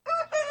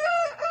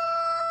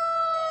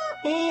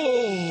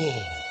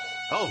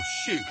Oh,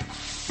 shoot.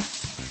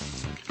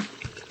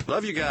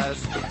 Love you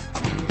guys.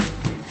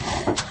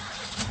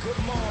 Good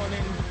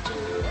morning.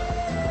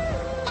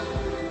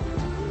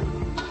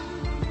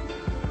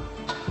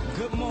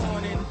 Good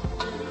morning.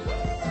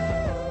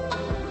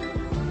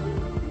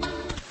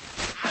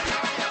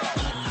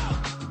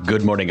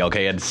 Good morning,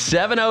 LK. At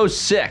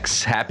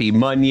 7:06. Happy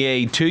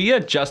Monday to you.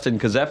 Justin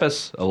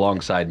Kazepis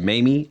alongside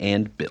Mamie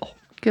and Bill.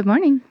 Good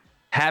morning.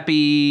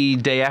 Happy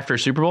day after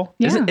Super Bowl.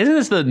 Yeah. Isn't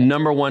this the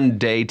number one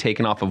day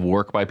taken off of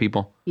work by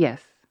people? Yes.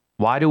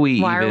 Why are we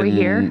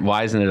here?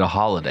 Why isn't it a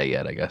holiday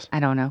yet, I guess? I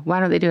don't know. Why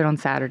don't they do it on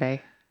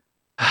Saturday?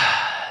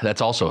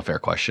 That's also a fair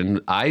question.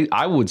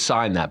 I would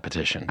sign that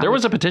petition. There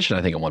was a petition,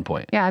 I think, at one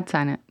point. Yeah, I'd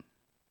sign it.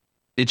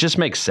 It just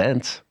makes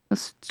sense.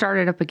 Let's start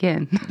it up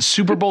again.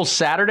 Super Bowl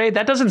Saturday?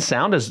 That doesn't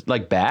sound as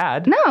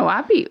bad. No,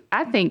 I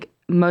think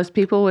most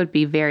people would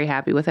be very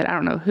happy with it. I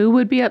don't know who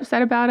would be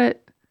upset about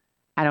it.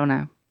 I don't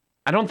know.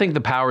 I don't think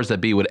the powers that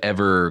be would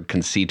ever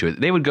concede to it.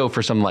 They would go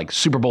for some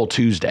Super Bowl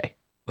Tuesday.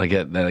 I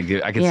could see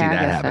that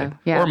happening. So.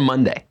 Yeah. Or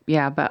Monday.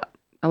 Yeah, but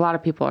a lot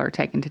of people are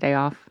taking today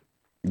off.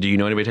 Do you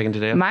know anybody taking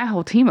today off? My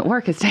whole team at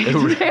work is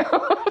taking today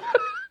off.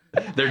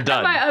 They're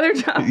done. My other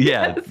job.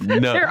 Yeah, yes.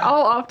 no. They're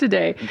all off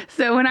today.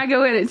 So when I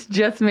go in, it's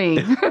just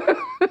me.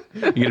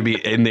 You're going to be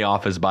in the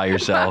office by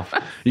yourself.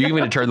 You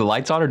going to turn the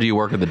lights on or do you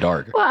work in the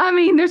dark? Well, I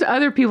mean, there's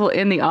other people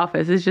in the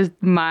office. It's just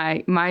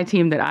my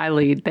team that I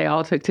lead. They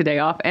all took today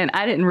off. And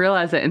I didn't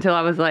realize it until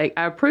I was I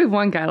approved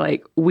one guy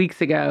weeks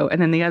ago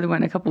and then the other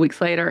one a couple weeks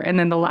later. And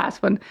then the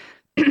last one,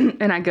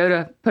 and I go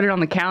to put it on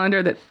the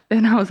calendar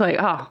and I was like,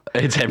 oh.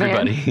 It's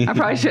everybody. Man, I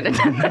probably shouldn't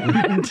have done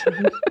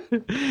that.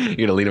 You're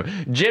going to lead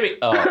him. Jimmy.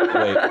 Oh,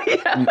 wait.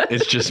 Yeah.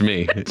 It's just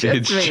me. It's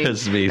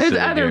just me. There's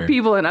other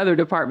people in other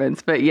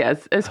departments. But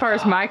yes, as far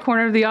as my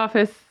corner of the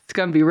office, it's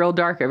going to be real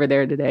dark over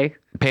there today.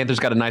 Panthers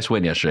got a nice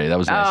win yesterday. That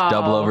was nice. Oh,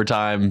 double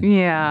overtime.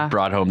 Yeah.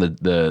 Brought home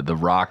the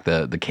rock,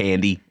 the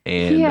candy,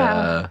 and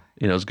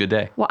it was a good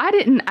day. Well, I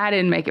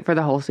didn't make it for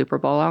the whole Super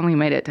Bowl. I only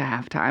made it to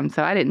halftime,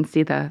 so I didn't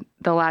see the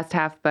last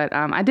half. But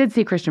I did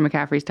see Christian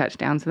McCaffrey's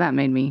touchdown, so that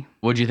made me.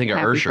 What did you think of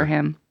happy Ursher? For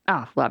him?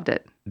 Oh, loved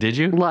it. Did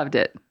you? Loved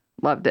it.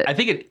 I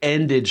think it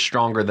ended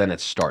stronger than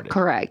it started.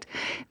 Correct.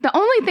 The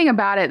only thing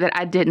about it that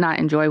I did not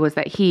enjoy was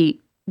that he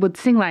would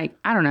sing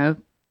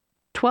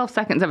 12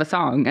 seconds of a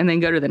song and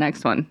then go to the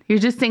next one. He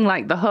would just sing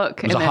the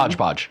hook. It was a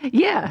hodgepodge.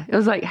 Yeah. It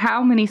was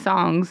how many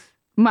songs?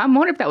 I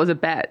wonder if that was a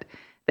bet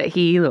that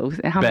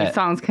how many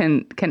songs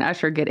can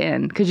Usher get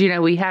in? Because,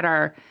 we had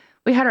our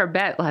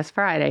bet last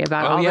Friday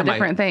about all the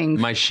different things.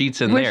 My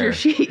sheet's in Where's there. Your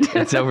sheet?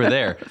 It's over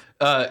there.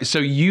 So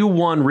you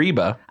won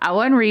Reba. I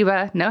won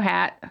Reba. No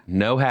hat.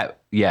 No hat.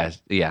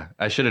 Yes. Yeah.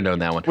 I should have known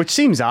that one. Which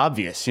seems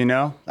obvious,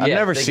 I've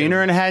never seen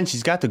her in a hat, and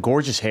she's got the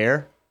gorgeous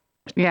hair.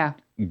 Yeah.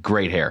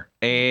 Great hair.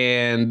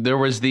 And there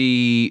was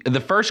the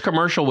first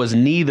commercial was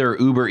neither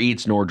Uber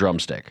Eats nor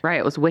Drumstick. Right.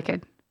 It was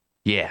Wicked.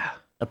 Yeah.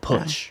 A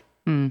push.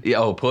 Yeah.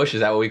 Oh, push. Is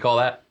that what we call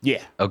that?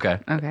 Yeah. Okay.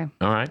 Okay.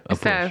 All right. A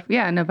So, push.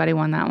 yeah, nobody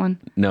won that one.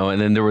 No. And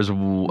then there was.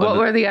 What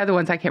were the other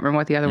ones? I can't remember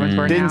what the other ones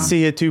were now. Didn't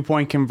see a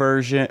 2-point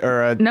conversion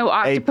or a No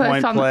octopus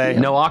 8-point on the play.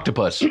 field. No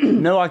octopus.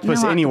 No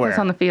octopus No anywhere. octopus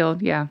on the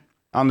field. Yeah.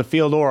 On the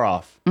field or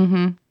off.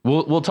 Mm-hmm.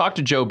 We'll talk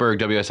to Joe Berg,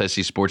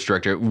 WSIC sports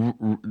director.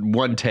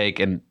 One take,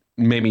 and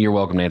maybe you're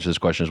welcome to answer this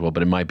question as well,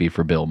 but it might be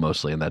for Bill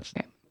mostly. And that's.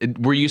 Okay.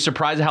 Were you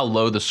surprised at how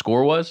low the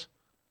score was?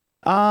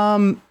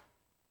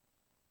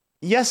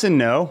 Yes and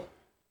no.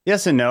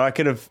 Yes and no. I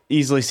could have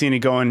easily seen it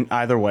going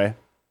either way.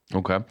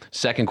 Okay.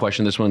 Second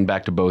question. This one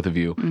back to both of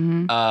you.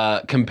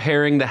 Mm-hmm.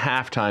 Comparing the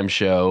halftime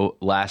show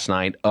last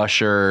night,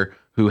 Usher,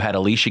 who had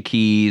Alicia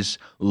Keys,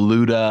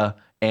 Luda,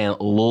 and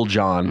Lil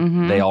Jon,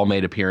 Mm-hmm. they all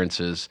made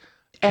appearances.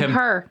 And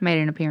Her made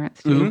an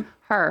appearance too.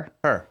 Her.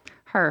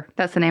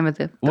 That's the name of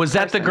the Was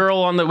that the person.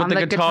 girl with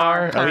the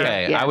guitar? Her.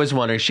 Okay. Yeah. I was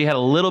wondering. She had a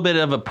little bit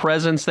of a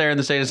presence there in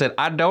the stage and said,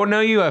 I don't know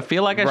you. I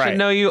feel like I should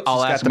know you.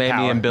 I'll She's ask got the Mamie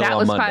power. and Bill That on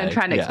was Monday. fun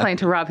trying to Yeah. explain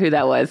to Rob who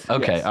that was.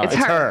 Okay. Yes. All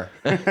right.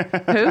 It's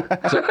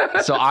Her.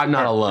 Who? So I'm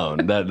not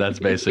alone. That's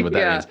basically what that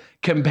Yeah. means.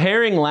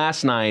 Comparing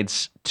last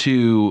night's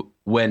to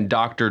when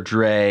Dr.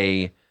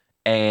 Dre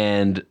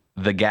and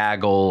the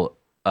Gaggle,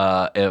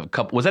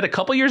 was that a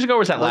couple years ago or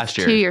was that last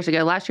year? 2 years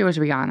ago. Last year was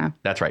Rihanna.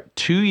 That's right.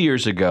 2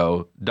 years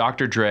ago,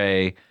 Dr.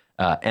 Dre,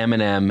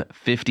 Eminem,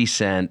 50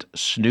 Cent,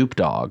 Snoop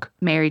Dogg,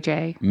 Mary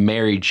J.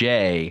 Mary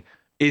J.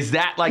 Is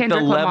that Kendrick the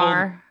level?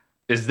 Lamar.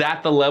 Is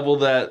that the level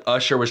that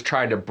Usher was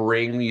trying to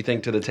bring, you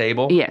think, to the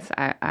table? Yes,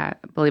 I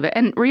believe it.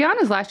 And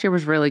Rihanna's last year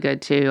was really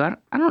good too.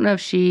 I don't know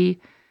if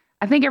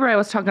I think everybody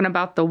was talking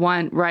about the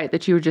one, right,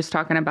 that you were just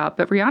talking about,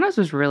 but Rihanna's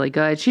was really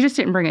good. She just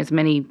didn't bring as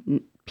many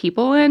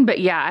people in. But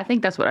yeah, I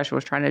think that's what Usher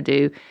was trying to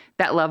do.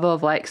 That level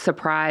of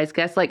surprise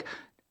guests.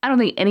 I don't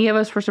think any of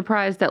us were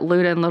surprised that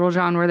Luda and Lil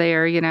Jon were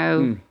there,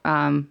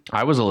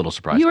 I was a little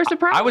surprised. You were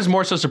surprised? I was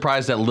more so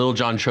surprised that Lil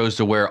Jon chose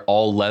to wear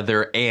all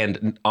leather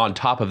and on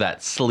top of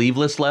that,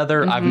 sleeveless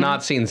leather. I've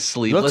not seen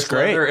sleeveless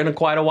leather in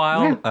quite a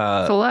while.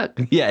 Yeah, it's a look.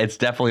 Yeah, it's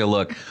definitely a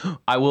look.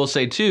 I will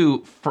say,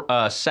 too,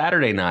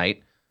 Saturday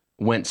night,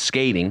 went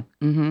skating.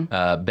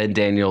 Ben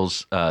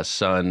Daniels'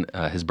 son,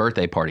 his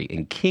birthday party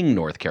in King,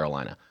 North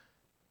Carolina.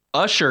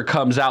 Usher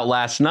comes out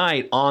last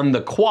night on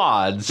the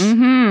quads,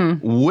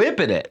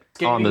 whipping it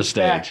on the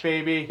stage. Back,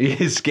 baby.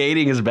 His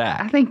skating is I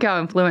back. think y'all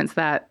influenced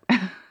that.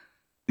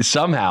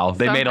 Somehow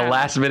they made a Somehow.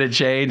 last minute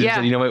change and Yeah.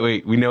 said, you know what,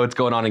 wait, we know what's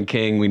going on in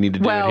King. We need to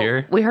do it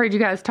here. We heard you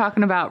guys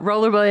talking about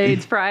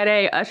rollerblades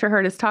Friday. Usher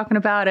heard us talking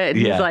about it.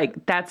 And Yeah. he's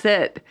like, that's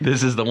it.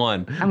 This is the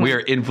one. We are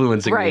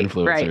influencing Right, the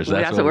influencers.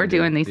 right. That's what we're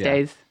doing these Yeah.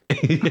 days.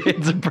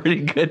 It's a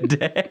pretty good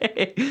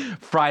day.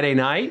 Friday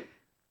night,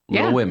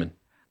 Little Yeah. Women.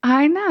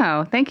 I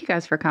know. Thank you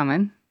guys for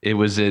coming. It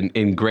was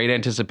in great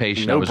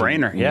anticipation. I was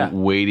No-brainer, yeah.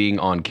 waiting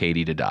on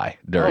Katie to die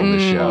during the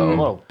show.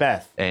 Whoa,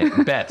 Beth.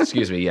 And Beth,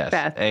 excuse me, yes.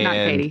 Beth, not And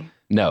Katie.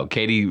 No,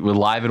 Katie was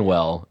live and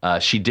well.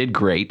 She did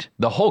great.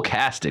 The whole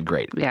cast did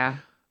great. Yeah.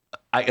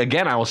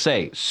 I will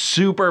say,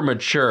 super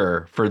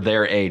mature for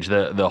their age.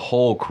 The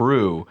whole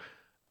crew.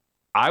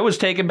 I was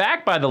taken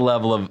back by the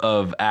level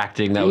of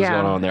acting that was Yeah,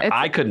 going on there. it's-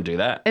 I couldn't do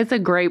that. It's a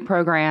great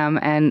program.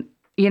 And,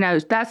 you know,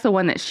 that's the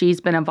one that she's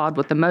been involved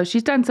with the most.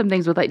 She's done some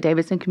things with like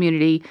Davidson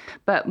Community,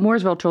 but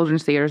Mooresville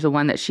Children's Theater is the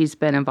one that she's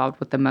been involved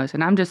with the most.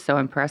 And I'm just so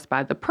impressed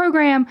by the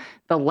program,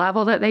 the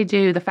level that they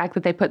do, the fact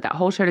that they put that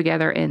whole show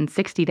together in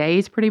 60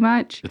 days pretty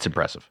much. It's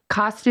impressive.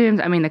 Costumes,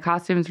 I mean, the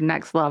costumes are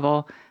next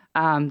level.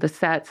 The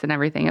sets and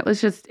everything. It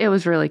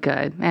was really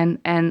good.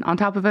 And on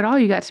top of it all,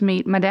 you got to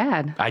meet my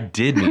dad. I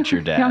did meet your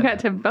dad. Y'all got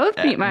to both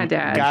meet my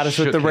dad. Got us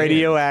with Shook the hands.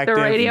 radioactive.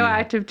 the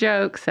radioactive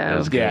joke. So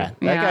was good. Yeah,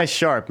 that guy's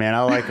sharp, man.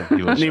 I like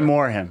him. was Need sharp.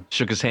 more of him.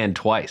 Shook his hand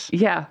twice.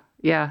 Yeah.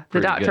 The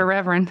Pretty doctor, good.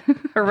 Reverend,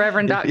 or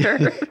Reverend Doctor.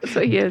 That's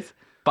what he is.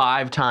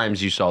 5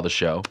 times you saw the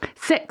show.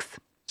 6.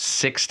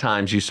 6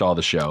 times you saw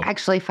the show.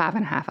 Actually,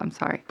 5.5. I'm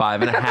sorry.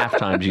 5.5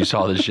 times you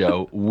saw the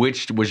show.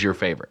 Which was your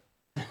favorite?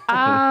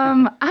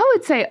 I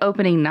would say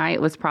opening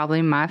night was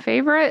probably my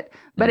favorite,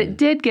 but it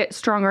did get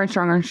stronger and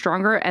stronger and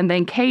stronger. And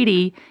then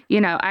Katie, you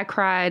know, I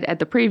cried at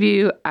the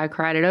preview, I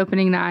cried at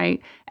opening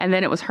night, and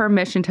then it was her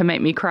mission to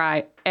make me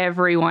cry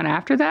every one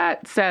after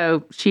that.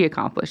 So she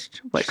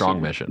accomplished what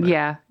Strong mission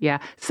there. Yeah.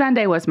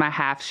 Sunday was my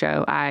half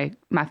show.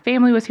 My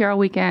family was here all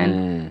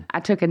weekend. I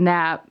took a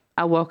nap.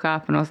 I woke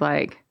up and was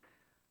like,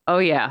 oh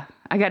yeah,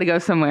 I got to go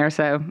somewhere.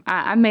 So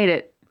I made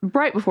it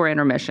right before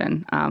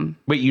intermission.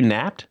 Wait, you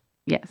napped?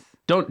 Yes.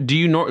 Do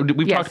you know?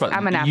 We've Yes, talked about.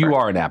 I'm a napper. You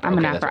are a napper. I'm a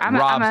Okay, napper. that's-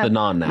 Rob's the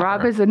non-napper.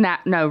 Rob is a nap.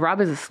 No, Rob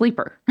is a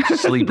sleeper.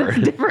 Sleeper. That's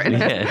different.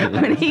 Yeah.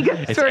 When he goes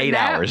It's for a 8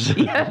 nap, hours.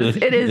 Yes,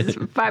 it is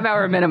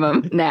 5-hour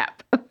minimum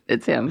nap.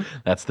 It's him.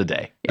 That's the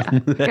day. Yeah,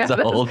 That's a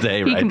whole day,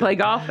 He right? can play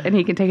golf and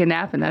he can take a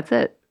nap, and that's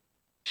it.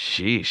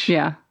 Sheesh.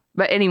 Yeah.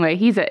 But anyway,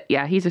 he's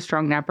a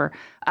strong napper.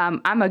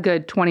 I'm a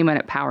good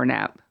 20-minute power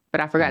nap, but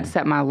I forgot to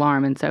set my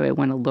alarm, and so it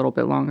went a little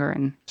bit longer.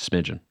 And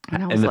Smidgen.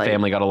 And I was And the like-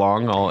 family got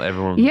along.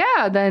 Everyone.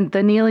 yeah, then the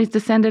Neelys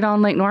descended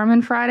on Lake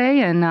Norman Friday,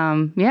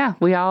 and yeah,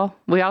 we all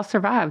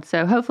survived.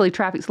 So hopefully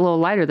traffic's a little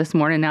lighter this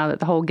morning now that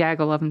the whole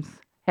gaggle of them's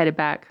headed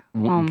back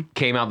home.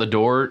 Came out the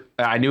door.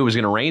 I knew it was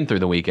going to rain through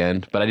the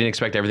weekend, but I didn't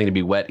expect everything to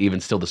be wet even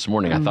still this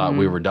morning. I thought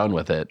we were done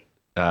with it.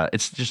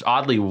 It's just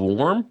oddly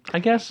warm, I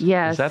guess.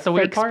 Yes, Is that the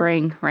weird fake part?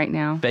 spring right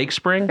now. Fake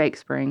spring? Fake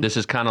spring. This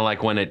is kind of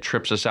like when it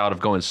trips us out of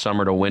going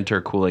summer to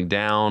winter, cooling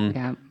down.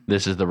 Yeah.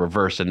 This is the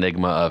reverse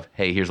enigma of,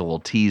 hey, here's a little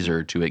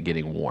teaser to it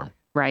getting warm.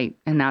 Right,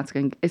 and now it's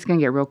gonna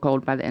get real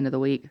cold by the end of the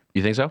week.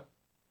 You think so?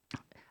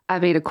 I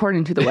mean,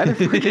 according to the weather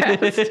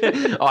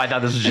forecast. Oh, I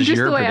thought this was just Just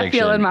your the way I prediction.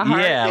 feel in my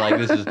heart. Yeah, like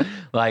this is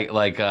like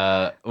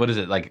what is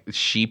it? Like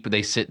sheep,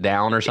 they sit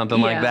down or something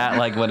like Yeah. that.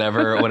 Like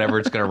whenever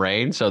it's gonna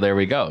rain. So there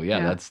we go. Yeah,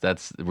 Yeah.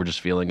 that's we're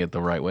just feeling it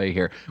the right way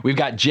here. We've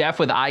got Jeff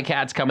with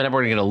iCats coming up.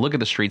 We're gonna look at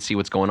the streets, see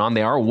what's going on.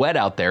 They are wet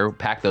out there.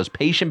 Pack those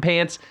patient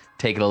pants.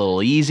 Take it a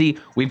little easy.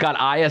 We've got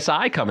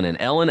ISI coming in.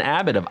 Ellen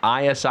Abbott of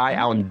ISI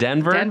out in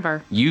Denver.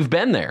 Denver. You've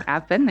been there.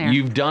 I've been there.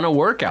 You've done a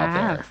workout I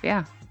there. have,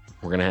 yeah.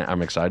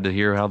 I'm excited to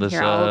hear how this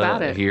Hear all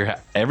about it. hear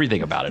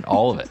everything about it,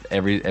 all of it,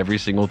 every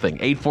single thing.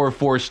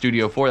 844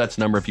 Studio 4, that's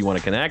the number if you want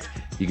to connect.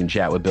 You can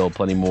chat with Bill.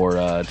 Plenty more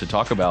to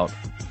talk about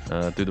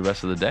through the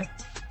rest of the day.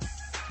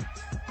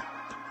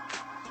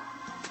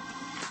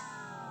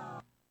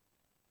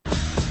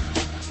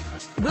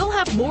 We'll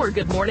have more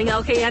Good Morning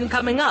LKN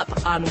coming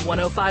up on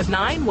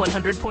 105.9,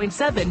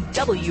 100.7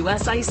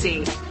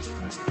 WSIC.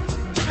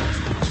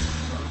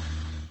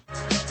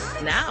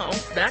 Now,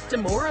 back to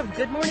more of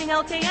Good Morning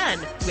LKN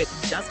with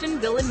Justin,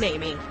 Bill, and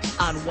Mamie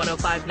on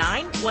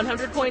 105.9,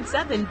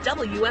 100.7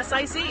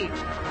 WSIC.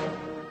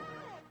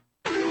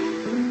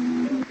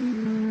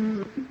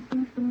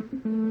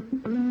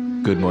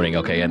 Good morning,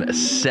 okay, and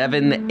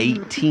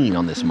 7:18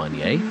 on this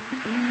Monday.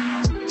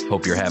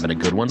 Hope you're having a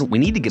good one. We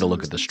need to get a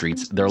look at the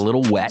streets. They're a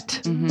little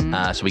wet,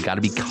 so we got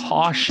to be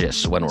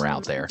cautious when we're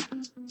out there.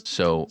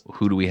 So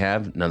who do we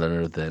have? None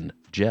other than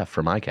Jeff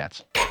from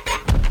iCats.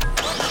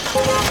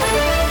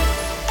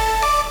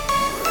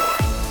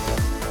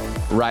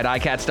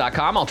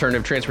 RideICats.com,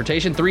 alternative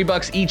transportation,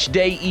 $3 each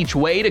day, each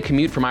way to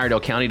commute from Iredell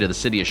County to the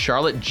city of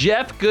Charlotte.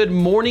 Jeff, good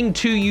morning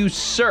to you,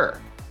 sir.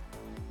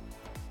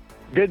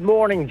 Good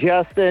morning,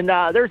 Justin.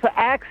 There's an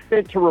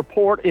accident to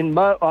report in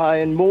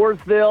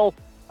Mooresville.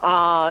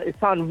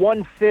 It's on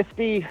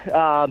 150,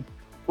 right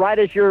right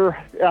as you're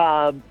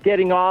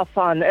getting off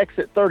on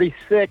exit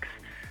 36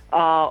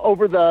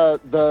 over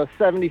the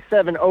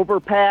 77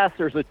 overpass.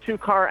 There's a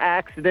 2-car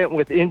accident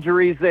with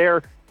injuries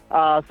there,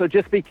 so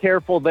just be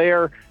careful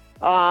there.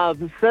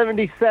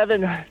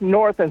 77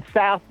 north and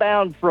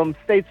southbound from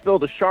Statesville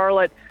to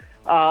Charlotte.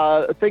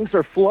 Things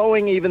are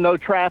flowing even though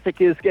traffic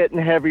is getting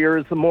heavier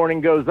as the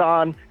morning goes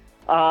on.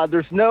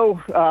 There's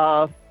no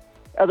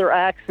other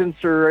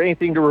accidents or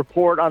anything to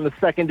report on the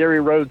secondary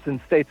roads in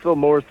Statesville,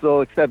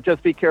 Morrisville, except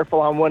just be careful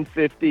on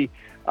 150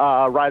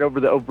 right over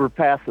the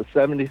overpass of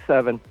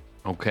 77.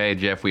 Okay,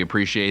 Jeff, we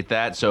appreciate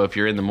that. So if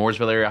you're in the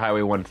Mooresville area,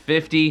 Highway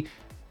 150,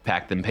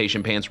 pack them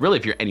patient pants. Really,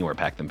 if you're anywhere,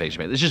 pack them patient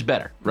pants. It's just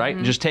better,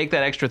 right? Just take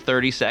that extra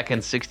 30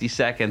 seconds, 60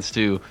 seconds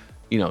to,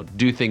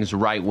 do things the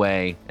right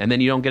way, and then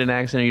you don't get an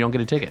accident or you don't get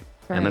a ticket.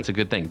 Right. And that's a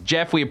good thing.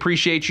 Jeff, we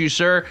appreciate you,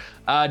 sir.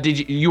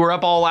 You were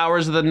up all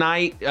hours of the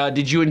night.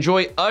 Did you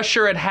enjoy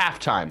Usher at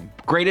halftime?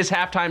 Greatest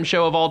halftime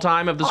show of all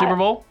time of the Super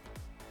Bowl?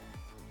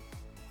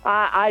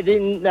 I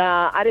didn't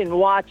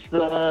watch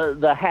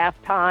the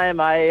halftime.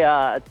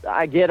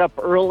 I get up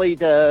early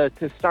to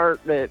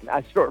start.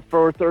 I start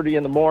 4:30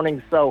 in the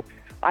morning, so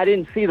I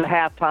didn't see the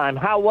halftime.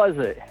 How was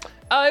it?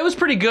 It was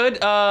pretty good.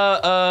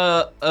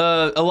 A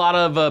lot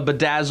of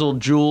bedazzled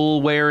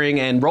jewel wearing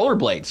and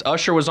rollerblades.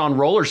 Usher was on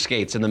roller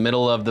skates in the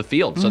middle of the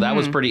field, so that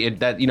was pretty.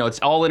 It's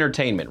all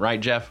entertainment, right,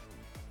 Jeff?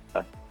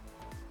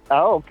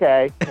 Oh,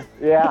 okay.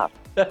 Yeah.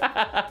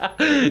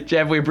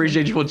 Jeff, we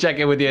appreciate you. We'll check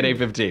in with you at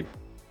 8:15.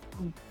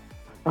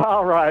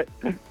 All right.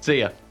 See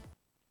ya.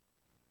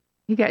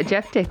 You got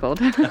Jeff tickled.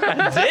 I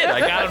did. I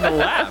got him to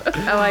laugh.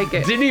 I like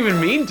it. Didn't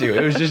even mean to.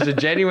 It was just a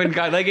genuine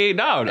guy.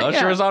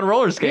 Usher was on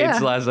roller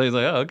skates last night. He's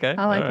like, oh, okay.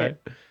 I like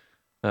it.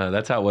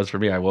 That's how it was for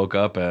me. I woke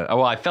up.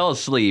 I fell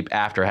asleep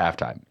after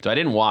halftime. So I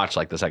didn't watch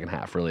the second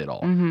half really at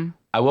all.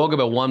 I woke up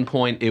at one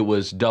point. It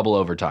was double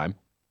overtime.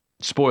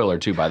 Spoiler,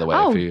 too, by the way.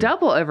 Oh,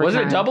 double overtime. Was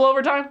it double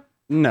overtime?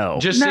 No.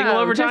 Just single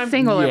overtime? Just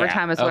single Yeah.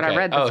 overtime is what I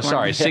read this morning.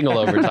 Sorry. Single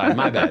overtime.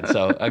 My bad.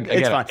 So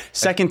It's fine.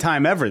 Second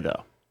time ever,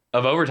 though.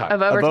 Of overtime.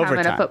 Of overtime,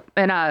 overtime.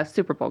 in a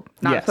Super Bowl.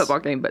 Not Yes. a football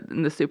game, but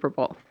in the Super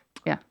Bowl.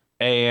 Yeah.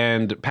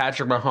 And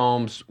Patrick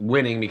Mahomes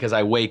winning because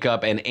I wake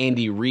up and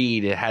Andy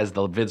Reid has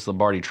the Vince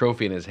Lombardi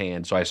trophy in his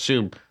hand. So I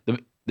assume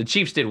the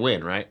Chiefs did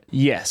win, right?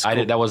 Yes. I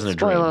did. That wasn't a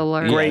dream. Spoiler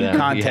alert. Great Yeah,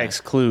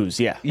 context clues.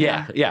 Yeah.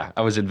 Yeah.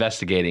 I was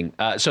investigating.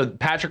 So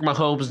Patrick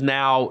Mahomes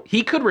now,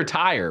 he could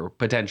retire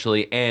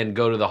potentially and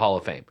go to the Hall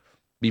of Fame.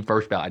 Be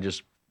first ballot.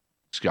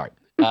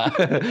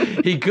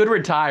 He could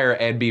retire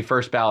and be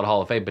first ballot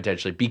Hall of Fame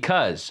potentially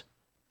because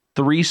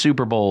 3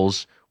 Super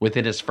Bowls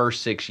within his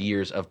first 6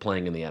 years of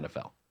playing in the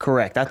NFL.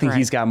 Correct. I think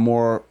he's got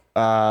more.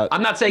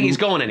 I'm not saying he's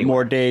going anywhere.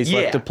 More days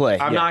left to play.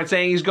 I'm not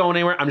saying he's going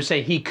anywhere. I'm just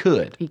saying he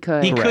could. He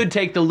could. He Correct. could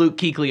take the Luke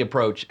Kuechly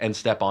approach and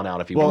step on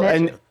out if he Well,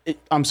 wanted and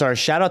I'm sorry.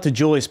 Shout out to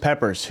Julius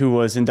Peppers, who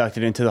was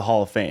inducted into the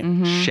Hall of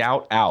Fame. to.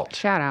 Shout out.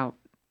 Shout out.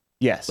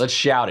 Yes. Let's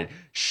shout it.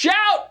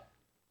 Shout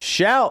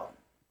shout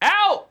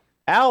out.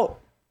 out.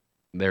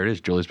 There it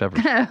is, Julius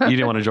Peppers. You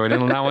didn't want to join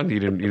in on that one? You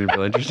didn't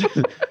feel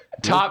interested?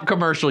 Top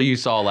commercial you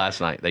saw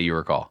last night that you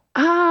recall?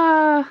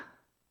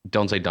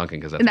 Don't say Duncan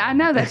because that's. I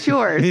know that's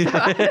yours. So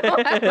I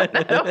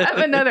don't have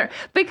another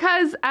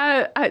because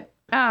I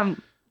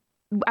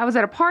was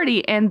at a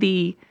party and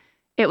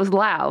it was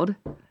loud,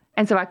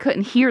 and so I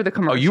couldn't hear the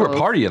commercial. Oh, you were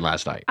partying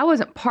last night. I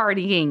wasn't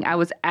partying. I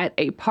was at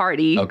a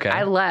party. Okay.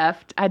 I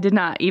left. I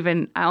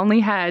only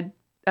had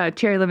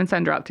cherry lemon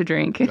sun drop to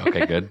drink.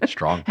 Okay, good.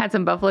 Strong. Had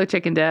some buffalo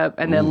chicken dip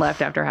and then left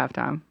after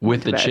halftime.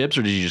 With the to bed. chips,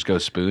 or did you just go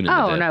spoon?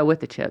 Oh, the dip? no, with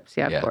the chips.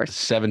 Yeah, of course.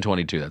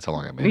 7:22. That's how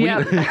long I made.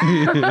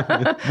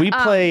 Yeah. We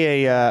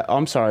play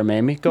I'm sorry,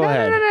 Mamie. Go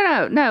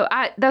ahead. No.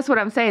 That's what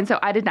I'm saying. So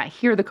I did not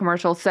hear the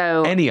commercial.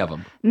 So Any of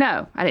them?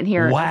 no, I didn't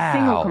hear Wow, a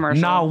single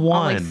commercial. not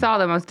one. Only saw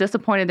them. I was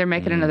disappointed they're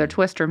making another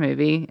Twister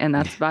movie, and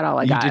that's about all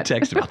I You got. did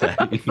text about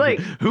that. Like-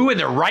 who in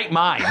their right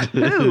mind?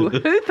 Who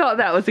thought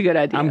that was a good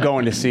idea? I'm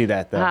going to see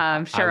that though.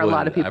 I'm sure a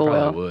lot of people I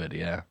will. probably would,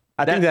 yeah.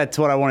 I think that's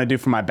what I want to do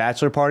for my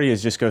bachelor party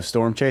is just go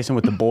storm chasing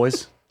with the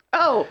boys.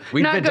 Oh,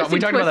 We not go see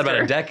talked about that about a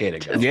Twister. decade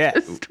ago. Yeah.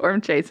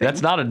 Storm chasing.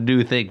 That's not a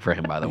new thing for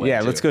him, by the way.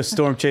 Yeah, too. let's go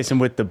storm chasing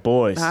with the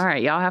boys. All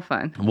right, y'all have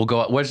fun. We'll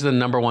go. What's the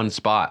number one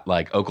spot?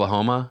 Like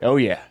Oklahoma? Oh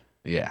yeah.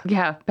 Yeah.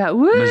 Yeah, but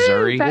woo,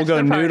 Missouri. We'll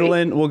go bachelor party.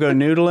 noodling. We'll go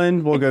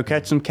noodling. We'll go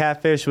catch some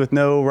catfish with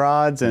no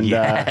rods, and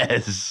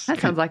Yes. That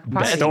sounds like a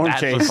party. Best Storm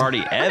bachelor chase.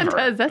 party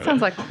ever. That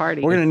sounds like a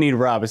party. we're gonna need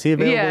Rob. Is he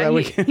available yeah, that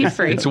weekend? he's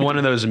free. It's one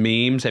of those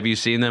memes. Have you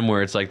seen them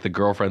where it's like the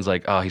girlfriend's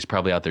like, oh, he's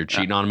probably out there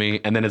cheating on me.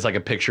 And then it's like a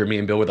picture of me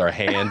and Bill with our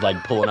hand,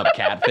 like pulling up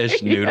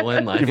catfish,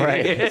 noodling. Like,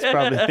 Right. He's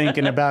probably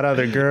thinking about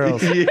other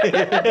girls. Just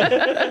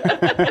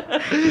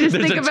There's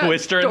think a about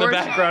twister in the storm-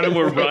 background and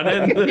we're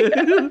running.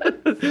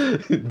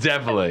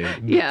 Definitely.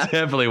 Yeah.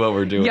 Definitely what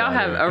we're doing. Y'all out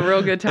have here. a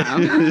real good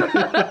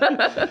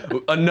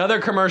time. Another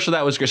commercial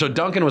that was great. So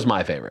Duncan was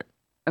my favorite.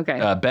 Okay.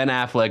 Ben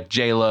Affleck,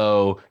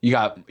 J-Lo. You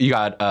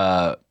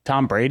got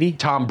Tom Brady.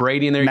 Tom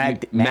Brady in there.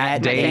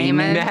 Matt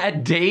Damon.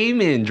 Matt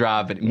Damon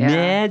dropping. Yeah.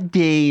 Matt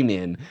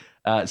Damon.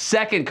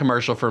 Second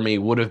commercial for me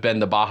would have been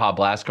the Baja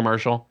Blast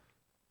commercial.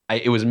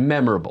 It was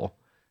memorable.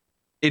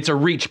 it's a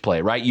reach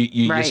play, right?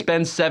 You Right.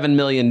 spend $7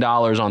 million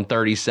on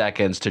 30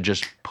 seconds to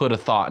just put a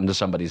thought into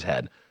somebody's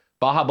head.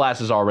 Baja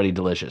Blast is already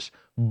delicious.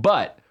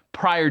 But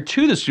prior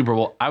to the Super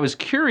Bowl, I was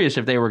curious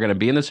if they were going to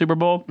be in the Super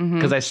Bowl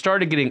because I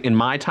started getting, in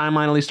my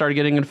timeline at least, started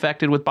getting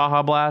infected with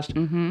Baja Blast.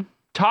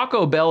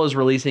 Taco Bell is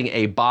releasing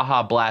a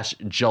Baja Blast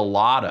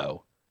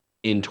gelato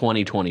in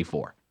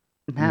 2024.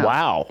 No.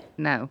 Wow.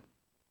 No.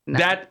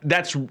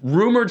 That's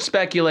rumored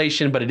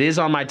speculation, but it is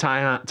on my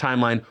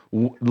timeline.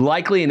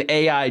 Likely an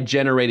AI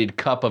generated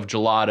cup of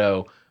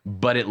gelato,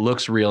 but it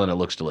looks real and it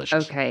looks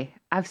delicious. Okay.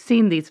 I've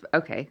seen these.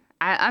 Okay.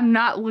 I'm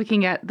not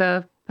looking at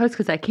the post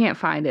because I can't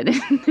find it.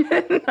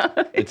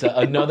 It's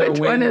another Which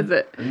win. one is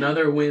it?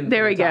 Another win.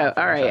 There for we the go. top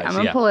All right. franchise. I'm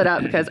going to Yeah. pull it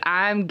up because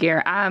I'm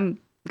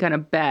going to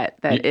bet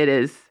that it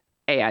is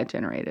AI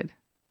generated.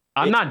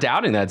 I'm not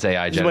doubting that's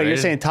AI generated. Wait, you're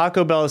saying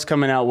Taco Bell is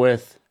coming out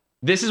with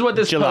This is what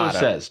this Gelato. post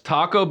says.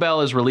 Taco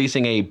Bell is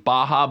releasing a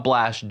Baja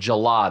Blast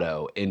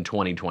gelato in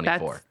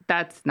 2024.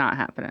 That's not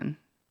happening.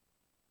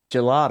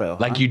 gelato?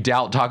 Like you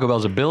doubt Taco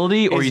Bell's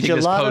ability, or Is you think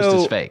this post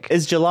is fake?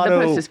 Is The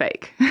gelato post is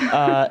fake.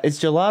 is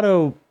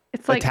gelato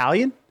It's like,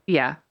 Italian?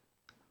 yeah.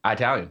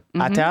 Italian.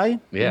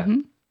 Italian? Yeah.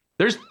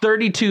 There's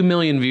 32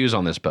 million views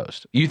on this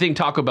post. You think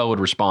Taco Bell would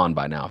respond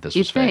by now if this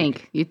You was fake?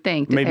 think. You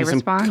think. Did Maybe they some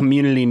respond?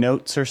 community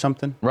notes or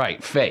something?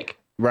 Right. Fake.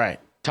 Right.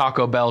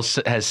 Taco Bell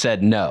has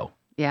said no.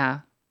 Yeah.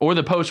 Or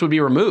the post would be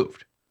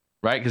removed.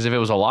 Right? Because if it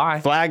was a lie.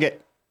 Flag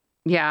it.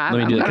 Yeah. Let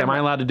me do that. Am I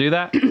I'm allowed to do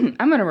that? going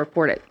to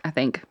report it, I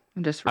think.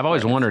 I've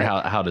always wondered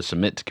how to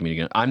submit to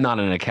community notes. I'm not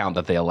an account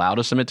that they allow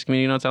to submit to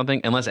community notes, I don't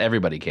think, unless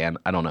everybody can.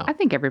 I don't know. I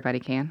think everybody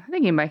can. I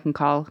think anybody can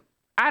call.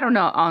 I don't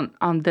know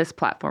on this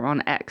platform,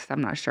 on X.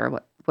 I'm not sure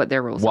what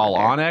their rules While are.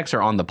 there. on X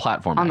or on the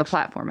platform On the X?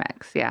 platform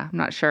X. Yeah. I'm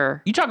not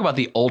sure. You talk about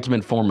the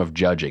ultimate form of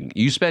judging.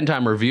 You spend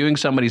time reviewing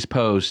somebody's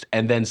post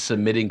and then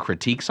submitting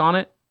critiques on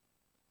it.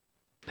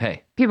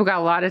 Hey, People got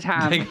a lot of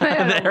time.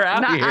 They're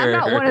out I'm here.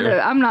 not one of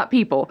the. I'm not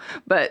people,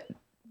 but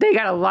they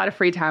got a lot of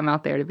free time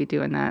out there to be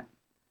doing that.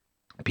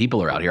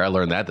 people are out here. I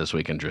learned that this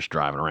weekend just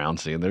driving around,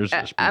 seeing there's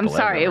just people I'm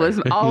sorry. everywhere. It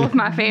was all of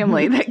my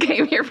family that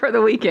came here for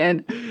the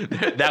weekend.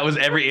 That was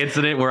every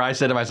incident where I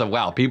said to myself,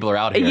 wow, people are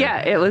out here.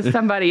 Yeah, it was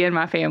somebody in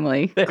my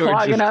family were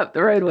clogging just up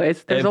the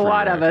roadways. There's a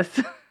lot of us.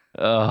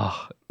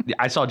 Oh,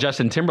 I saw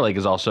Justin Timberlake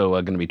is also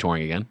going to be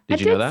touring again. I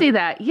Did you know did that? see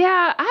that.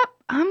 Yeah,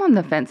 I'm on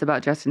the fence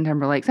about Justin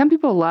Timberlake. Some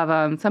people love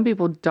him. Some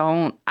people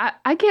don't.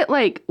 I get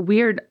like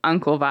weird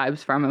uncle vibes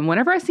from him.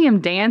 Whenever I see him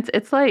dance,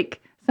 it's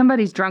like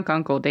somebody's drunk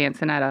uncle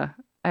dancing at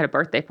a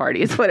birthday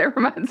party is what it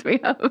reminds me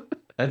of.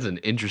 That's an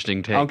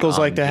interesting take. Uncles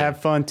on like to Jim.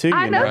 have fun too.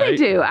 I you know they right?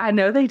 do. I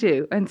know they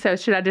do. And so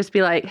should I just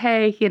be like,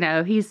 hey,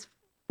 he's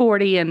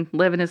 40 and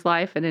living his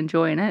life and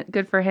enjoying it.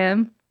 Good for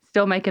him.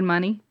 Still making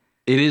money.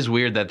 It is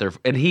weird that they're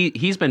and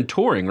he's been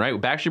touring, right?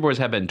 Backstreet Boys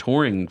have been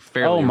touring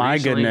fairly Oh, my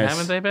recently, goodness.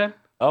 haven't they been?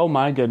 Oh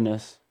my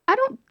goodness. I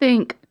don't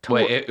think.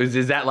 Wait,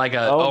 is that like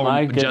a Oh,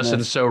 my goodness.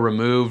 Justin's so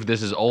removed,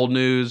 this is old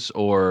news,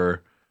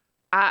 or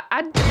I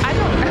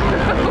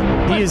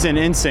don't know. He is in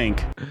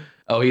NSYNC.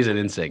 oh, he's an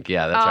NSYNC.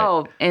 Yeah, that's right.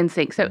 Oh,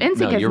 NSYNC. So NSYNC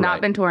No, has you're not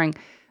right. been touring.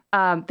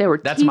 They were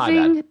That's my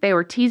teasing. bad. They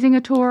were teasing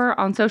a tour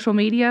on social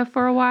media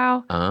for a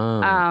while.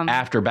 Oh,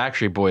 after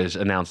Backstreet Boys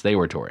announced they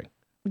were touring.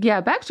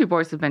 Yeah, Backstreet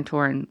Boys have been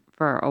touring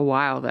for a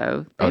while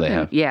though. Oh, they been,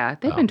 have? Yeah,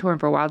 they've been touring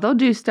for a while. They'll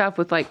do stuff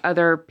with like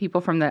other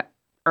people from the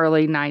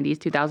early '90s,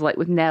 2000s, like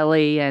with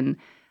Nelly, and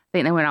I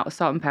think they went out with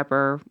Salt and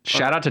Pepper.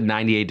 Shout out to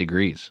 98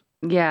 Degrees,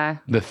 Yeah,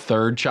 the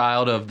third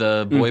child of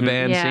the boy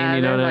band yeah. scene.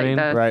 You know they're what I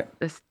like mean? Right.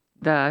 Oh,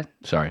 The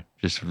Sorry,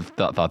 just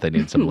thought they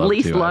needed some love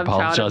Least too. I loved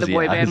child of apologize. the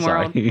boy Yeah, band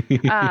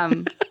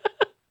sorry.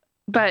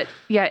 But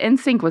yeah,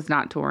 NSYNC was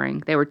not touring.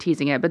 They were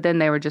teasing it, but then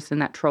they were just in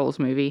that Trolls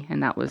movie,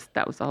 and that was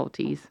the whole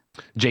tease.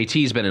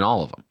 JT's been in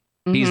all of them.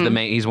 He's the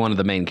main. He's one of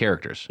the main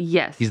characters.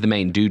 Yes. He's the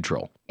main dude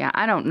troll. Yeah,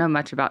 I don't know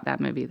much about that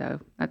movie though.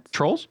 That's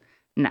Trolls?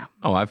 no.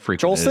 Oh, I've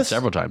frequented it Trollstice?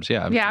 several times.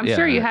 Yeah. Yeah, I'm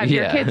sure you have.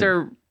 Your Yeah. kids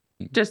are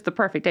just the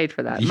perfect age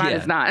for that. Mine Yeah.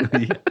 is not.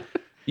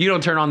 You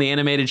don't turn on the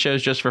animated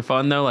shows just for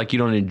fun though. Like you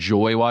don't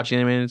enjoy watching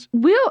animated.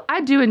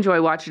 I do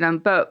enjoy watching them,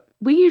 but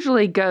we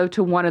usually go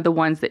to one of the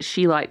ones that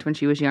she liked when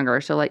she was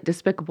younger. So like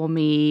Despicable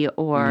Me,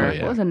 or Oh,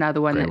 yeah. what was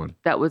another one Great that, one.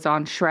 that was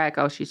on Shrek?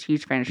 Oh, she's a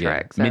huge fan of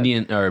Shrek. So.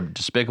 Minion or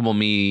Despicable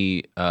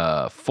Me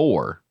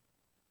 4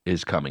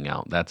 is coming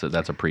out. That's a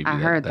preview. I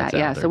heard that's that.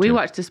 Yeah. out there, So we too.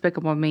 watched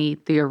Despicable Me,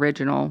 the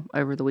original,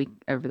 over the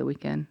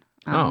weekend.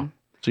 Oh,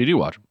 so you do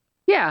watch them?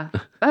 Yeah,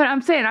 but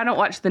I'm saying I don't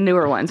watch the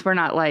newer ones. We're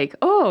not like,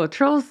 oh,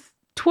 Trolls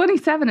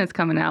 27 is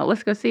coming out.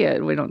 Let's go see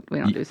it. We don't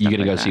do stuff. You gonna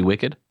like go that. see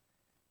Wicked?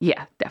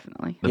 Yeah,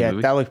 definitely. The Yeah,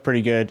 movie? that looked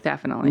pretty good.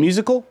 Definitely.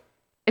 Musical?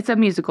 It's a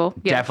musical.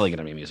 Yes. Definitely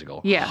gonna be a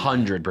musical. Yeah.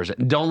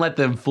 100%. Don't let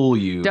them fool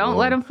you. Don't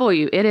let them fool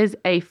you. It is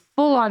a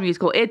full-on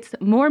musical. It's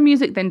more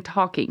music than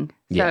talking. So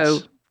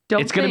Yes.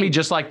 don't. It's gonna be think-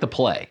 just like the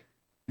play.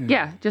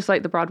 yeah, just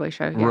like the Broadway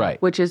show. Yeah,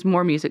 Right. Which is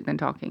more music than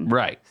talking.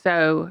 Right.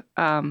 So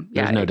yeah,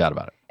 There's no doubt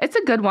about it. It's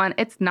a good one.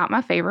 It's not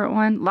my favorite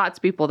one. Lots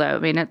of people though. I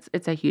mean,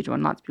 it's a huge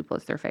one. Lots of people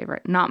it's their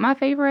favorite. Not my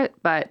favorite,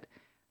 but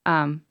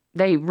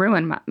they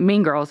ruined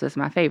Mean Girls is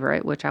my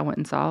favorite, which I went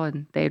and saw,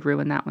 and they had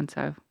ruined that one.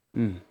 So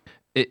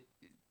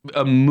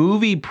a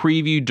movie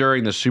preview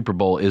during the Super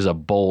Bowl is a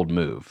bold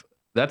move.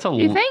 That's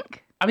You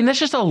think? I mean, that's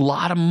just a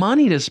lot of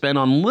money to spend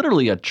on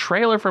literally a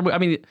trailer for. I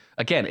mean,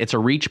 again, it's a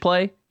reach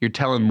play. You're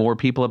telling more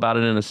people about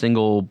it in a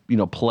single,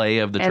 play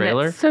of the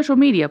trailer. And it's social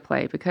media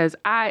play because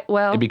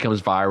it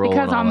becomes viral.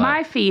 Because and all on that.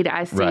 my feed,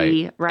 I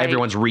see right.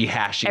 Everyone's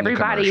rehashing.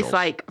 Everybody's the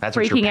like that's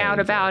what you're freaking paying out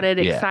for. about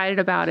it, Yeah. excited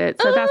about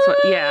it. So that's what.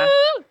 Yeah,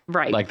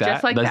 right. Like that?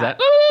 Just like Does that.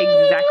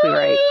 that? Exactly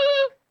right.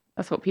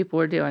 That's what people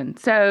were doing.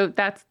 So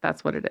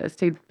that's what it is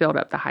to build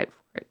up the hype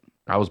for it.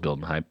 I was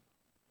building hype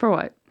For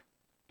what?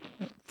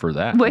 for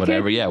that. Wicked?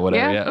 Whatever. Yeah.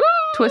 Whatever. Yeah.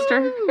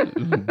 Twister.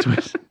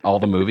 All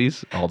the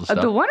movies, all the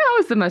stuff. The one I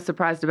was the most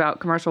surprised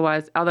about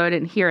commercial-wise, although I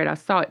didn't hear it, I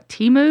saw it.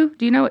 Temu.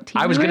 Do you know what Temu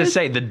is? I was going to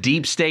say the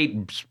deep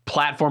state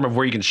platform of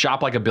where you can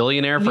shop like a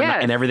billionaire for Yes.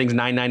 and everything's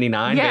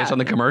 $9.99 Yeah. based on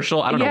the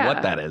commercial. I don't know Yeah.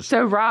 what that is.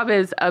 So Rob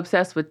is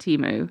obsessed with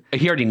Temu.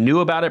 He already knew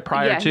about it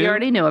prior Yeah, to? he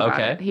already knew about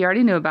Okay. it. He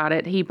already knew about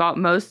it. He bought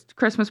most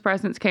Christmas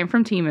presents came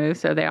from Temu,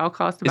 so they all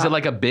cost about... Is it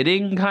like a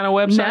bidding kind of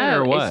website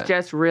No, or what? it's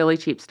just really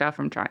cheap stuff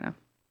from China.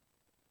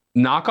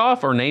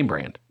 Knockoff or name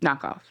brand?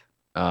 Knockoff.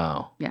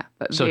 Oh. Yeah.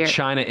 But So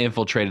China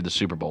infiltrated the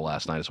Super Bowl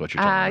last night is what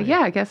you're telling me. yeah,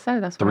 I guess so.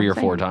 That's what 3 I'm or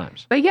 4 saying.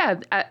 times. But yeah,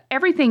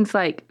 everything's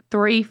like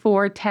 $3,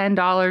 $4,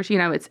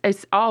 $10.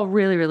 It's all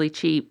really, really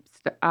cheap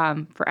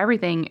for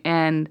everything.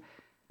 And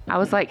I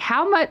was like,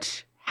 how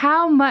much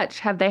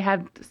have they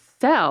had to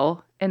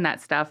sell in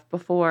that stuff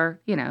before,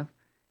 to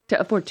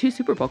afford 2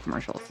 Super Bowl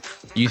commercials?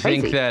 You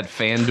Crazy. think that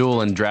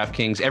FanDuel and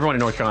DraftKings, everyone in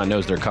North Carolina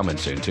knows they're coming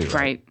soon too, right?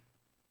 Right.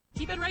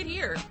 Keep it right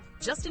here.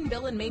 Justin,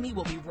 Bill, and Mamie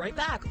will be right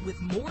back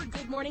with more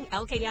Good Morning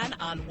LKN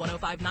on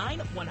 105.9,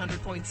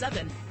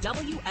 100.7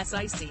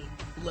 WSIC.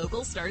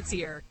 Local starts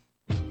here.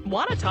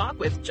 Want to talk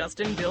with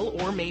Justin, Bill,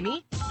 or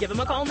Mamie? Give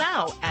them a call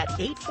now at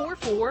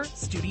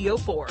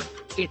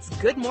 844-STUDIO-4. It's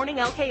Good Morning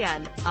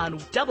LKN on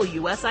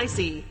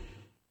WSIC.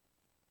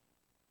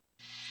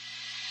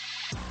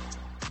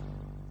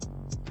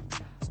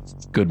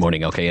 Good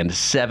morning, okay, and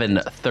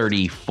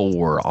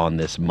 7:34 on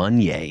this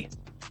Monday.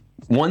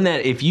 One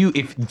that if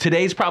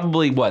today's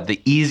probably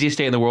the easiest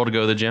day in the world to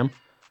go to the gym?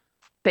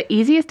 The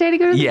easiest day to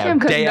go to the gym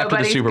because day after the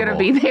nobody's Super going to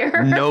Bowl. be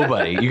there.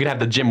 Nobody. You can have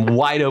the gym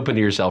wide open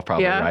to yourself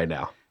probably right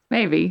now.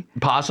 Maybe.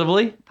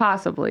 Possibly?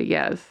 Possibly,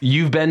 yes.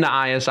 You've been to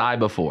ISI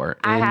before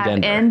I have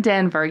Denver. in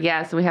Denver,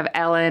 yes. We have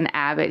Ellen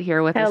Abbott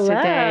here with us Hello.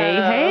 today.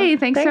 Hey,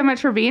 thanks so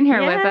much for being here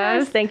with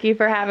Yes, us. Thank you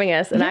for having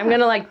us. And I'm going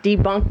to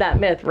debunk that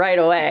myth right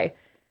away.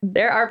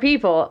 There are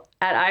people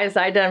at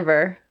ISI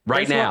Denver.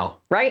 Right now.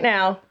 Right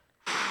now.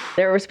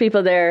 There was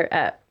people there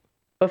at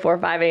before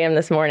 5 a.m.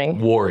 this morning.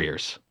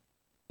 Warriors.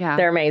 Yeah.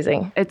 They're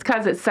amazing. It's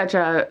because it's such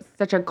a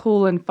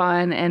cool and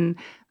fun and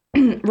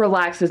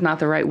relaxed is not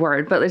the right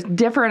word, but it's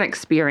different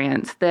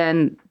experience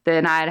than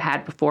I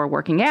had before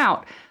working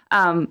out.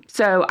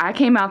 So I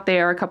came out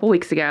there a couple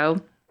weeks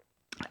ago.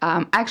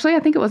 Actually, I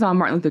think it was on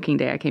Martin Luther King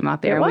Day I came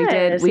out there. We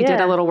did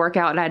a little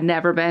workout, and I'd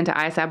never been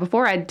to ISI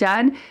before. I'd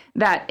done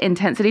that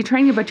intensity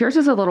training, but yours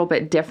is a little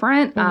bit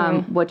different,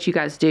 what you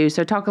guys do.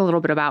 So talk a little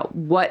bit about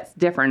what's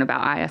different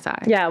about ISI.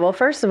 Yeah, well,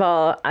 first of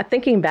all,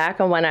 thinking back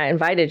on when I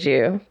invited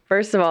you,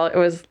 first of all, it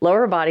was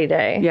lower body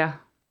day. Yeah.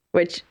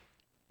 Which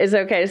is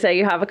okay to say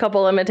you have a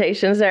couple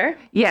limitations there.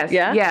 Yes.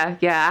 Yeah?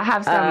 Yeah. I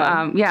have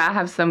some. I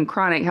have some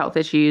chronic health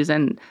issues,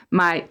 and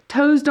my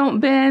toes don't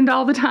bend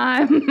all the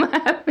time. I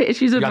have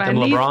issues with You got my them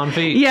knees. LeBron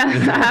feet?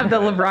 Yes, I have the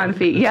LeBron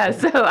feet.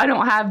 Yes, so I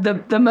don't have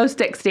the most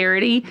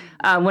dexterity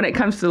when it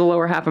comes to the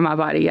lower half of my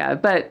body. Yeah,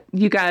 but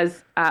you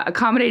guys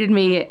accommodated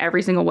me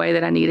every single way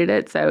that I needed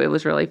it, so it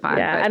was really fun.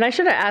 Yeah, But- and I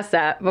should have asked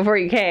that before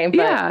you came,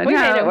 but we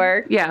made it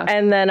work. Yeah.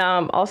 And then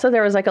also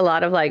there was a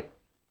lot of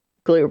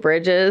glute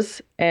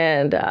bridges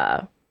and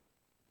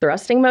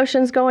thrusting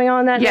motions going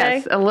on that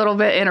yes, day. a little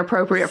bit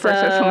inappropriate for So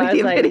social I was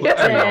media like, videos.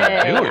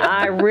 dang, Do it.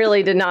 I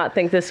really did not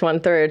think this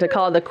one through to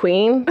call the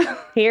queen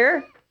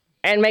here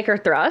and make her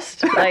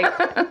thrust.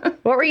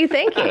 What were you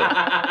thinking?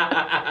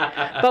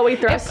 But we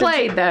thrusted.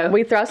 played, though.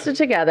 We thrusted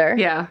together.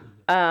 Yeah.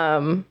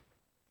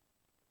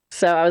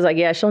 So I was like,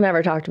 yeah, she'll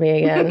never talk to me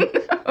again.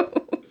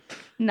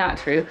 Not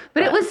true.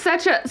 But it was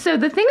so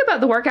the thing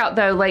about the workout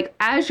though,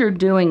 as you're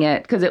doing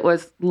it, because it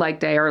was leg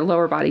day or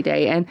lower body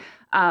day, and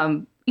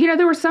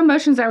there were some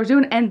motions I was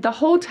doing, and the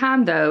whole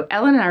time though,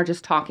 Ellen and I were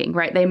just talking,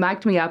 right? They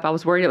mic'd me up. I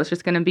was worried it was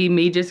just going to be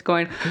me just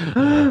going,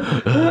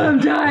 I'm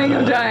dying.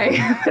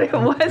 But it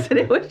wasn't.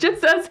 It was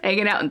just us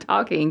hanging out and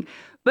talking.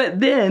 But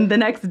then the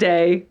next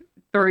day,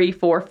 3,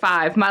 4,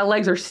 5, my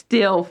legs are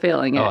still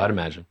feeling it. Oh, I'd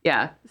imagine.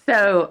 Yeah.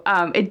 So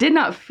it did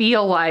not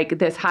feel like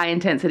this high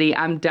intensity,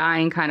 I'm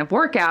dying kind of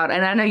workout.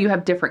 And I know you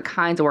have different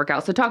kinds of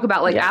workouts. So talk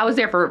about I was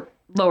there for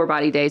lower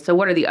body day. So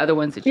what are the other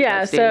ones that you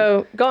guys do?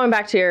 So going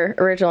back to your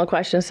original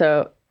question,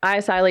 so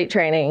ISI Elite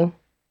Training,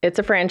 it's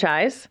a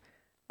franchise.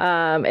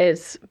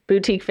 It's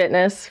boutique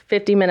fitness,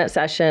 50-minute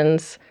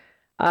sessions.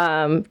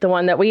 The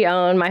one that we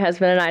own, my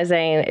husband and I,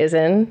 Zane, is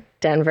in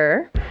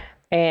Denver.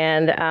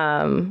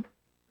 And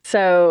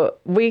so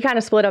we kind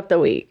of split up the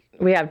week.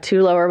 We have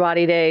 2 lower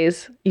body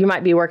days. You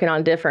might be working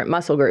on different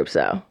muscle groups,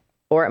 though,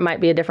 or it might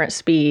be a different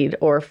speed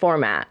or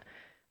format.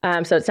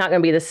 So it's not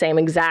going to be the same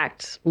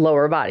exact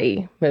lower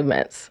body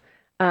movements.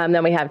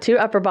 Then we have 2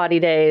 upper body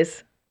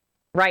days.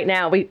 Right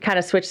now, we kind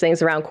of switch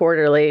things around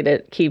quarterly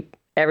to keep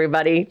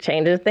everybody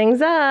changing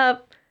things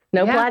up.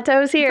 No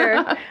plateaus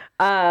here.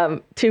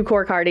 2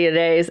 core cardio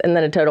days and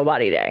then a total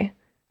body day.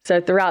 So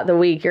throughout the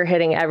week, you're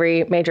hitting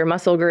every major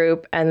muscle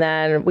group. And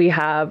then we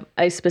have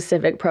a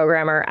specific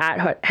programmer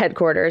at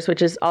headquarters,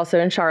 which is also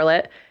in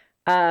Charlotte,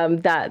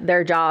 that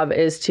their job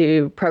is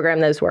to program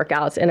those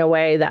workouts in a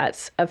way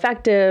that's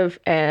effective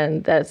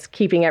and that's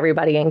keeping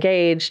everybody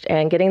engaged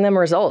and getting them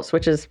results,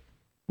 which is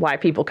why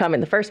people come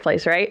in the first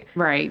place, right?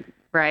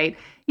 Right.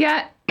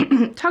 Yeah.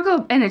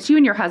 And it's you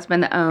and your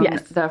husband that own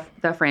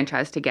the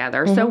franchise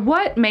together. So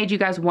what made you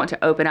guys want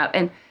to open up?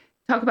 And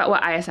talk about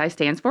what ISI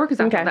stands for, because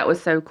I thought that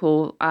was so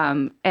cool.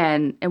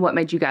 And what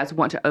made you guys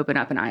want to open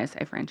up an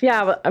ISI franchise?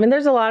 Yeah, well, I mean,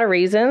 there's a lot of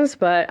reasons,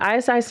 but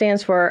ISI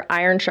stands for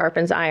Iron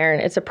Sharpens Iron.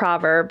 It's a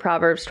proverb,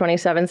 Proverbs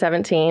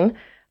 27:17.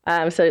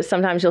 So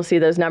sometimes you'll see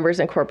those numbers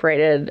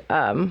incorporated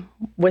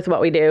with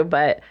what we do,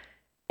 but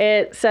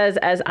it says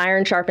as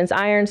iron sharpens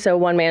iron, so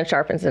one man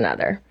sharpens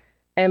another.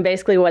 And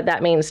basically what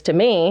that means to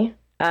me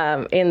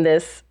in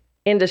this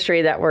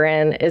industry that we're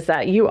in is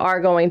that you are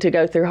going to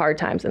go through hard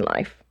times in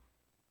life.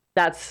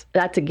 That's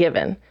a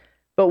given.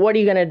 But what are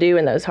you going to do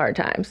in those hard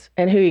times?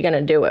 And who are you going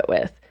to do it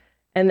with?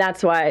 And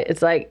that's why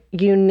it's like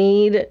you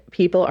need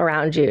people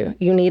around you.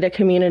 You need a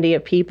community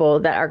of people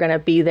that are going to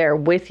be there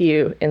with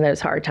you in those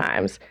hard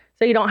times.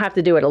 So you don't have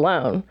to do it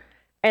alone.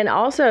 And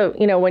also,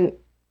 you know, when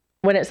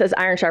it says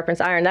iron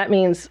sharpens iron, that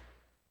means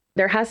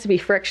there has to be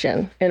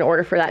friction in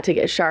order for that to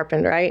get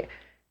sharpened, right?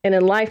 And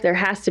in life, there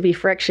has to be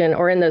friction,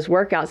 or in those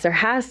workouts, there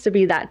has to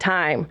be that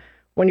time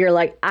when you're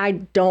like, I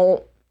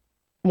don't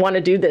want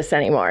to do this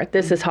anymore.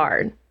 This is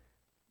hard.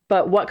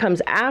 But what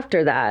comes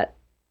after that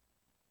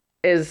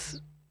is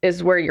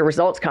where your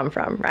results come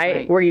from,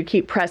 right? Where you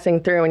keep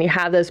pressing through and you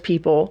have those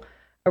people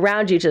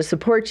around you to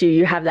support you.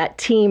 You have that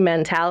team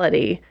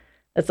mentality.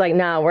 It's like,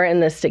 no, we're in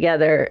this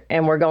together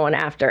and we're going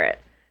after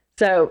it.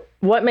 So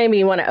what made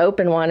me want to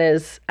open one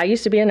is I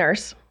used to be a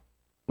nurse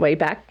way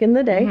back in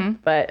the day,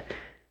 but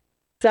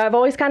so I've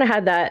always kind of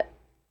had that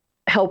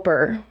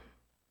helper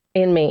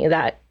in me,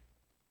 that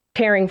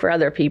caring for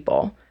other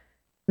people.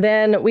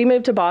 Then we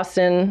moved to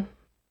Boston,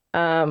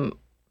 found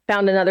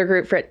another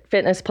group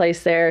fitness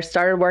place there,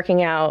 started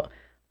working out,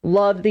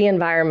 loved the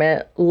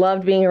environment,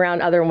 loved being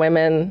around other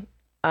women,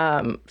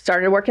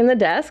 started working the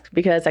desk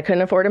because I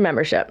couldn't afford a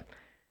membership.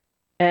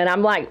 And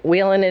I'm like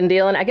wheeling and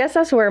dealing. I guess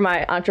that's where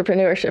my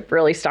entrepreneurship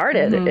really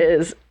started,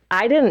 is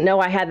I didn't know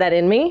I had that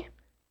in me.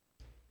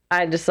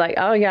 I just like,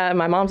 oh yeah,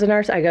 my mom's a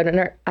nurse. I go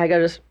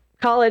to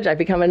college. I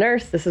become a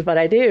nurse. This is what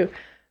I do.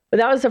 But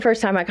that was the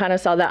first time I kind of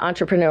saw that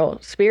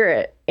entrepreneurial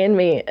spirit in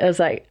me. It was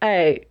like,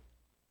 hey,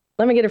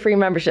 let me get a free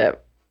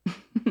membership,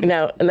 you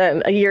know. And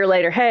then a year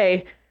later,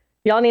 hey,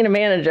 y'all need a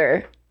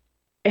manager.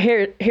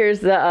 Here's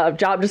the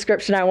job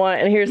description I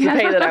want, and here's the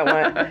pay that I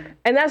want.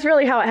 And that's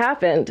really how it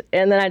happened.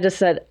 And then I just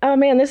said, oh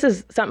man, this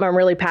is something I'm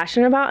really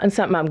passionate about and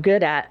something I'm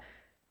good at.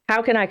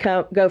 How can I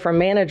go from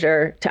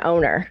manager to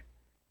owner?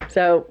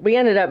 So we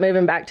ended up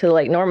moving back to the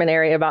Lake Norman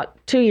area about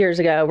 2 years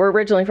ago. We're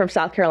originally from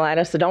South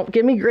Carolina, so don't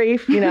give me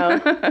grief, you know.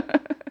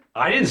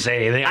 I didn't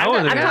say anything. I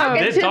I'm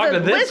talking to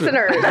the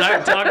listeners.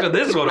 I talked to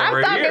this one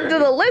over I'm here. talking to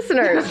the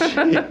listeners.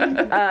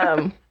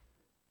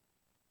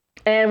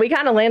 And we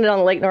kind of landed on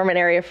the Lake Norman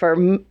area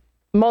for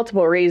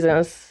multiple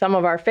reasons. Some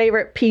of our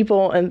favorite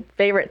people and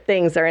favorite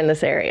things are in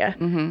this area.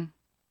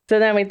 So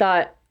then we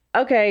thought,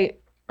 okay.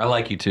 I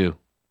like you too.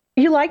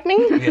 You like me?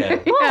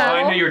 Yeah. Oh,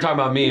 I knew you were talking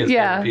about me as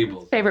favorite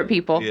people. Favorite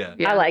people. Yeah.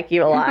 I like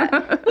you a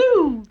lot.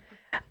 Woo!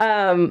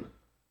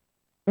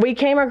 We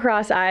came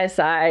across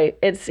ISI.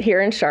 It's here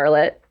in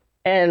Charlotte.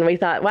 And we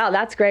thought, wow,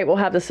 that's great. We'll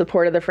have the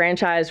support of the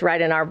franchise right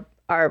in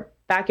our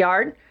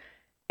backyard.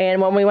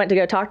 And when we went to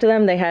go talk to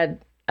them, they had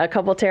a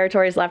couple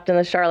territories left in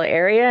the Charlotte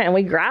area. And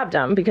we grabbed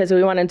them because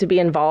we wanted to be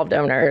involved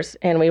owners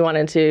and we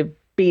wanted to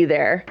be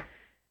there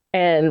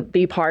and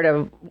be part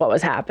of what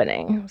was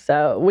happening.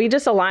 So we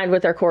just aligned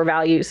with our core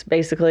values,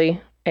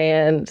 basically.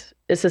 And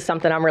this is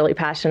something I'm really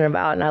passionate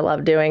about and I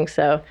love doing.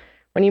 So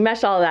when you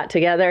mesh all of that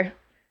together,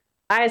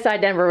 ISI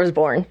Denver was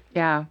born.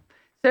 Yeah.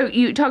 So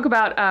you talk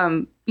about,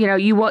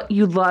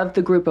 you love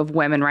the group of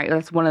women, right?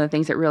 That's one of the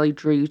things that really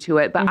drew you to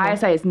it. But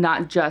ISI is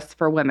not just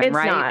for women,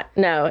 right? It's not.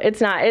 No,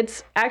 it's not.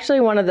 It's actually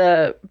one of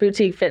the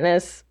boutique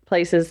fitness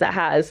places that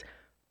has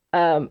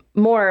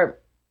more,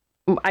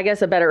 I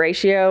guess, a better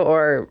ratio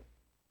or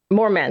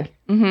more men.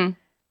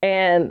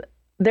 And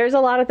there's a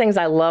lot of things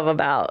I love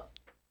about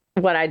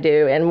what I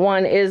do. And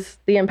one is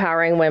the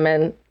empowering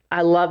women.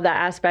 I love that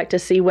aspect, to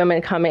see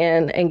women come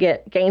in and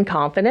gain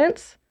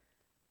confidence.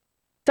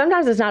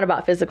 Sometimes it's not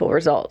about physical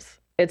results.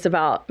 It's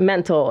about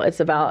mental. It's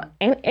about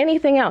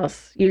anything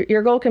else.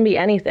 Your goal can be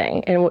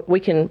anything, and we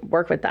can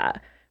work with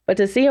that. But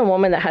to see a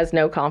woman that has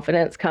no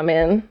confidence come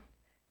in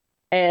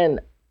and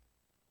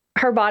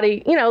her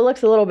body,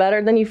 looks a little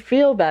better, then you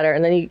feel better,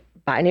 and then you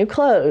buy new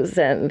clothes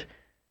and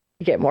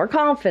you get more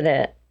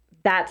confident.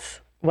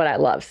 That's what I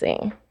love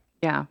seeing.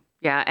 Yeah.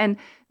 Yeah. And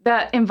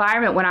the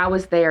environment when I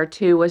was there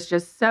too was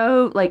just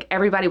so like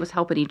everybody was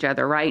helping each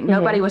other, right?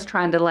 Nobody was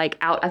trying to like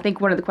out. I think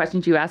one of the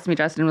questions you asked me,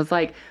 Justin, was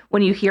like,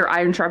 when you hear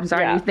iron sharpens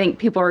iron, you think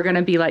people are going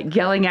to be like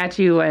yelling at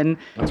you and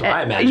That's what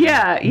I imagine.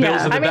 Yeah, Bill's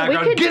yeah. in the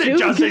background. Get it,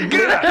 Justin,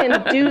 get it.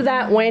 We can do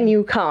that when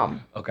you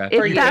come. Okay.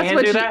 If you that's can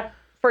what do you- that?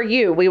 For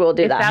you, we will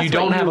do that. that's You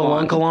don't what have you a want.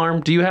 lunk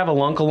alarm? Do you have a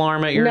lunk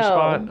alarm at your No,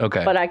 spot?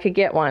 Okay. but I could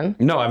get one.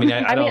 No, I mean,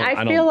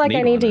 I feel like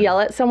I need to yell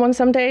at someone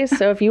some days.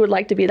 So if you would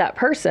like to be that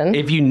person,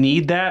 If you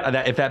need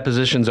that, if that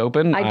position's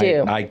open, I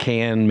do. I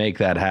can make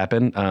that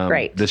happen.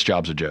 Great. This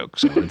job's a joke.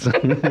 So it's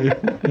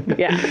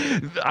yeah.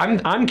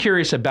 I'm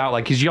curious about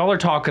like, because y'all are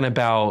talking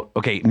about,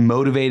 okay,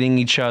 motivating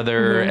each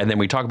other. And then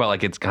we talk about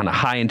like it's kind of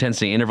high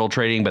intensity interval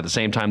training, but at the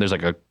same time, there's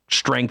like a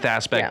strength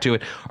aspect to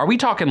it. Are we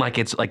talking like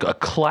it's like a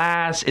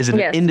class? Is it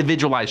Yes. an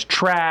individualized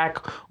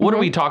track? What are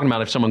we talking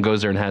about if someone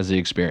goes there and has the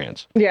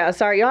experience? Yeah,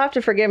 sorry, you'll have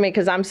to forgive me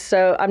because I'm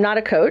not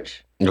a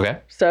coach. Okay.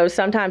 So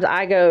sometimes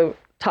I go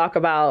talk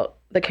about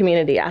the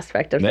community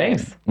aspect of Man,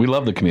 things. we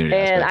love the community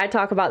And aspect. I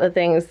talk about the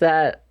things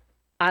that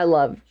I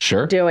love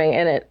Sure. doing,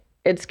 and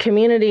it's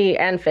community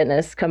and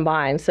fitness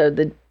combined. So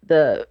the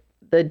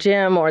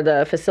gym, or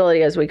the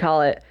facility as we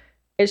call it,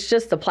 it's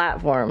just the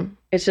platform.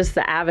 It's just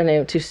the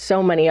avenue to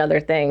so many other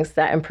things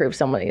that improve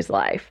somebody's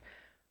life.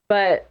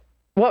 But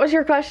what was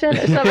your question?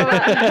 Something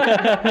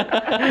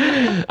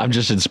about- I'm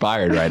just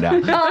inspired right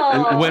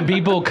now. When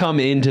people come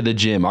into the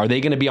gym, are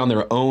they going to be on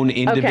their own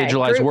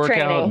individualized group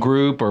workout training.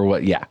 group or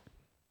what? Yeah.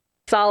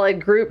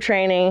 Solid group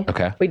training.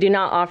 Okay. We do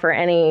not offer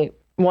any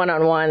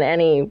one-on-one,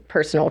 any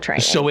personal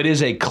training. So it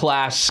is a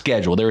class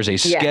schedule. There is a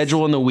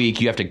schedule in the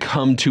week. You have to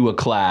come to a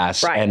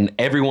class, Right. and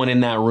everyone in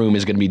that room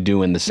is going to be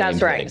doing the same That's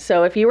thing. right.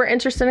 So if you were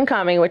interested in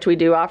coming, which we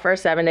do offer a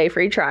 7-day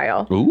free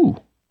trial, Ooh.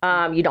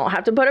 you don't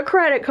have to put a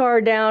credit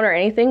card down or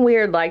anything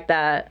weird like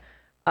that.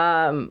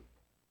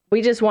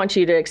 We just want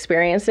you to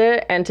experience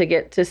it and to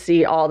get to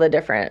see all the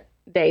different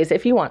days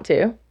if you want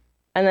to.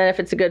 And then if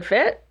it's a good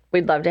fit,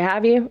 we'd love to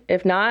have you.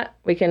 If not,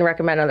 we can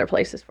recommend other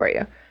places for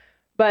you.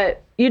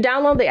 But you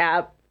download the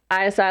app,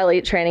 ISI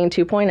Elite Training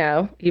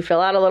 2.0. You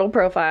fill out a little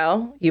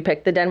profile. You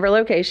pick the Denver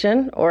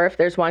location, or if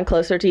there's one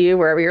closer to you,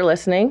 wherever you're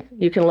listening,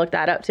 you can look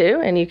that up too,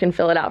 and you can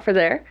fill it out for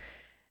there.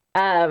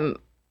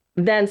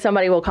 Then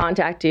somebody will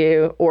contact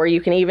you, or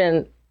you can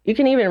even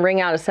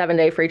ring out a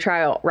 7-day free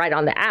trial right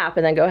on the app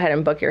and then go ahead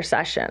and book your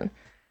session.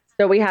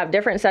 So we have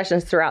different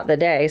sessions throughout the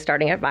day,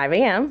 starting at 5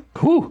 a.m.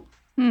 Whew.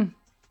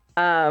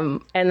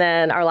 And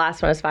then our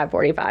last one is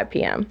 5:45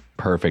 p.m.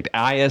 Perfect.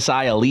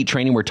 ISI Elite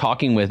Training. We're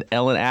talking with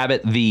Ellen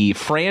Abbott, the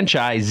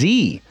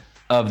franchisee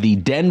of the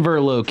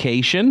Denver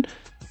location.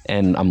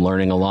 And I'm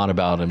learning a lot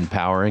about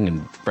empowering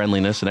and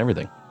friendliness and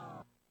everything.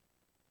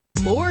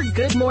 More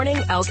Good Morning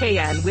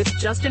LKN with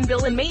Justin,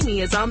 Bill, and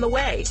Mamie is on the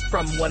way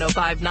from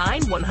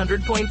 105.9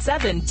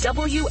 100.7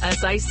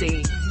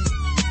 WSIC.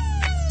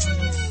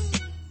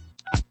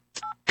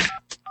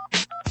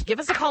 Give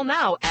us a call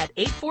now at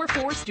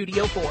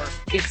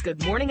 844-STUDIO-4. It's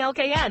Good Morning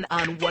LKN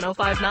on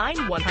 105.9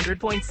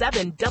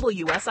 100.7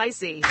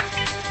 WSIC.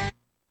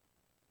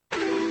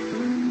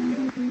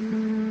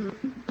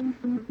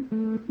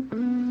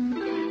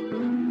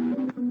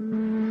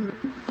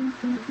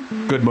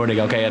 Good morning,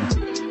 LKN.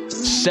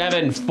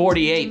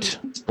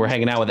 7:48. We're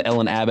hanging out with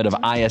Ellen Abbott of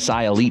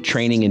ISI Elite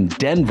Training in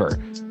Denver.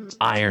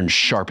 Iron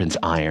sharpens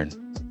iron.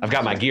 I've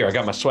got my gear. I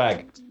got my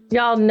swag.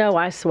 Y'all know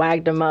I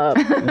swagged them up.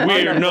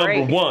 We're number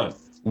break. one.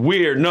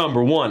 We're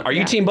number one. Are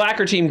you team black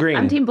or team green?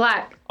 I'm Team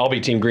Black. I'll be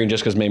team green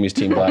just because Mamie's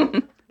team black.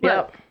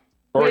 Yep.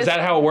 Or is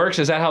that how it works?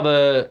 Is that how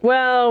the...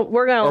 Well,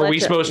 we're gonna. Or are let we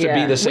you- supposed to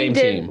be the same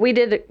team? We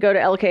did go to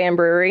LKN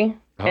Brewery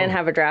and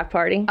have a draft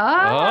party. There's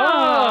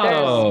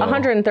Oh.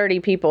 130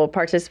 people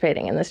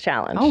participating in this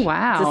challenge. Oh,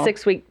 wow. It's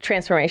a 6-week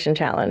transformation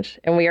challenge,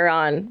 and we are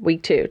on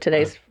week 2.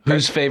 Today's.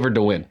 Who's favored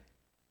to win?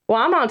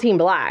 Well, I'm on Team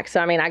Black,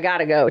 so I mean, I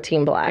gotta go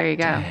Team Black. There you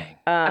go.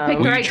 I picked the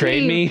Will you right trade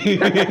team. me?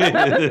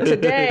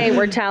 Today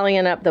we're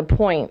tallying up the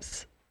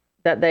points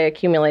that they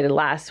accumulated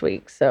last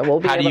week, so we'll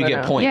be How do able you to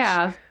get know. points?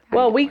 Yeah.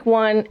 Well, week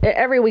 1,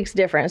 every week's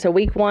different. So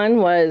week 1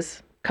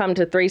 was come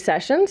to 3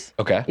 sessions,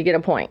 Okay. you get a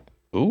point.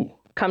 Ooh.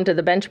 Come to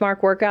the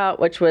benchmark workout,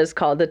 which was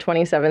called the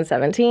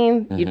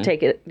 27-17. You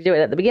take it, do it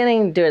at the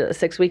beginning, do it at the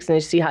 6 weeks, and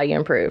you see how you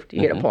improved.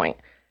 You get a point.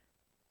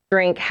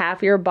 Drink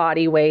half your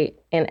body weight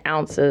in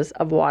ounces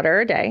of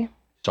water a day.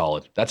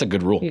 Solid. That's a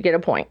good rule. You get a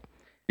point.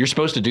 You're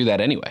supposed to do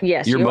that anyway.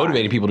 Yes, You're you are.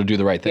 motivating people to do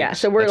the right things. Yeah,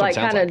 so we're That's what like it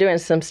sounds kind of doing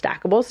some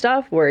stackable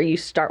stuff where you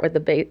start with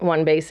the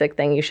one basic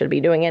thing you should be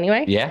doing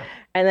anyway. Yeah.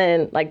 And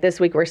then like this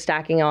week we're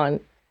stacking on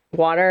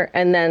water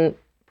and then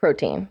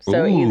protein.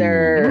 So Ooh,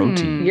 either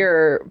protein.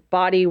 your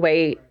body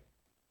weight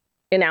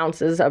in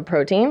ounces of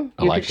protein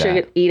I you like should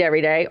that. eat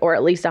every day, or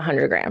at least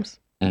 100 grams.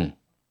 Mm.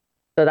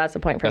 So that's a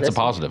point for That's a this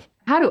one. positive.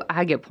 How do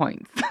I get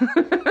points?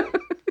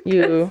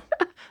 You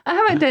I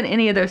haven't done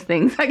any of those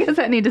things. I guess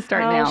I need to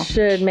start How now.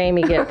 should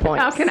Mamie get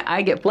points? How can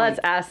I get Let's points?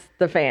 ask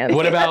the fans.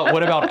 What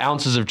about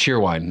ounces of cheer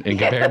wine in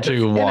compared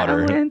to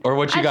water? win. Or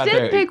what you I got did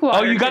there? pick water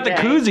Oh, you got today.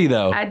 the koozie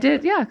though. I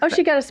did, yeah. Oh,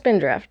 she got a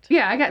spindrift.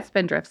 Yeah, I got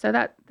Spindrift. So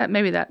that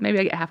maybe I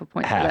get half a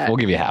point for Half. that. We'll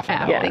give you half. on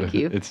that Yeah, one. thank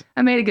you. It's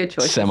I made a good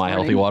choice. this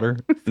semi-healthy morning. water.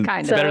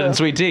 Kind So- of. Better than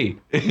sweet tea.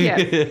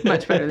 Yes,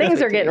 much better. than Things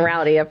sweet are getting tea.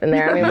 rowdy up in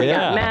there. I mean, we Yeah.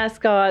 got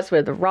mascots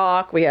with the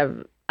Rock. We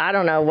have, I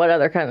don't know what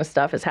other kind of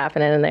stuff is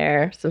happening in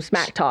there. Some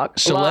smack talk.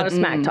 So a lot of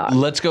smack talk.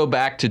 Let's go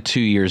back to 2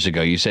 years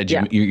ago. You said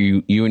Yeah.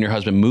 you and your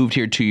husband moved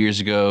here 2 years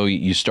ago.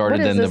 You started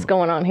What is then this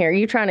going on here? Are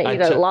you trying to eat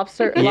took- a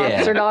lobster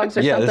dogs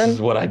or yeah, something? this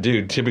is what I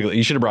do typically.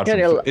 You should have brought some.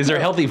 Go to- Food. Is there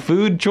healthy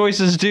food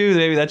choices too?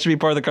 Maybe that should be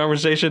part of the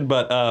conversation.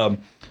 But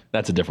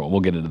that's a different one.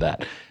 We'll get into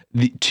that.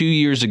 2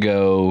 years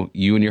ago,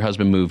 you and your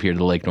husband moved here to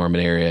the Lake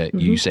Norman area. Mm-hmm.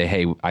 You say,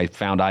 "Hey, I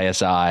found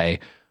ISI."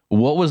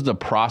 What was the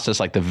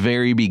process like? The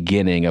very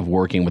beginning of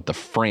working with the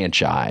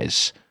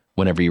franchise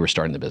whenever you were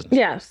starting the business.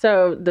 Yeah.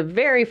 So the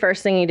very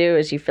first thing you do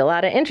is you fill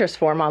out an interest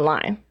form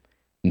online,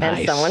 Nice.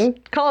 and someone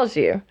calls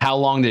you. How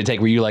long did it take?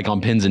 Were you like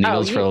on pins and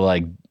needles for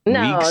like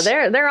No, weeks?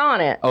 they're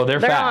on it. Oh, they're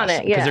fast on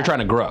it. because Yeah. they're trying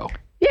to grow.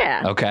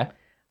 Yeah. Okay.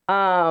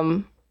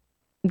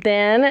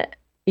 Then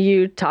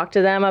you talk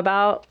to them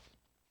about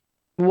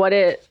what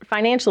it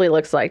financially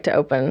looks like to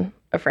open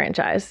a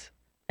franchise,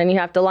 and you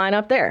have to line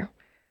up there.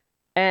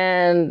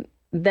 And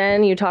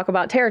then you talk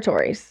about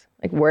territories.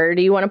 Like, where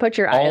do you want to put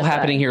your All ISI?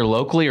 happening here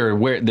locally, or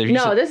where?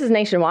 No, this is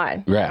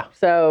nationwide. Yeah.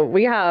 So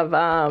we have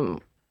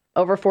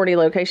over 40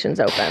 locations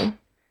open,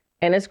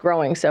 and it's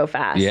growing so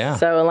fast. Yeah.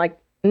 So like,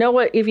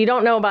 if you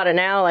don't know about it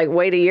now, like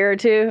wait a year or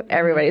two,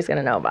 everybody's going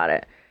to know about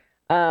it.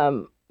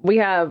 We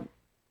have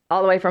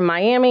all the way from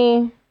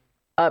Miami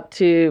up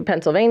to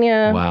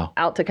Pennsylvania, Wow.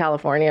 out to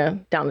California,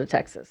 down to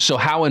Texas. So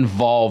how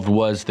involved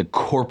was the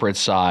corporate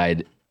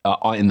side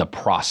in the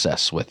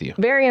process with you?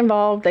 Very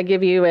involved. They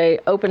give you a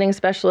opening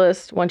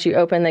specialist. Once you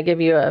open, they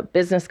give you a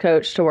business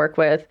coach to work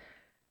with.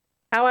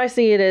 How I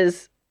see it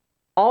is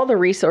all the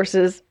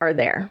resources are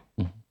there.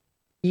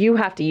 You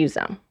have to use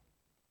them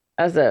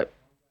as a,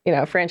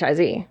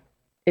 franchisee.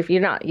 If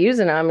you're not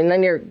using them and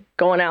then you're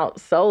going out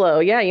solo,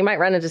 yeah, you might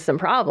run into some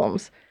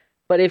problems.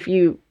 But if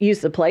you use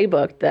the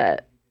playbook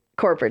that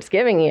corporate's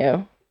giving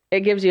you,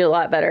 it gives you a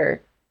lot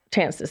better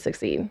chance to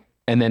succeed.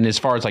 And then as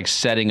far as like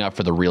setting up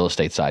for the real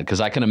estate side, because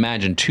I can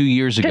imagine 2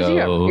 years ago,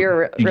 Because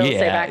you're a real estate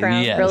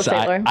background, yes, real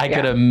estate lawyer. I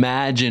could Yeah.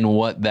 imagine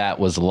what that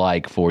was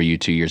like for you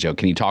 2 years ago.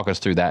 Can you talk us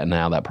through that and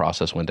how that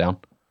process went down?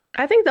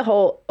 I think the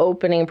whole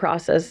opening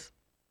process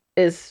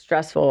is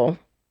stressful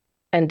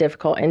and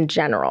difficult in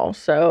general.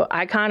 So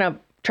I kind of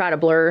try to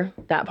blur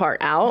that part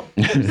out.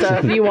 So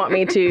if you want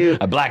me to,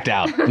 I blacked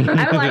out.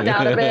 I blacked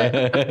out a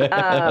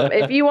bit.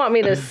 If you want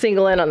me to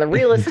single in on the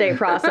real estate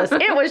process,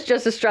 it was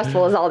just as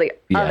stressful as all the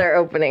other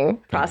opening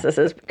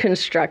processes.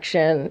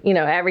 Construction,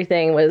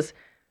 everything was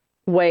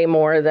way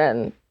more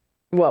than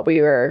what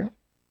we were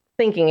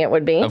thinking it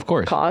would be. Of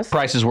course. Cost.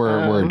 Prices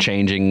were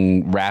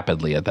changing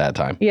rapidly at that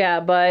time.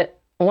 Yeah, but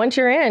once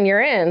you're in,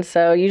 you're in.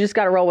 So you just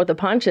got to roll with the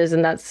punches.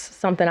 And that's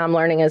something I'm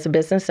learning as a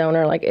business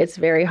owner. Like, it's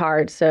very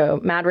hard.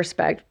 So mad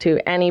respect to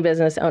any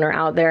business owner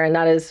out there. And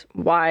that is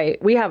why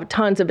we have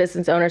tons of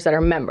business owners that are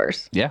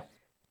members. Yeah.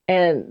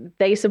 And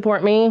they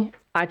support me.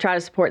 I try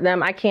to support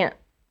them. I can't,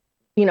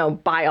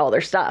 buy all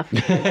their stuff.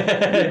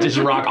 Just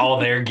rock all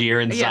their gear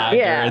inside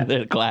Yeah.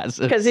 during the classes.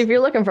 Because if you're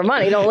looking for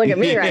money, don't look at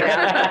me right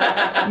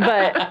now.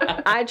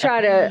 But I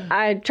try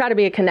to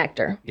be a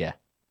connector. Yeah.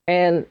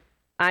 And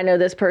I know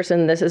this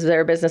person, this is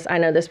their business. I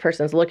know this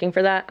person's looking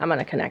for that. I'm going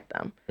to connect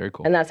them. Very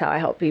cool. And that's how I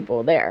help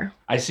people there.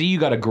 I see you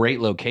got a great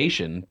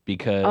location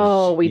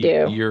because We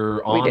do. You're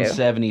We on do.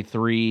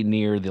 73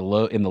 near in the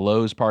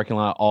Lowe's parking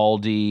lot.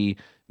 Aldi,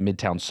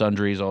 Midtown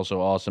Sundry is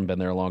also awesome. Been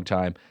there a long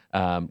time.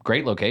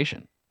 Great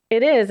location.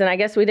 It is. And I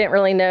guess we didn't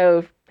really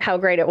know how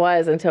great it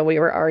was until we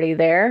were already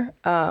there.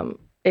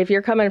 If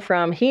you're coming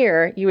from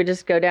here, you would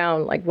just go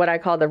down like what I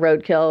call the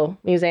Roadkill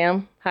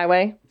Museum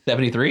Highway.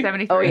 73?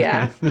 73. Oh,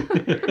 yeah.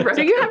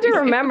 So you have to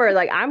remember,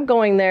 like, I'm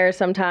going there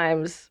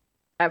sometimes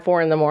at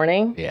 4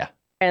 a.m. Yeah.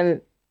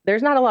 and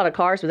there's not a lot of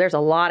cars, but there's a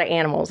lot of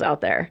animals out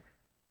there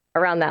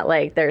around that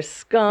lake. There's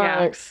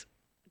skunks,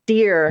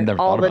 deer Never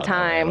all thought the about that.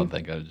 I time. don't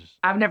think I just.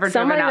 I've never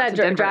Somebody driven out that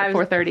to Denver drives-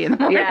 at 4:30 in the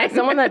morning. Yeah,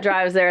 someone that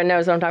drives there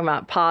knows what I'm talking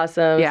about.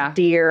 Possums, Yeah.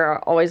 deer are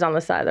always on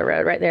the side of the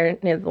road, right there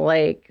near the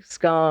lake,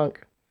 skunk.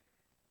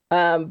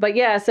 But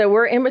yeah, so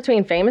we're in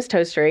between Famous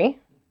Toastery.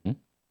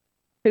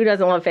 Who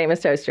doesn't love Famous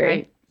Toastery?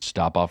 Right.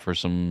 Stop off for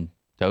some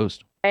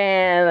toast.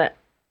 And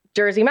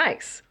Jersey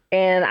Mike's.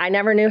 And I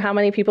never knew how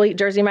many people eat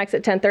Jersey Mike's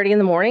at 10:30 in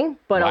the morning,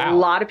 but Wow. a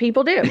lot of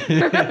people do. I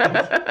wouldn't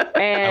have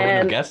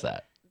And guessed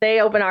that.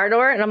 they open our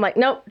door, and I'm like,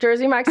 nope,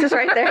 Jersey Mike's is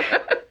right there.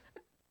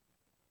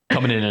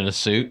 Coming in a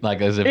suit,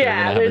 like as if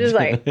Yeah, they're they're just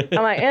gonna like,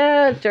 I'm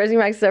like, Jersey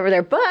Mike's is over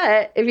there.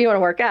 But if you want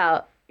to work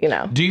out,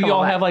 Do you come all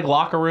on back. have like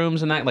locker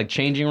rooms and that, like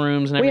changing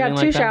rooms and We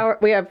everything have like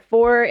that? We have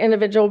 4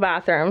 individual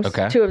bathrooms.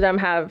 Okay. 2 of them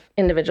have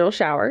individual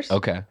showers.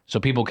 Okay, so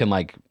people can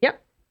like.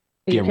 Yep.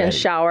 You Get can ready.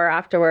 shower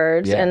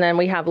afterwards. Yeah. And then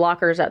we have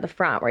lockers at the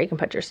front where you can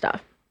put your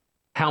stuff.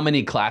 How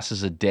many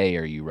classes a day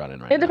are you running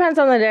right It now? depends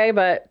on the day,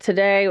 but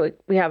today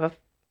we have a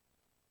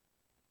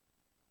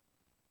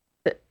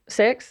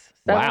 6,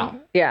 7. Wow.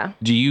 Yeah.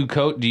 Do you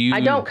coach? I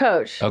don't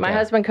coach. Okay. My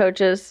husband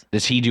coaches.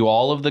 Does he do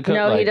all of the coaching?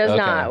 No, he does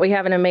not. We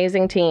have an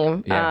amazing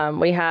team. Yeah.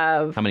 We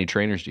have How many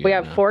trainers do you we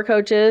have have now? 4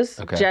 coaches: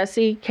 Okay.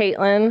 Jesse,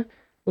 Caitlin,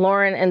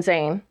 Lauren, and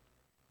Zane.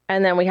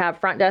 And then we have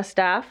front desk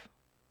staff,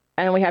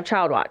 and we have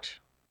Child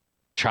Watch.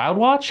 Child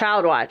watch?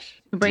 Child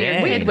Watch. Bring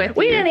Dang. a kid with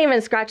We you. didn't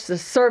even scratch the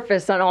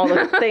surface on all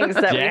the things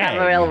that we have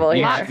Dang. available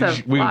here. Lots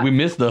of- we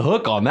missed the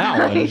hook on that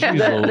one.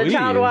 Jeez The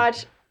Child Louise.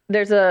 Watch,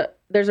 there's a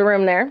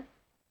room there.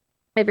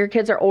 If your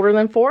kids are older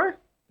than 4,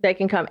 they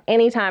can come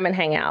anytime and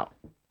hang out.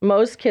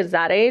 Most kids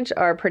that age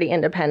are pretty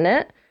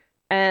independent,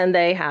 and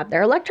they have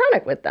their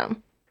electronic with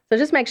them. So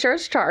just make sure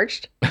it's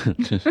charged,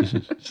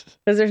 because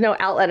there's no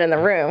outlet in the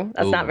room.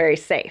 That's not Ooh. very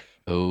safe.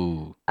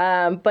 Oh,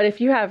 But if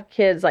you have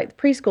kids like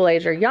preschool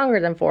age or younger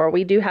than 4,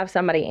 we do have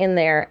somebody in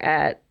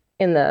there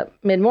in the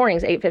mid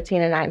mornings,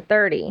 8:15 and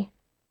 9:30,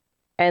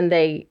 and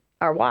they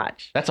are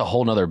watched. that's a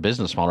whole nother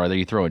business model right there.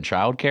 You throw in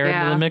childcare into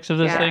Yeah. the mix of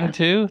this Yeah. thing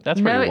too. That's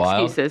No pretty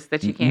wild. excuses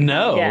that you can't.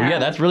 No, Yeah. yeah,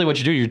 that's really what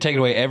you do. You're taking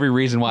away every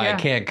reason why I Yeah.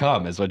 can't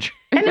come. Is what you.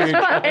 And it's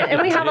fun,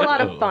 and we have a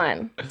lot of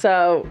fun.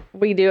 So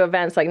we do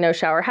events like No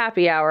Shower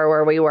Happy Hour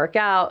where we work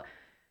out.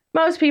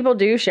 Most people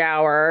do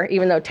shower,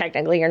 even though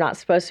technically you're not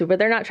supposed to, but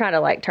they're not trying to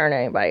like turn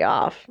anybody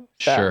off.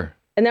 So- Sure.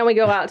 And then we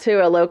go out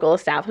to a local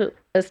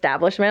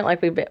establishment.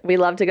 Like we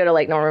love to go to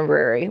Lake Norman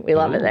Brewery. We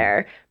love it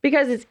there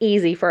because it's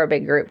easy for a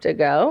big group to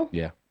go.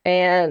 Yeah.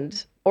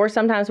 Or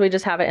sometimes we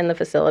just have it in the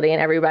facility and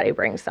everybody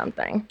brings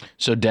something.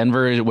 So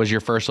Denver was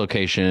your first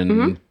location,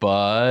 Mm-hmm.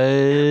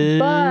 but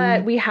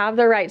But we have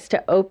the rights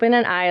to open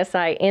an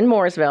ISI in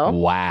Mooresville,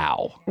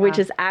 wow. which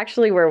is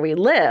actually where we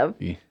live.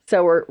 Yeah.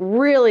 So we're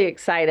really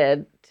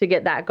excited to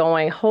get that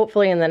going,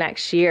 hopefully in the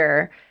next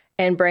year,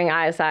 and bring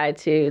ISI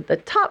to the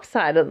top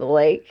side of the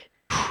lake.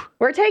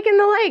 We're taking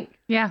the lake.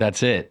 Yeah.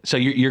 That's it. So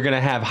you're going to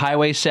have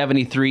Highway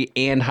 73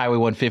 and Highway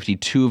 150,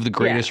 two of the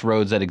greatest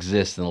roads that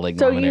exist in the Lake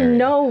So Norman you area.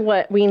 know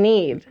what we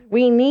need.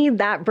 We need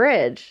that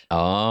bridge.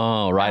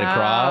 Oh, right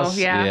across.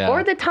 yeah.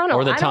 Or the tunnel.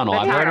 Or the I don't tunnel.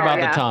 think I've heard tunnel, about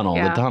yeah. the tunnel.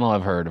 Yeah. The tunnel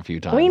I've heard a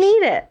few times. We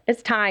need it.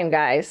 It's time,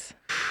 guys.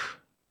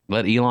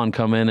 Let Elon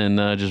come in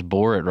and just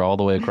bore it all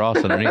the way across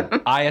underneath.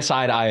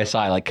 ISI to ISI,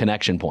 like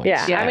connection points.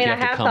 Yeah. Yeah. I mean, You I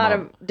to have come thought up.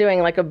 of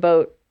doing like a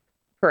boat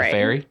parade.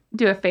 Ferry.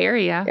 Do a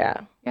ferry, yeah.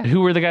 Yeah.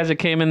 Who were the guys that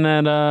came in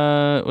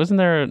that, wasn't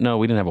there? No,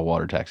 we didn't have a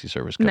water taxi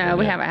service. come No, in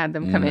we yet. haven't had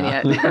them come in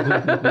yet. I was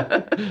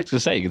going to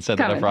say, you can set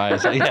that up for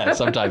ISI. Yeah,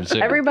 sometime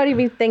soon. Everybody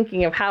be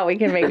thinking of how we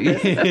can make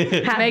this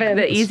happen. Make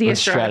the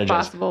easiest Let's drive strategize.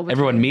 possible.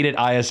 Everyone meet at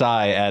ISI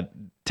at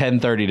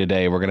 10:30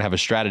 today. We're going to have a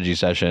strategy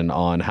session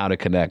on how to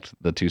connect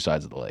the two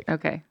sides of the lake.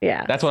 Okay.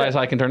 Yeah. That's what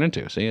ISI can turn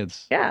into. See,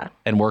 it's Yeah.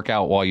 and work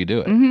out while you do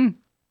it. Mm-hmm.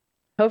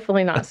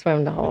 Hopefully not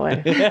swim the whole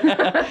way.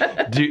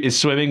 Is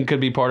swimming could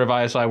be part of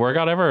ISI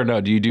workout ever, or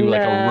no? Do you do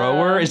like a No.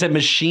 rower? Is it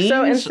machines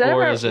So instead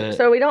or of, is it?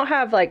 so we don't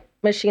have like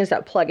machines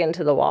that plug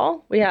into the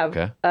wall. We have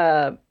Okay.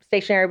 a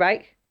stationary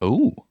bike,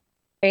 Ooh,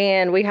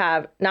 and we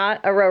have not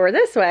a rower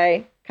this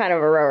way, kind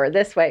of a rower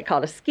this way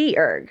called a ski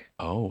erg.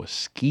 a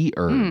ski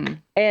erg. Hmm.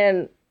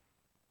 And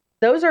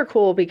those are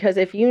cool because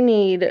if you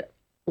need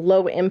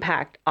low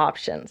impact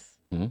options,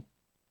 Mhm.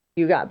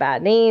 you got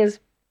bad knees,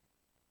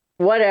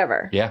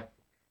 whatever, Yeah,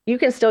 you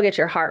can still get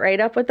your heart rate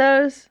up with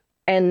those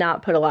and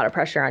not put a lot of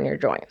pressure on your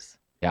joints.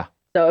 Yeah.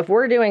 So if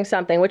we're doing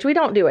something, which we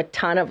don't do a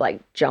ton of like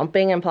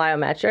jumping and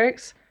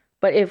plyometrics,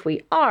 but if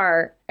we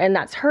are and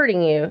that's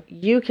hurting you,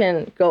 you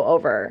can go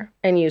over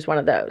and use one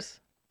of those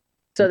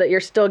so that you're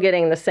still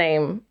getting the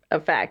same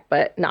effect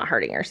but not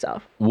hurting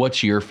yourself.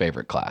 What's your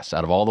favorite class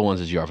out of all the ones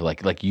that you offer?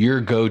 Like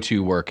your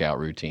go-to workout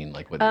routine?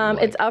 Like what? do you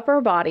like? It's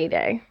upper body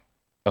day.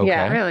 okay.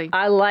 yeah. Really?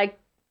 I like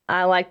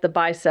the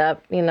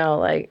bicep,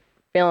 like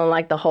feeling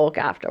like the Hulk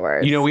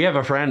afterwards. You know, we have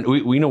a friend.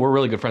 We know we're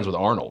really good friends with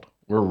Arnold.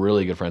 We're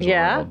really good friends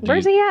Yeah? with Arnold.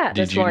 Where's he at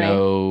Did this you morning?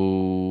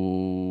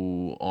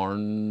 know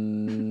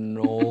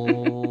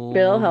Arnold?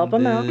 Bill, help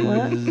him out.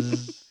 What?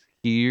 is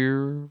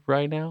here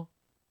right now?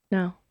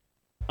 No.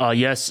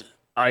 Yes,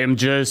 I am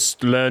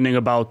just learning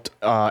about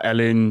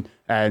Ellen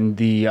and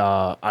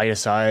the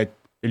ISI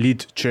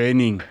elite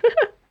training.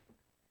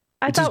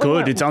 It is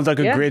good. It sounds like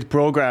a great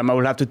program. I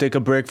will have to take a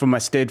break from my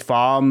State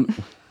Farm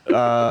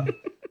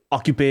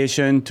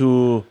occupation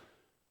to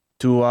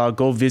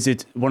go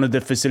visit one of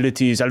the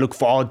facilities. I look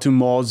forward to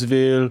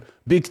Mooresville.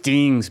 Big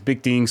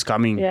things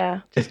coming.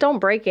 Yeah. Just don't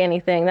break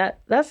anything. That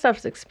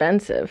stuff's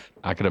expensive.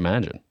 I could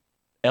imagine.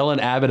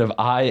 Ellen Abbott of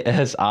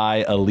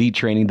ISI Elite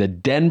Training, the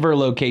Denver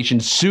location,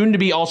 soon to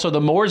be also the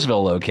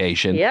Mooresville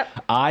location. Yep.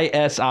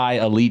 ISI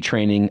Elite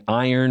Training,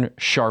 iron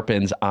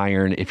sharpens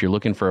iron. If you're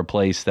looking for a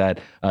place that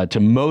to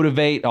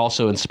motivate,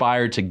 also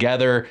inspire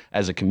together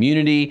as a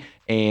community,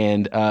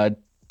 and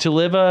to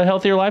live a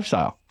healthier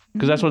lifestyle,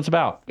 because that's what it's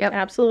about. Yep.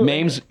 Absolutely.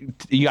 Mames,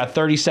 you got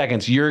 30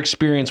 seconds. Your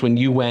experience when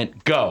you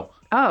went, go.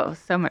 Oh,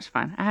 so much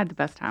fun. I had the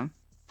best time.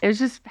 It was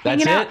just That's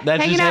hanging it? out,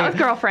 That's hanging just out hang- with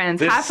girlfriends,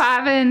 this-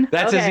 high-fiving.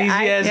 That's as easy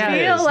as I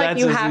it feel is. like That's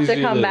you as have to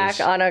easy come as it back is.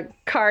 on a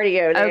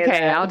cardio, Dana.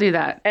 Okay, I'll do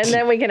that. And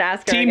then we can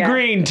ask her Team again.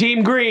 Green,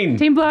 Team Green.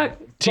 Team Black.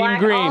 Team Black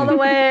Green. all the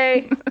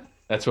way.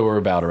 That's what we're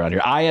about around here.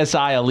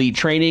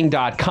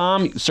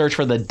 ISIEliteTraining.com. Search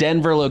for the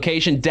Denver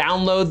location.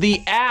 Download the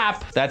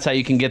app. That's how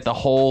you can get the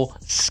whole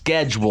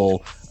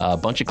schedule. A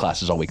bunch of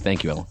classes all week.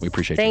 Thank you, Ellen. We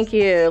appreciate you. Thank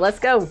you. Let's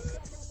go.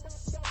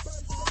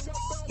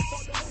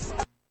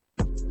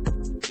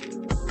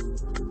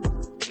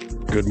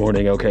 Good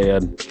morning,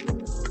 OKN.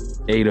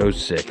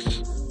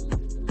 8:06.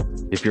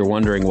 If you're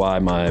wondering why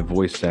my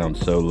voice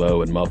sounds so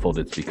low and muffled,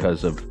 it's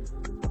because of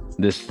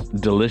this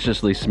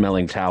deliciously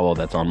smelling towel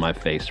that's on my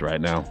face right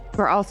now.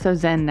 We're all so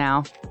zen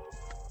now.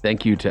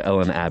 Thank you to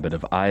Ellen Abbott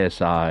of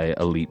ISI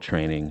Elite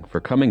Training for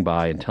coming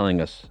by and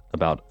telling us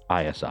about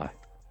ISI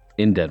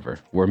in Denver,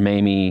 where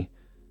Mamie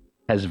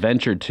has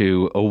ventured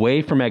to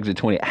away from Exit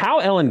 20. How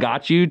Ellen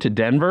got you to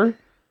Denver?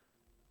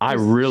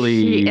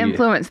 She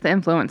influenced the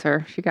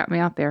influencer. She got me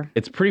out there.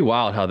 It's pretty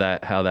wild how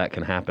that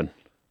can happen.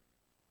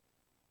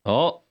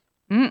 I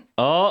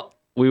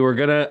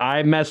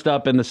messed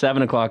up in the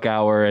 7 o'clock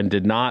hour and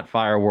did not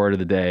fire word of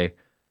the day.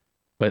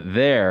 But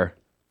there.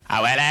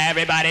 Oh, well,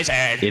 everybody's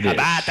heard It is.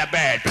 about the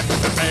bird. Bird.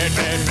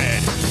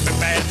 The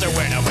bird's a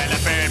winner. Well, a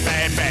bird.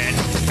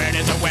 Bird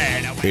is a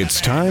winner. It's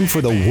time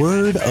for the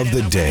word of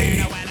the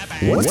day.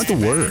 What's the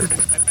word?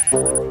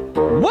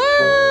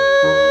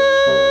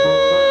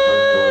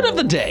 Word of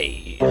the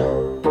day.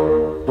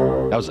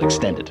 That was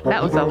extended.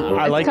 That was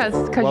I like it.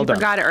 because Well you done.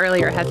 forgot it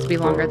earlier. It has to be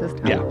longer this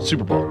time. Yeah,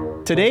 Super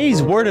Bowl.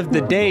 Today's word of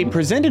the day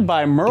presented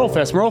by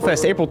Merlefest.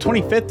 Merlefest, April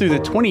 25th through the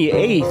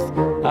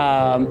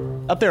 28th.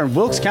 Up there in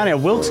Wilkes County at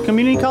Wilkes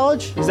Community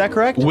College. Is that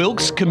correct?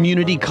 Wilkes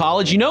Community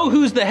College. You know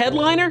who's the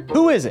headliner?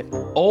 Who is it?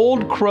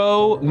 Old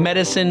Crow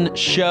Medicine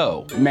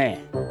Show. Man.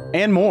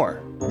 And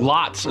more.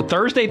 Lots.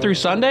 Thursday through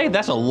Sunday.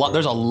 That's a lot.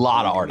 There's a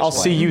lot of artists. I'll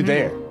see you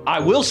there. I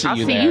will see I'll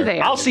you see there. you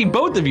there. I'll see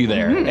both of you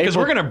there because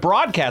we're going to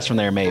broadcast from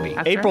there maybe.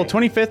 That's April right.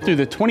 25th through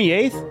the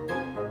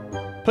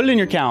 28th. Put it in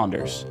your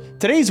calendars.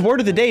 Today's word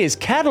of the day is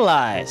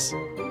catalyze.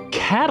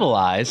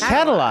 Catalyze.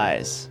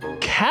 Catalyze.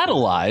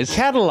 Catalyze.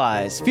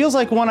 Catalyze. Feels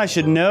like one I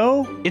should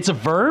know. It's a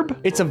verb,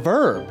 It's a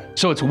verb.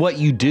 so it's what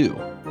you do.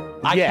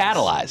 I Yes.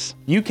 catalyze.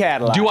 You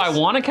catalyze. Do I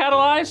want to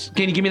catalyze?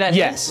 Can you give me that?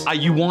 Yes.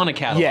 hint? You want to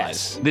catalyze.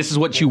 Yes. This is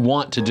what you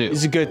want to do.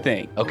 It's a good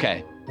thing.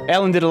 Okay.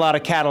 Ellen did a lot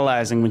of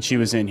catalyzing when she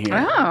was in here.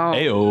 Oh.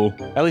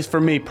 Ayo. At least for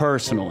me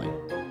personally.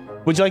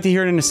 Would you like to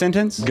hear it in a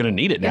sentence? I'm gonna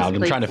need it now. Yes, I'm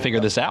please. trying to figure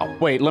this out.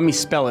 Wait, let me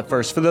spell it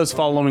first. For those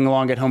following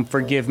along at home,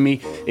 forgive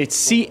me. It's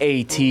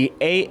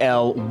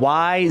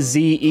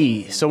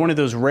CATALYZE. So one of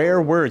those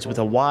rare words with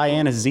a Y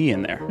and a Z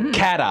in there.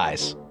 Cat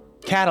eyes.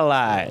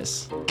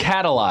 Catalyze.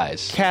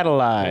 Catalyze.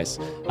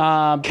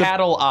 Catalyze.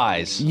 Cattle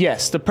eyes.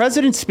 Yes, the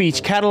president's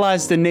speech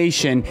catalyzed the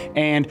nation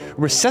and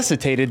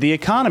resuscitated the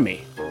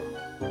economy.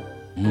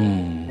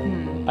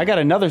 I got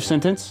another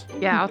sentence.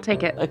 Yeah, I'll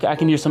take it. I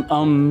can hear some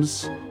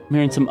ums. I'm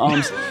hearing some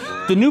ums.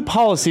 The new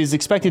policy is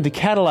expected to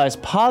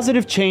catalyze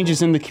positive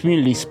changes in the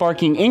community,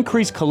 sparking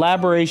increased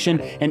collaboration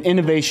and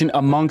innovation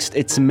amongst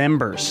its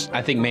members.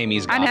 I think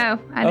Mamie's got I know.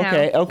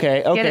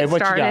 Okay. Get it What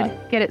started. you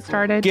got? Get it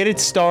started. Get it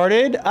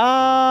started.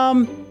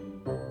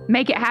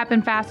 Make it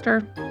happen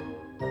faster.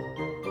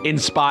 it.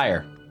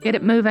 Inspire. Get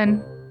it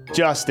moving.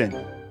 Justin.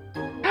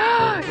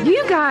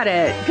 You got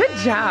it. Good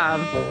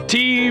job.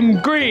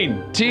 Team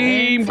Green.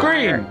 Team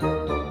Inspire.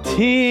 Green.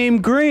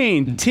 Team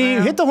Green.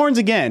 Hit the horns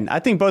again. I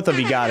think both of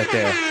you got it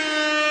there.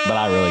 But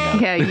I really got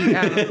it. Yeah, you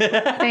got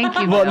it. Thank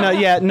you. Well,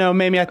 Bill. no,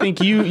 Mamie, I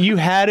think you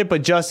had it,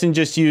 but Justin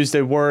just used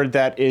a word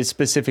that is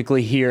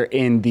specifically here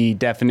in the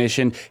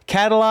definition.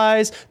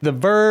 Catalyze, the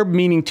verb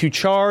meaning to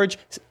charge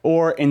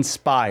or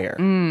inspire.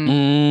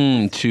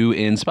 To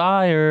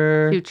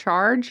inspire. To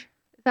charge?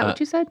 Is that what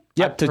you said?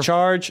 Yep, to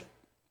charge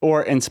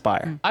or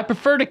inspire. I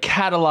prefer to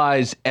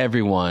catalyze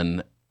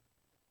everyone.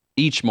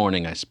 Each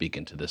morning I speak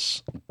into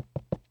this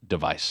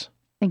device,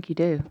 I think you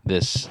do.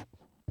 this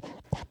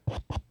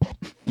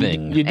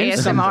thing, You do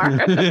some-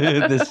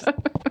 ASMR. this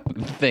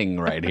thing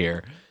right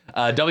here.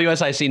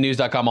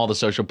 WSICnews.com, all the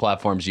social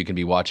platforms you can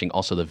be watching.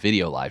 Also the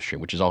video live stream,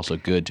 which is also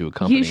good to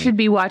accompany. You should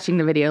be watching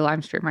the video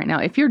live stream right now.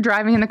 If you're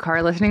driving in the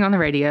car listening on the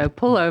radio,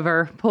 pull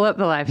over, pull up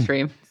the live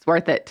stream. It's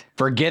worth it.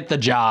 Forget the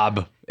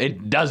job.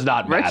 It does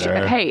not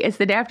matter. Hey, it's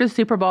the day after the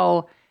Super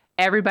Bowl.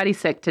 Everybody's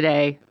sick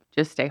today.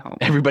 Just stay home.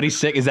 Everybody's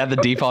sick. Is that the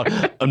default?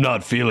 I'm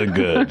not feeling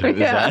good. Is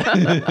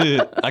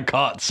that- I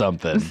caught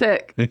something.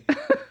 Sick.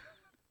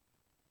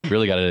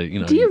 Really got to,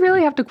 Do you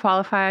really have to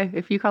qualify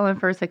if you call in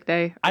for a sick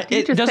day? Can you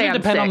it just say, doesn't "I'm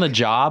depend on the sick"?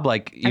 job.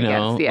 Like, you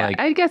know, Guess, yeah. like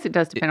I guess it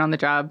does depend on the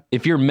job.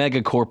 if you're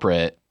mega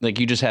corporate, like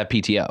you just have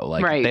PTO.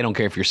 Like Right. they don't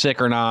care if you're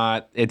sick or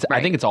not. It's I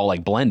Right. think it's all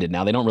like blended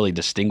now. They don't really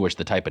distinguish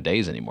the type of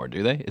days anymore,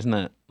 do they? Isn't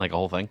that like a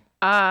whole thing?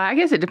 I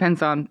guess it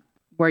depends on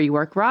where you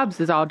work. Rob's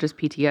is all just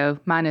PTO.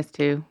 Mine is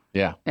too.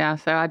 Yeah. Yeah.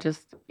 So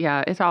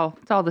it's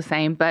all the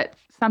same. But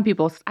some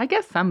people, I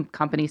guess some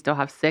companies still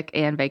have sick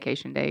and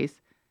vacation days.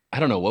 I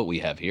don't know what we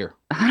have here.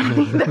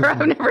 Either.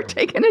 I've never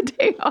taken a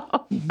day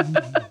off.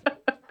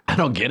 I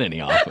don't get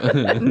any off.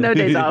 No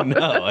days off.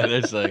 No,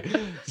 it's like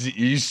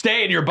you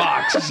stay in your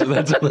box.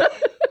 That's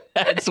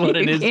That's what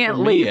it You is can't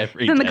for leave. me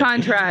every It's in the day.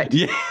 contract.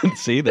 Yeah,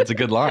 see, that's a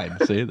good line.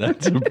 See,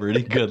 that's a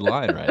pretty good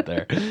line right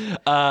there.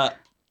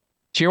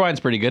 Cheerwine's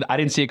pretty good. I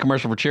didn't see a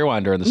commercial for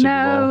Cheerwine during the Super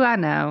Bowl.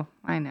 No,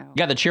 I know. You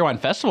got the Cheerwine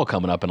Festival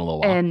coming up in a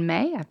little while. In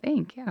May, I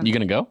think. Yeah. You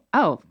gonna go?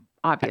 Oh,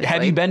 obviously.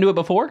 Have you been to it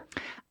before?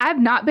 I've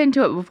not been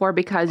to it before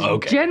because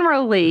Okay.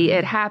 generally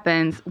it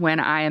happens when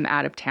I am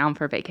out of town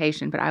for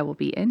vacation, but I will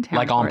be in town.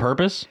 Like on for it.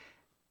 purpose?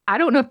 I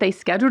don't know if they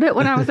scheduled it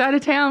when I was out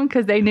of town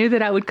because they knew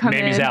that I would come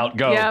Mamie's in. out,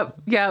 go.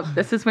 Yep.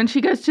 This is when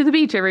she goes to the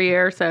beach every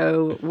year,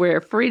 so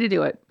we're free to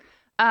do it.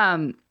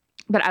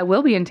 But I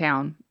will be in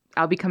town.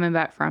 I'll be coming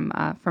back from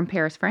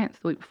Paris, France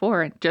the week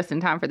before, just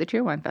in time for the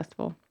Cheerwine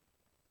Festival.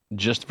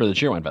 Just for the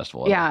Cheerwine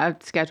Festival? Yeah,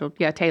 I've scheduled.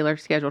 Yeah, Taylor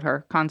scheduled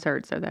her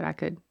concert so that I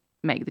could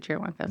make the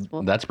Cheerwine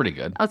Festival. That's pretty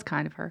good. That was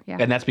kind of her, yeah.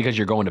 And that's because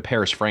you're going to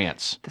Paris,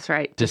 France. That's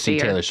right. To see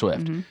her. Taylor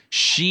Swift. Mm-hmm.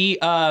 She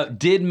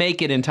did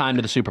make it in time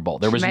to the Super Bowl.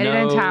 There was She made it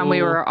in time.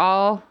 We were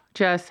all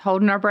just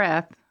holding our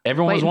breath.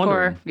 Everyone was waiting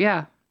wondering.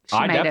 Yeah.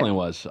 I definitely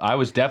was. I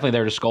was definitely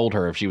there to scold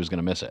her if she was going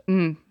to miss it.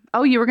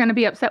 Oh, you were going to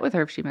be upset with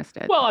her if she missed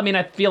it. Well, I mean,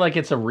 I feel like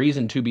it's a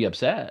reason to be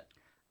upset.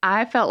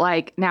 I felt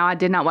like, now I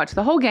did not watch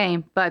the whole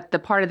game, but the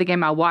part of the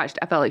game I watched,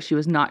 I felt like she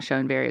was not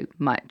shown very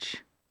much.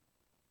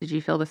 Did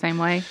you feel the same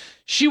way?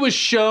 She was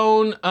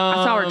shown.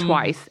 I saw her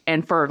twice,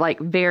 and for like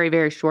very,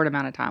 very short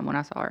amount of time when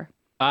I saw her.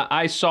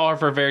 I saw her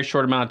for a very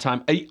short amount of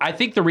time. I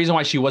think the reason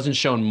why she wasn't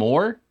shown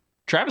more,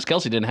 Travis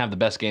Kelce didn't have the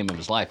best game of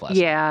his life last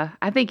night. Yeah,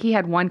 I think he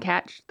had one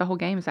catch the whole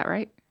game. Is that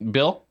right?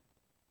 Bill?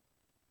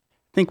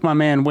 I think my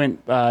man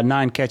went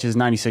 9 catches,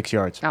 96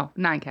 yards. Oh,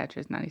 9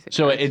 catches, 96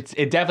 So yards.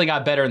 it definitely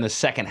got better in the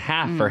second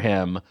half for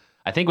him.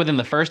 I think within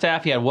the first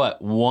half, he had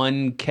what?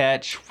 1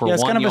 catch for 1 yard?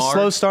 Yeah, it's kind of a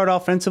slow start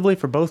offensively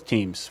for both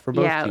teams.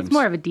 Yeah, it's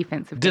more of a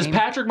defensive Does game.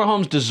 Patrick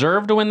Mahomes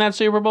deserve to win that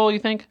Super Bowl, you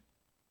think?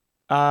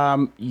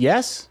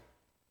 Yes.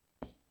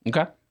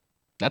 Okay.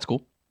 That's cool.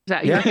 Is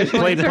that Yeah, your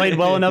played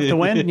well enough to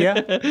win. Yeah.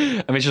 I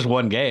mean, it's just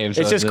one game.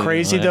 So It's just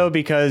crazy, yeah. though,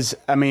 because,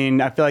 I mean,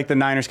 I feel like the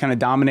Niners kind of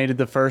dominated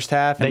the first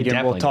half. And They again,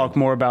 we'll definitely talk did.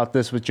 more about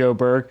this with Joe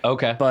Berg.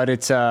 Okay. But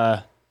it's,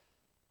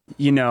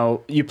 you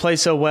know, you play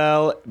so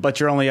well, but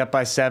you're only up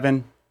by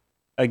 7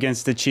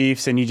 against the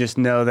Chiefs, and you just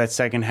know that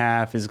second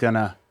half is going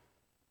to,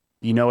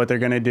 you know what they're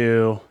going to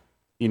do.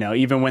 You know,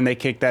 even when they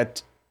kick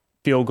that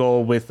field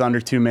goal with under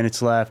 2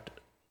 minutes left,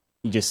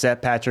 you just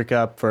set Patrick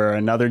up for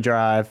another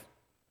drive.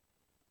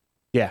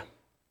 Yeah.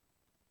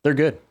 They're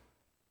good.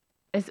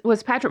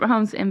 Was Patrick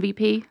Mahomes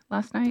MVP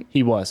last night?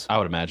 He was. I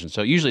would imagine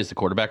so. Usually it's the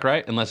quarterback,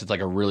 right? Unless it's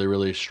like a really,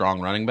 really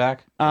strong running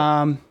back.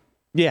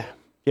 Yeah,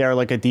 or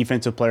like a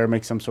defensive player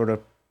makes some sort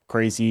of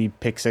crazy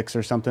pick six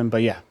or something.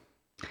 But yeah,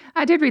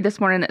 I did read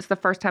this morning that it's the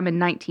first time in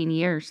 19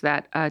 years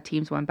that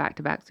teams won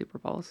back-to-back Super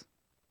Bowls.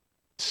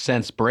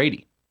 Since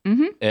Brady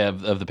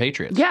of the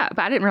Patriots. Yeah,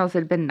 but I didn't realize it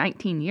had been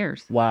 19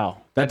 years. wow,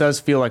 that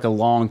does feel like a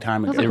long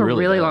time Feels ago. like It a really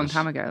really does. long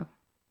time ago.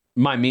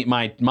 My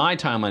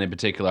timeline in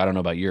particular, I don't know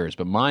about yours,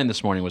 but mine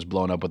this morning was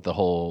blown up with the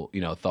whole,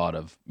 thought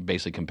of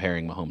basically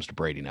comparing Mahomes to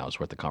Brady now is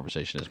where the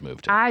conversation has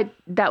moved to.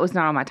 That was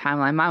not on my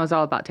timeline. Mine was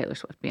all about Taylor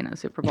Swift being in the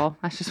Super Bowl.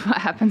 That's just what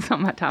happens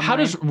on my timeline. How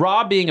does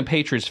Rob being a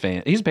Patriots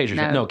fan? He's a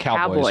Patriots fan. No, No,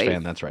 Cowboys Cowboys.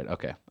 fan. That's right.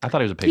 Okay. I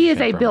thought he was a Patriots He is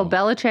fan. a for Bill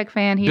moment. Belichick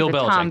fan. He's Bill a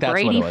Belichick, Tom that's what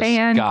it Brady was.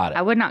 fan. Got it.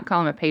 I would not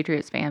call him a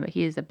Patriots fan, but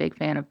he is a big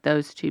fan of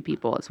those two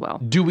people as well.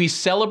 Do we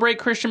celebrate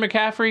Christian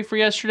McCaffrey for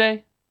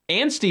yesterday?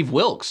 And Steve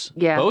Wilkes.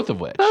 Yeah. Both of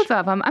which. Both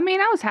of them. I mean,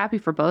 I was happy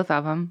for both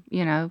of them.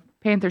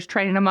 Panthers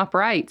training them up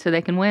right so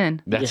they can win.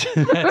 That's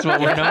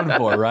what we're known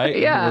for, right?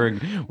 Yeah. We're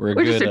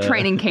We're just good, a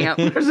training camp.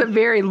 There's a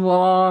very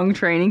long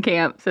training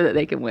camp so that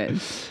they can win.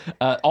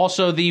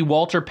 Also, the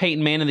Walter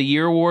Payton Man of the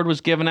Year award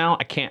was given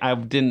out. I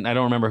don't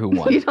remember who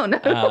won. You don't know.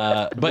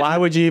 But Why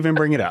would you even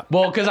bring it up?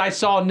 well, because I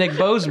saw Nick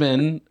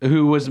Bozeman,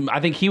 I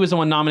think he was the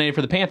one nominated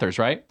for the Panthers,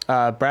 right?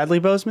 Bradley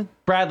Bozeman?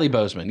 Bradley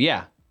Bozeman,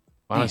 yeah.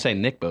 Why don't I say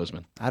Nick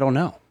Bozeman? I don't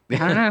know. I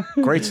don't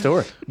know. Great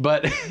story.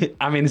 But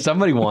I mean,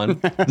 somebody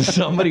won.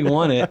 Somebody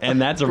won it, and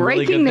that's a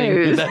Breaking really good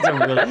news. thing. That's a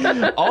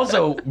really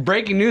also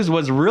breaking news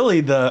was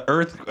really the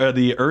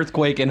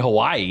earthquake in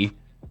Hawaii.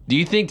 Do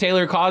you think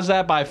Taylor caused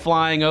that by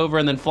flying over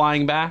and then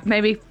flying back?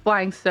 Maybe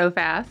flying so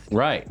fast.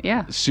 Right.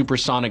 Yeah.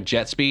 Supersonic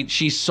jet speed.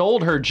 She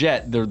sold her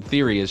jet. The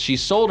theory is she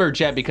sold her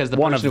jet because the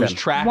One of person who was them.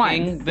 tracking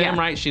One. them, Yeah.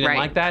 right? She didn't Right.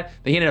 like that.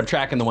 He ended up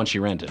tracking the one she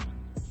rented.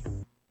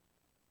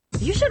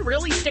 You should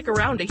really stick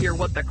around to hear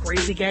what the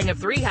crazy gang of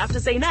three have to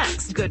say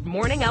next. Good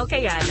morning,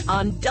 LKN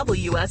on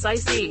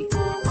WSIC.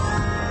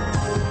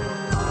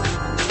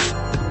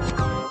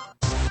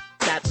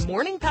 That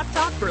morning pep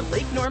talk for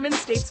Lake Norman,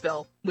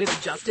 Statesville with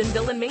Justin,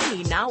 Bill, and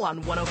Mamie now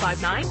on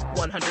 105.9,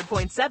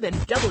 100.7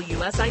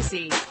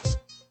 WSIC.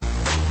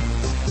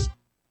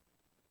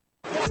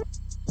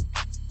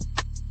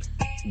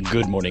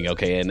 Good morning,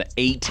 LKN.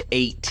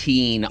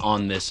 8:18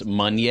 on this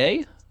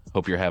Monday.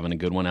 Hope you're having a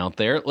good one out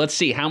there. Let's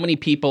see how many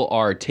people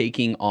are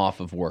taking off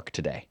of work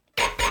today.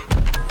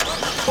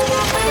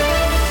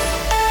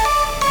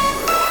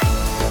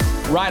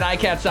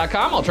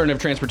 RideICats.com, alternative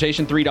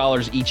transportation,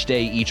 $3 each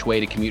day, each way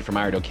to commute from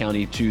Iredell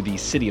County to the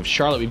city of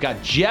Charlotte. We've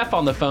got Jeff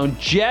on the phone.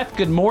 Jeff,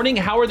 good morning.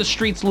 How are the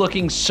streets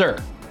looking, sir?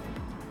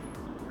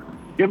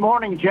 Good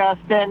morning,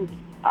 Justin.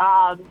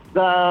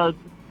 The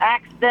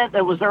accident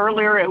that was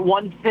earlier at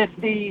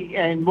 150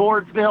 in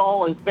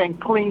Mooresville has been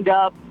cleaned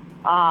up,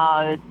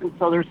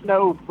 so there's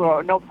no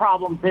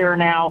problems there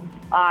now.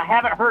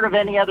 Haven't heard of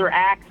any other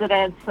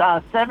accidents.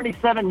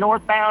 77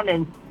 northbound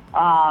and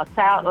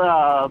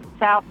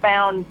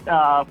southbound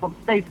from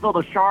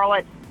Statesville to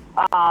Charlotte.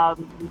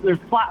 There's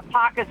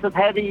pockets of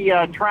heavy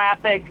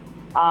traffic.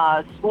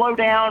 Slow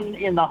down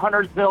in the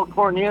Huntersville,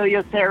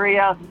 Cornelius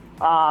area,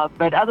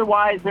 but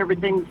otherwise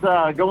everything's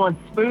going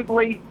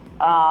smoothly.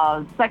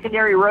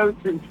 Secondary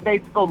roads in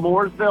Statesville,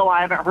 Mooresville,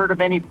 I haven't heard of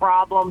any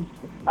problems.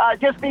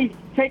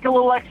 Take a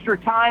little extra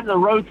time. The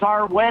roads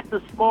are wet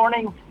this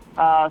morning,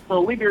 so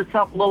leave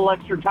yourself a little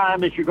extra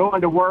time as you're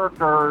going to work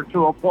or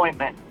to an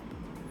appointment.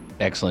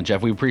 Excellent,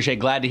 Jeff. We appreciate.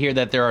 Glad to hear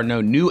that there are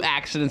no new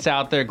accidents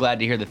out there. Glad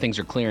to hear that things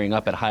are clearing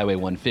up at Highway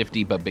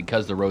 150, but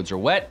because the roads are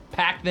wet,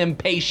 pack them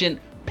patient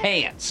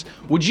pants.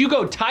 Would you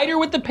go tighter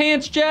with the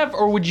pants, Jeff,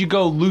 or would you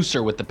go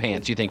looser with the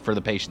pants, you think, for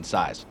the patient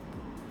size?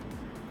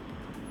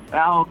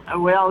 Well,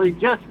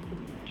 just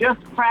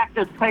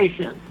practice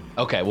patience.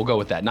 Okay, we'll go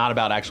with that. Not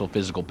about actual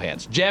physical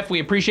pants. Jeff, we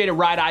appreciate it.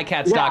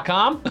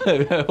 RideICats.com.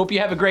 Yeah. Hope you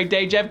have a great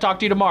day, Jeff. Talk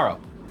to you tomorrow.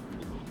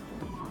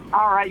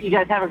 All right, you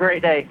guys have a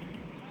great day.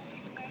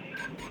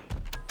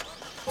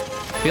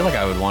 I feel like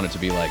I would want it to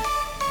be like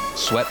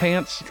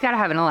sweatpants. It's got to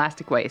have an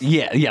elastic waist.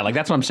 Yeah, like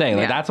that's what I'm saying.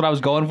 Like that's what I was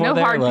going for. No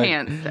there. hard like,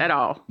 pants at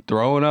all.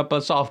 Throwing up a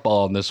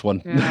softball on this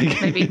one. Yeah,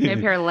 maybe a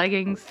pair of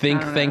leggings.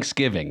 Think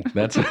Thanksgiving.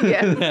 That's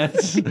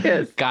yes.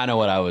 kind of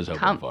what I was hoping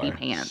Comfy for.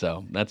 pants.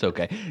 So that's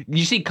okay.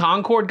 You see,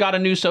 Concord got a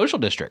new social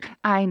district.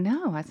 I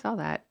know. I saw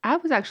that. I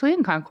was actually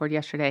in Concord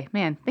yesterday.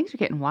 Man, things are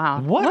getting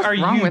wild. What's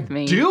wrong you with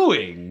me?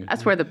 doing?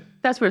 That's where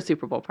the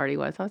Super Bowl party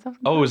was.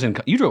 Oh, it was in.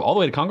 You drove all the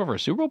way to Concord for a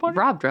Super Bowl party?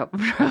 Rob drove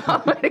all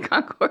the way to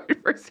Concord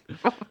for a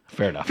Super Bowl.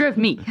 Fair enough. Drove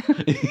me.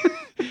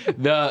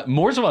 The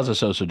Mooresville has a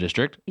social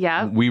district.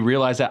 Yeah. We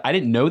realized that. I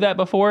didn't know that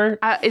before.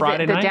 Friday is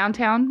it the night.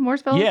 downtown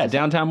Mooresville? Yeah,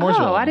 downtown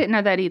Mooresville. Oh, I didn't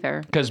know that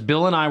either. Because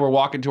Bill and I were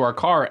walking to our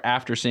car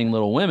after seeing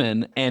Little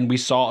Women, and we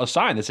saw a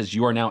sign that says,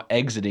 "You are now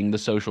exiting the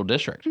social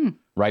district,"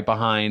 right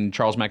behind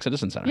Charles Mack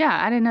Citizen Center. Yeah,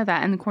 I didn't know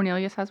that. And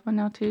Cornelius has one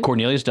now, too.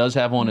 Cornelius does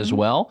have one as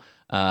well.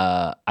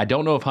 I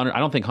don't know if I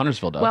don't think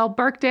Huntersville does. Well,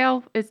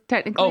 Birkdale is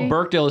technically. Oh,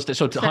 Birkdale is.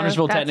 So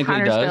Huntersville technically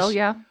Huntersville, does.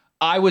 Yeah.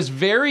 I was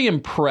very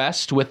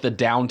impressed with the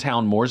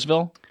downtown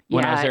Mooresville.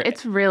 When I was there.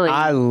 It's really.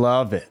 I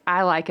love it.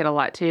 I like it a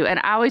lot too, and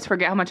I always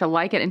forget how much I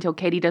like it until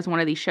Katie does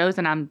one of these shows,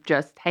 and I'm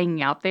just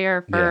hanging out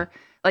there for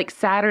like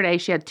Saturday.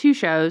 She had 2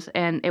 shows,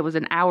 and it was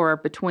an hour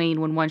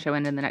between when one show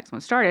ended and the next one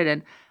started,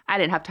 and I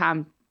didn't have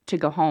time to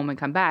go home and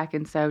come back,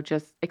 and so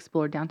just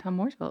explored downtown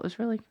Mooresville. It was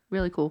really,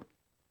 really cool.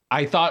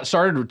 I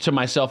started to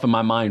myself in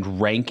my mind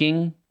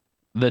ranking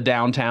the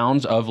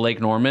downtowns of Lake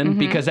Norman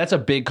because that's a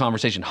big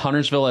conversation.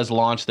 Huntersville has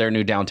launched their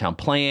new downtown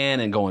plan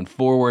and going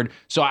forward.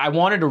 So I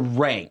wanted to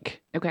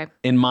rank,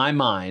 in my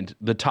mind,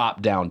 the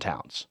top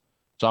downtowns.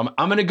 So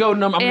I'm going to go. I'm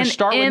going to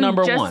start with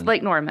number 1. Just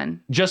Lake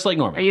Norman. Just Lake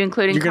Norman. Are you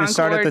including? You're going to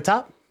start at the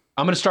top.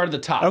 I'm going to start at the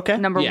top. Okay.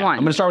 Number 1. I'm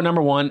going to start with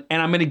number 1,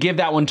 and I'm going to give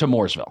that one to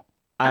Mooresville.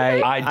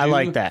 I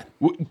like that.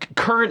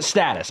 Current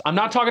status. I'm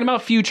not talking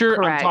about future.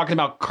 Correct. I'm talking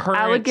about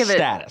current I would give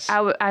status.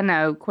 I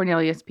know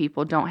Cornelius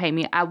people don't hate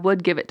me. I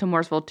would give it to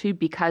Mooresville too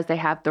because they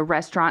have the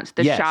restaurants,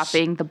 the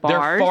shopping, the bars.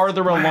 They're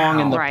farther along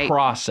in the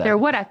process. They're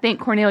what I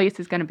think Cornelius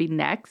is going to be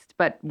next,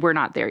 but we're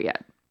not there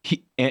yet.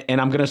 And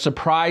I'm going to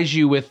surprise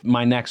you with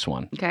my next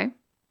one. Okay.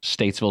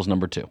 Statesville's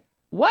number 2.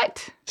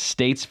 What?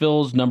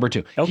 Statesville's number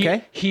 2.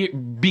 Okay.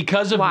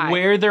 Because of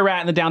where they're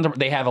at in the downtown,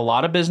 they have a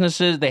lot of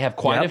businesses. They have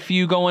quite a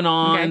few going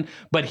on. Okay.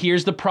 But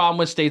here's the problem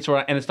with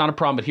Statesville, and it's not a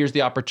problem, but here's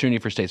the opportunity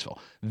for Statesville.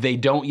 They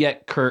don't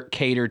yet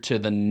cater to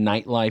the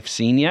nightlife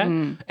scene yet.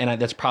 And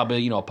that's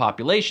probably, a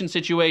population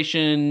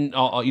situation,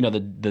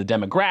 the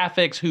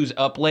demographics, who's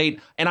up late.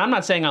 And I'm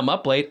not saying I'm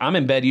up late. I'm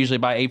in bed usually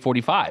by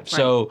 8:45. Right.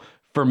 So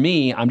for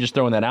me, I'm just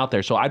throwing that out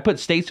there. So I put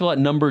Statesville at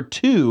number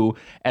 2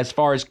 as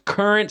far as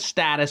current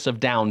status of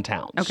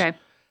downtowns. Okay.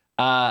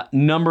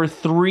 Number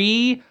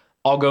 3,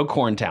 I'll go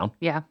Corntown.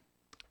 Yeah.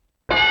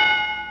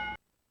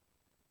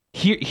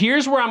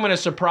 Here's where I'm going to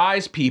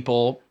surprise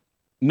people.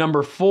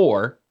 Number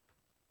 4,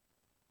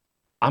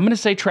 I'm going to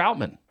say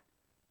Troutman.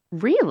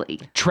 Really?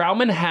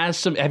 Troutman has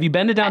some. Have you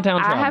been to downtown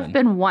Troutman? I have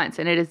been once,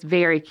 and it is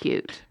very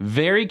cute.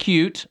 Very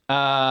cute.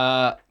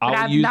 I'll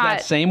use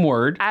that same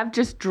word. I've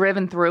just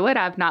driven through it.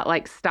 I've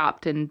not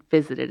stopped and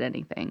visited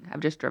anything. I've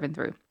just driven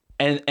through.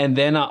 And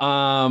then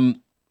I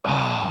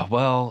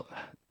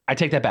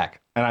take that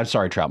back. And I'm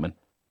sorry, Troutman.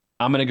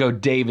 I'm going to go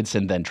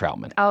Davidson, then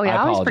Troutman. Oh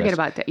yeah, I always forget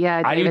about that.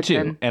 Yeah, Davidson.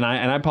 I do too, and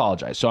I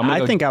apologize. So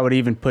I think I would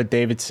even put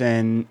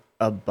Davidson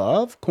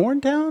above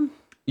Corntown.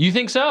 You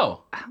think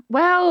so?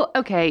 Well,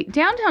 okay.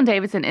 Downtown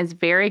Davidson is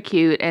very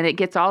cute and it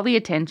gets all the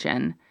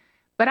attention,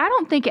 but I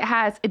don't think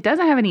it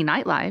doesn't have any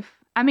nightlife.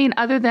 I mean,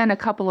 other than a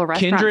couple of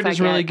restaurants. Kindred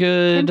is really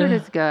good. Kindred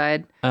is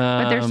good.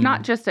 But there's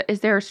not just is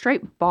there a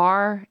straight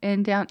bar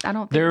in downtown? I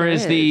don't think there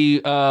is.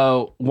 The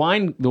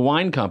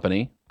wine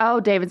company. Oh,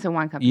 Davidson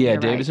Wine Company. Yeah,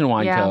 Davidson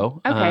Wine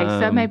Co. Okay,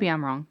 so maybe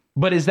I'm wrong.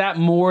 But is that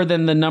more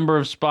than the number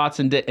of spots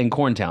in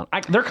Corntown?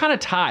 They're kind of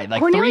tied. Like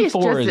Cornelius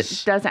 3-4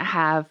 just doesn't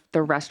have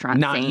the restaurant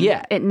not scene.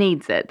 yet. It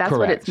needs it. That's what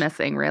Correct. it's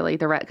missing, really.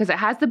 Because it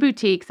has the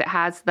boutiques, it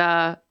has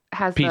the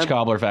Peach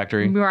Cobbler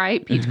Factory.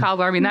 Right, Peach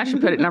Cobbler. I mean, that should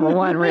put it number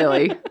one,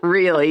 really.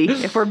 Really,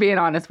 if we're being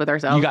honest with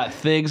ourselves. You got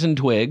Figs and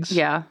Twigs.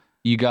 Yeah.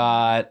 You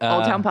got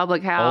Old Town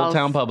Public House. Old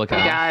Town Public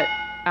House. We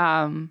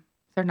got, is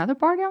there another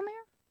bar down there?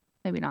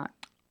 Maybe not.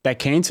 That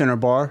Cane Center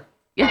bar.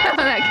 Yeah,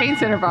 that Cane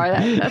Center bar.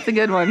 That's a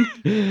good one.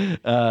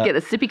 Get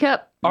a sippy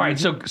cup. All right,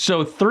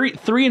 so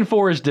 3 and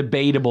 4 is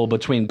debatable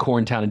between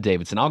Corntown and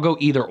Davidson. I'll go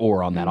either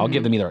or on that. I'll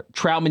give them either.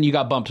 Troutman, you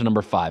got bumped to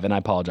number 5, and I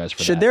apologize for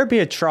that. Should there be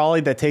a trolley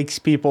that takes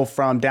people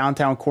from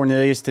downtown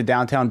Cornelius to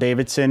downtown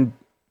Davidson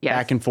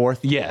back and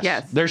forth?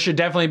 Yes. There should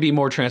definitely be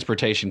more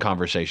transportation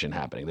conversation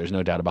happening. There's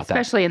no doubt about that.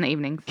 Especially in the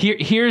evenings.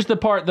 Here's the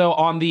part, though,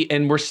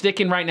 and we're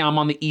sticking right now, I'm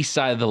on the east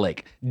side of the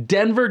lake.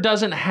 Denver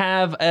doesn't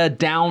have a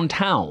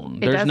downtown.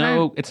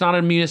 It's not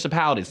a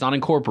municipality. It's not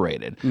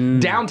incorporated.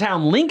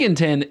 Downtown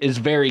Lincolnton is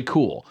very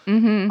cool.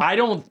 Mm-hmm.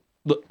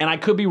 And I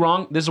could be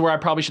wrong. This is where I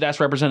probably should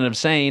ask Representative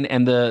Sane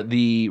and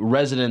the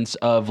residents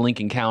of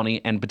Lincoln County,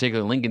 and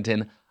particularly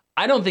Lincolnton.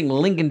 I don't think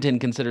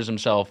Lincolnton considers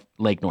himself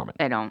Lake Norman.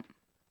 They don't.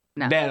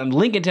 No.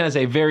 Lincolnton is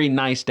a very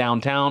nice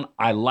downtown.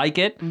 I like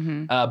it,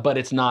 but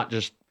it's not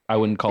just, I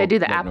wouldn't call it. They do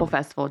the Lake Apple Norman.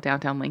 Festival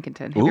downtown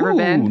Lincolnton. Have you ever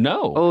been?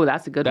 No. Oh,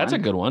 that's a good one. That's a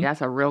good one. Yeah,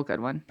 that's a real good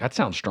one. That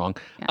sounds strong.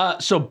 Yeah.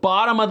 So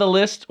bottom of the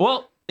list,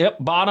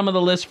 bottom of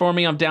the list for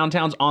me of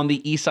downtowns on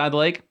the east side of the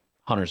lake,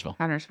 Huntersville.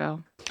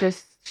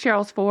 Just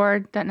Cheryl's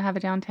Ford doesn't have a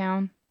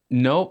downtown.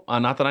 Nope,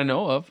 not that I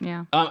know of.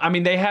 Yeah. I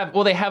mean, they have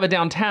a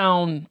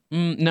downtown.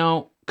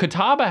 No,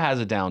 Catawba has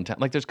a downtown.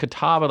 Like there's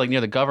Catawba, like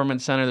near the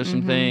government center. There's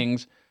some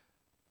things.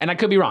 And I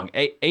could be wrong.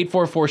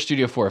 844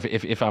 Studio 4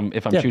 if I'm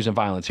choosing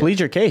violence here. Plead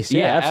your case.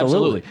 Yeah,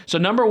 absolutely. So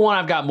number 1,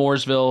 I've got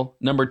Mooresville.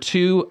 Number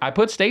 2, I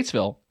put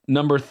Statesville.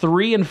 Number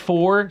 3 and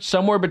 4,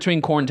 somewhere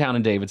between Corntown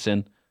and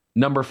Davidson.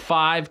 Number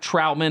 5,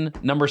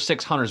 Troutman. Number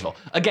 6, Huntersville.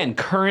 Again,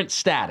 current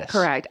status.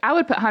 Correct. I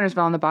would put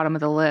Huntersville on the bottom of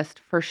the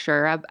list for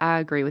sure. I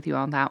agree with you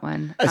on that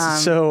one.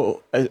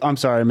 I'm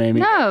sorry,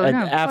 Mamie. No.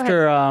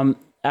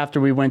 After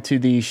we went to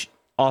the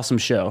awesome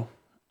show,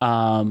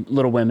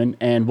 Little Women,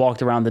 and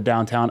walked around the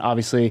downtown,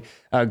 obviously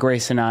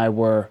Grace and I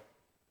were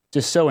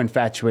just so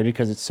infatuated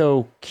because it's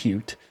so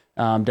cute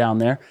down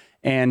there.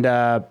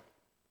 And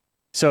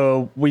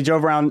so we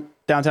drove around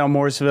downtown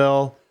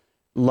Mooresville,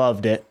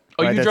 loved it.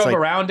 Oh, right? you drove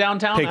around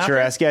downtown?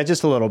 Picturesque. Yeah,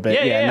 just a little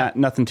bit. Yeah.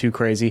 Nothing too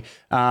crazy.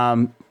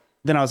 Then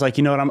I was like,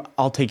 you know what?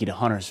 I'll take you to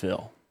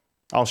Huntersville.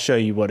 I'll show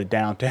you what a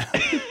downtown.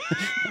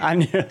 I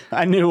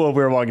knew what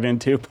we were walking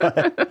into, but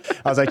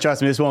I was like,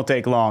 trust me, this won't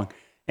take long.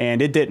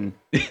 And it didn't.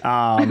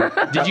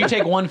 Did you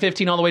take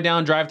 115 all the way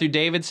down, drive through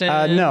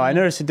Davidson? No, I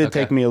noticed it did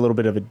take me a little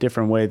bit of a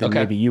different way than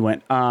maybe you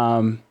went.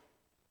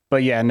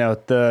 But yeah, no,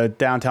 the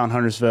downtown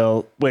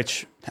Huntersville,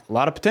 which a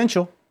lot of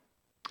potential.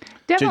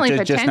 Definitely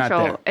Just not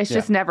potential. there. It's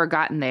just never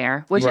gotten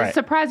there, which is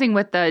surprising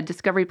with the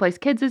Discovery Place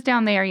Kids is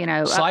down there,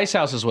 Slice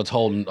House is what's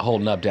holding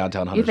up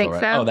downtown Huntersville. You think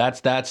right? so? Oh,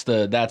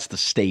 that's the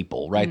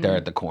staple right there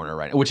at the corner,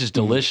 right? Which is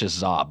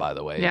delicious, by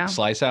the way. Yeah.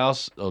 Slice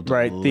House,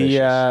 right.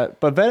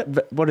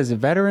 What is it?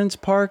 Veterans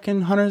Park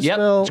in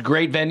Huntersville. Yep, it's a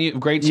great venue,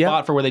 great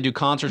spot for where they do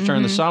concerts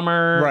during the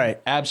summer. Right,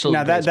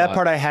 absolutely. Now that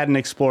part I hadn't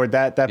explored.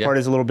 That part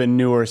is a little bit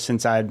newer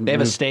since I. They have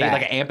a stage,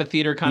 like an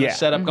amphitheater kind of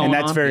setup going on,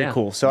 and that's very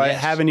cool. So I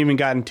haven't even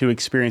gotten to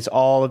experience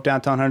all of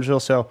downtown Huntersville.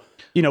 So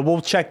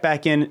we'll check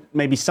back in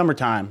maybe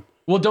summertime.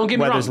 Well, don't get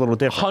me wrong. Weather's a little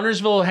different.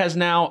 Huntersville has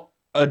now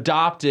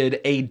adopted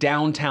a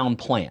downtown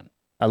plan.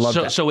 I love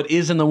that. So it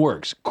is in the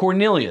works.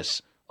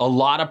 Cornelius, a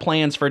lot of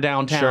plans for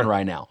downtown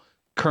right now.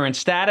 Current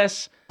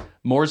status,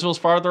 Mooresville's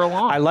farther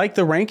along. I like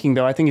the ranking,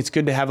 though. I think it's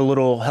good to have a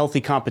little healthy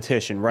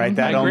competition, right?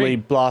 That only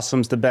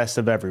blossoms the best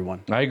of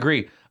everyone. I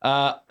agree.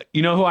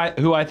 You know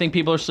who I think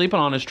people are sleeping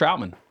on is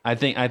Troutman. I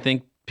think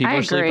people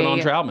are sleeping on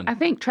Troutman. I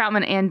think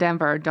Troutman and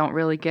Denver don't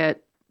really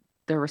get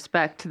the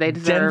respect they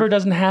deserve. Denver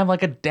doesn't have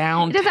like a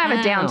downtown. It doesn't have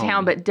a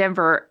downtown, but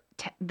Denver,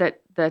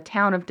 the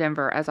town of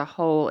Denver as a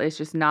whole is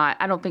just not.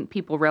 I don't think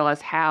people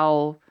realize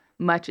how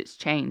much it's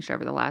changed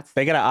over the last.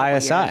 They got an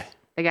ISI. Years.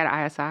 They got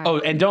an ISI. Oh,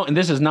 and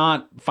this is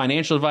not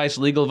financial advice,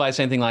 legal advice,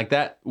 anything like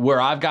that.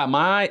 Where I've got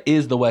my eye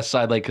is the West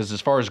Side Lake, because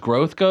as far as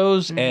growth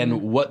goes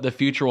and what the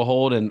future will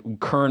hold and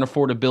current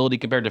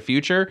affordability compared to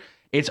future,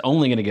 it's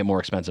only going to get more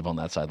expensive on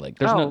that side lake.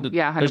 There's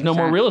there's no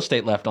more real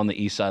estate left on the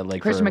east side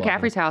lake. Christian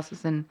McCaffrey's house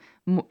is in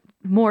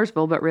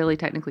Mooresville, but really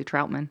technically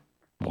Troutman.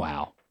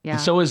 Wow. Yeah.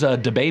 And so is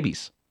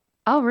DeBabies.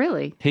 Oh,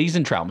 really? He's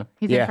in Troutman.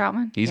 He's in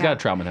Troutman? He's got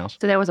a Troutman house.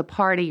 So there was a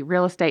party,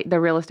 the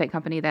real estate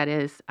company that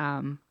is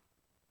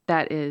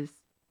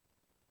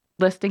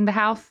listing the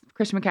house,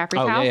 Christian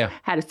McCaffrey's house,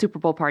 had a Super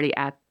Bowl party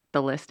at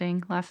the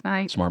listing last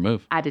night. Smart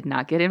move. I did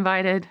not get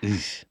invited.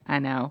 I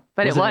know.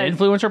 But was it an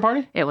influencer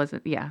party? It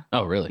wasn't, yeah.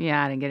 Oh, really?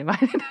 Yeah, I didn't get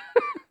invited.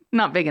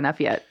 Not big enough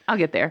yet. I'll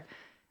get there.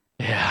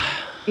 Yeah.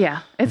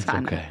 Yeah, it's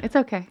fine. okay. It's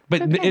okay.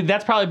 But It's okay.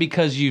 that's probably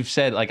because you've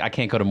said, like, I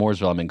can't go to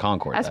Mooresville. I'm in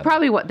Concord. That's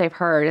probably what they've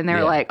heard. And they're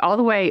Yeah. like, all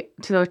the way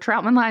to the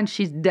Troutman line,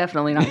 she's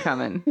definitely not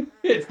coming.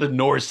 It's the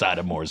north side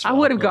of Mooresville. I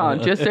would have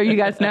gone, just so you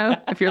guys know,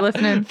 if you're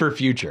listening. For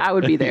future. I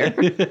would be there.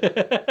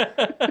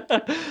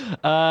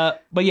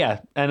 But yeah,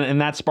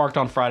 and that sparked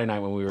on Friday night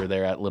when we were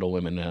there at Little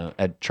Women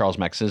at Charles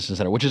Mack Citizen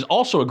Center, which is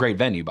also a great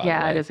venue, by the way.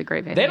 Yeah, it is a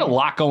great venue. They had a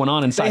lot going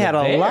on inside. They had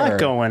a there. lot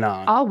going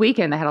on. All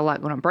weekend, they had a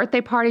lot going on.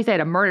 Birthday parties. They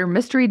had a murder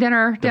mystery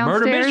dinner The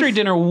downstairs. murder mystery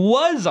dinner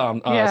was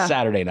on Yeah.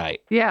 Saturday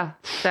night. Yeah.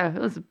 So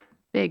it was a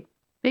big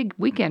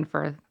weekend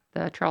for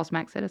the Charles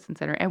Mack Citizen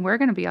Center. And we're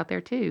going to be out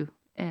there too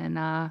in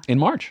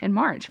March.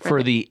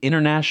 For the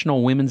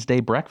International Women's Day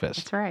Breakfast.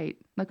 That's right.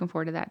 Looking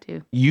forward to that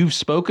too. You've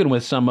spoken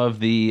with some of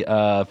the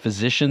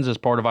physicians as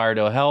part of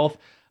Iredale Health.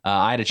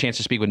 I had a chance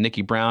to speak with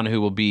Nikki Brown, who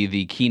will be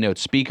the keynote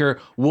speaker.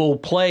 We'll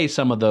play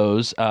some of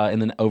those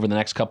over the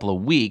next couple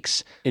of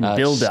weeks. In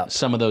build-up.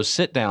 Some of those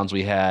sit-downs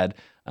we had.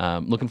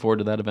 Looking forward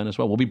to that event as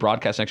well. We'll be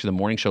broadcasting actually the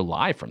morning show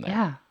live from there.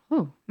 Yeah.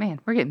 Oh, man,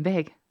 we're getting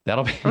big.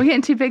 That'll be. We're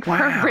getting too big for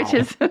our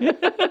britches.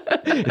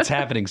 It's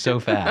happening so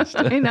fast.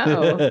 I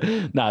know.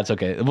 No, it's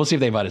okay. We'll see if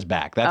they invite us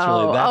back. That's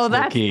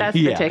the key. That's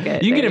the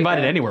ticket. You There get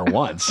invited go. anywhere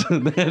once.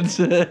 It's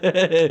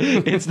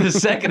the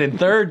second and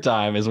third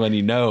time is when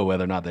you know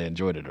whether or not they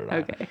enjoyed it or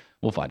not. Okay.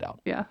 We'll find out.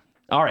 Yeah.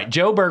 All right,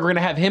 Joe Berg, we're going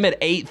to have him at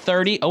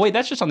 8:30. Oh, wait,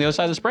 that's just on the other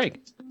side of this break.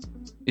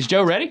 Is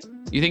Joe ready?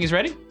 You think he's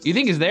ready? You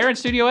think he's there in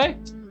Studio A?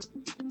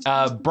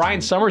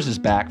 Brian Summers is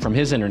back from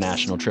his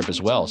international trip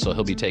as well, so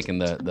he'll be taking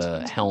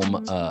the helm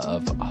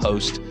of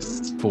host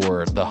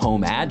for the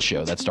home ad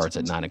show that starts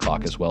at 9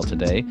 o'clock as well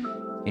today.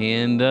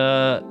 And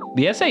the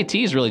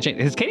SATs really changed.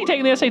 Has Katie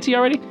taken the SAT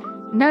already?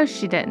 No,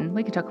 she didn't.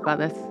 We can talk about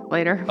this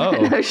later. Oh.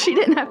 No, she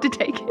didn't have to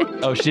take it.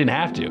 Oh, she didn't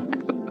have to.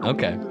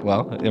 Okay,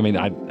 well, I mean,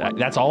 I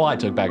that's all I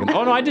took back.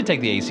 Oh, no, I did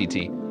take the ACT.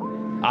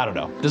 I don't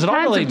know. Does it all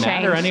really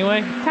matter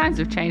anyway? Times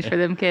have changed for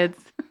them kids.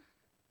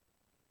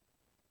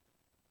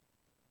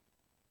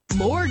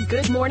 More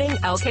Good Morning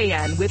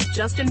LKN with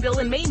Justin, Bill,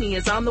 and Mamie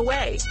is on the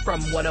way from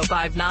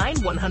 105.9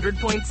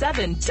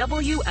 100.7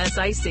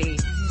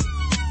 WSIC.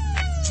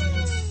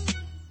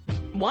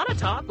 Want to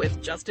talk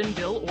with Justin,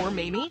 Bill, or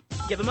Mamie?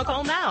 Give them a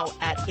call now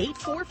at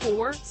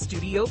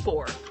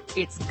 844-STUDIO-4.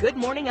 It's Good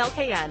Morning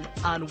LKN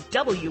on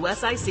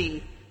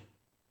WSIC.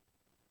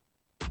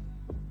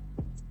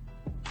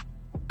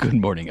 Good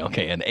morning.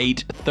 Okay, and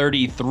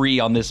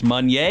 8:33 on this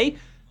Monday,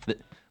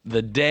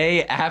 the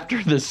day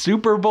after the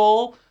Super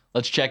Bowl.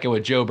 Let's check in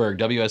with Joe Berg,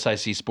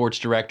 WSIC sports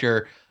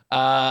director.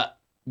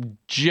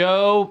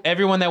 Joe,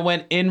 everyone that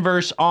went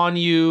inverse on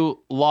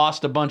you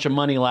lost a bunch of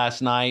money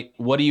last night.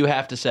 What do you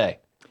have to say?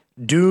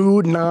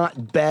 Do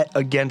not bet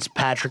against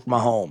Patrick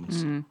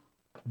Mahomes.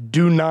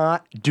 Do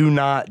not.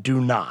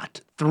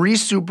 3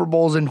 Super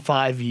Bowls in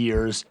 5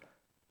 years.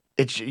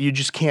 You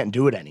just can't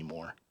do it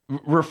anymore.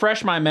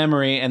 Refresh my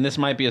memory, and this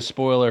might be a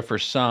spoiler for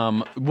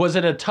some. Was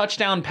it a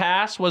touchdown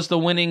pass was the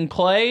winning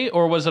play,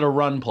 or was it a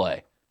run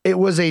play? It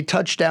was a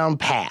touchdown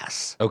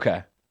pass.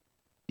 Okay.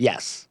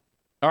 Yes.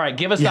 All right,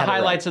 give us You the had it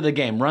highlights of the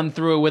game. Run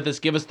through it with us.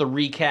 Give us the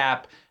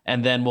recap,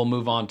 and then we'll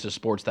move on to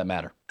sports that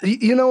matter.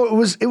 You know,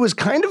 it was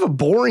kind of a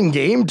boring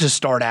game to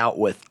start out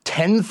with.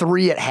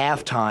 10-3 at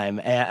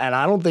halftime, and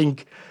I don't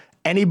think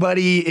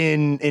anybody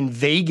in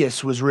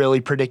Vegas was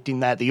really predicting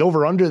that. The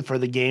over-under for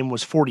the game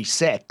was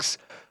 46,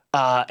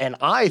 and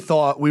I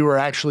thought we were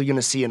actually going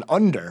to see an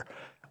under.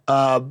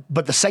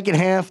 But the second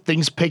half,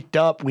 things picked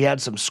up. We had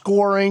some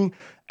scoring,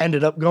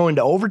 ended up going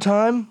to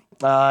overtime.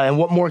 And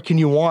what more can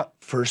you want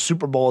for a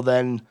Super Bowl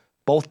than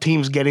both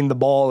teams getting the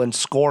ball and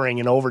scoring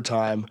in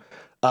overtime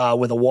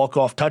with a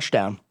walk-off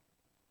touchdown?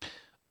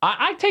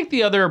 I take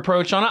the other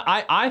approach on it.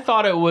 I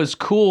thought it was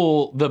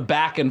cool, the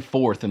back and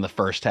forth in the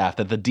first half,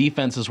 that the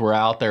defenses were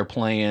out there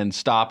playing,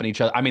 stopping each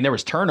other. I mean, there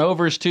was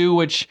turnovers too,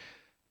 which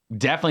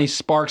definitely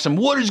sparked some,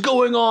 what is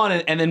going on?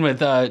 And then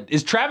with,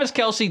 is Travis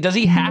Kelce, does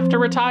he have to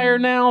retire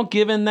now,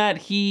 given that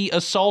he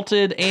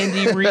assaulted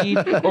Andy Reid?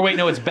 Or wait,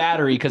 no, it's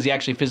battery because he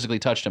actually physically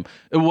touched him.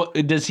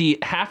 Does he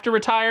have to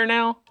retire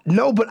now?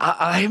 No, but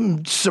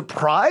I'm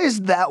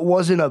surprised that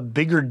wasn't a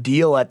bigger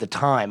deal at the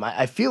time.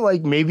 I feel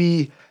like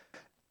maybe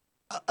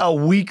a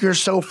week or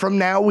so from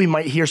now, we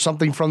might hear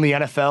something from the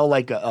NFL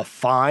like a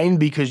fine,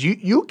 because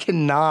you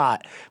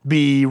cannot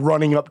be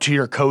running up to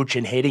your coach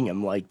and hitting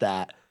him like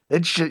that.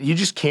 You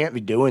just can't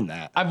be doing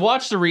that. I've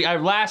watched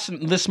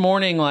this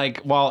morning, like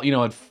while,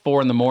 at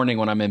 4 a.m.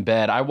 when I'm in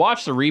bed, I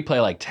watched the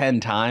replay like 10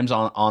 times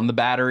on the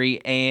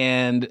battery,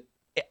 and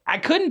I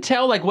couldn't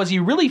tell, like, was he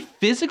really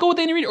physical with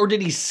Andy Reid, or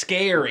did he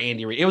scare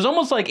Andy Reid? It was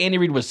almost like Andy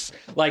Reid was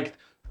like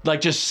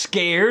just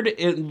scared,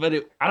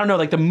 I don't know,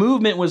 like the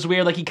movement was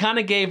weird. Like he kind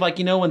of gave, like,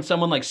 when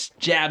someone like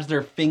jabs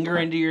their finger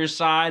into your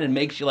side and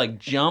makes you like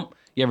jump.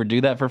 You ever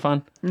do that for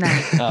fun? No.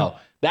 Oh.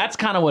 That's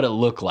kind of what it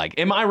looked like.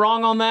 Am I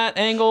wrong on that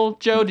angle,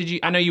 Joe?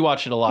 I know you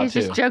watched it a lot He's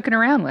too. just joking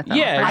around with them.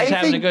 Yeah, just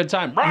having a good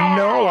time.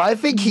 No, I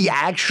think he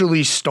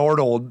actually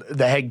startled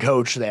the head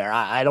coach there.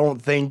 I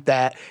don't think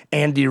that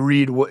Andy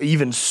Reid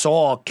even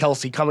saw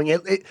Kelsey coming.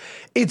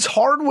 It's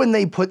hard when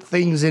they put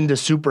things into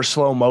super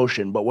slow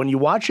motion, but when you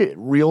watch it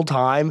real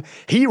time,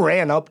 he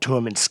ran up to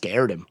him and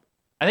scared him.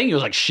 I think he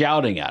was like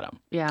shouting at him.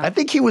 Yeah. I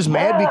think he was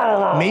mad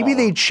because maybe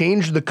they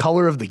changed the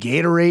color of the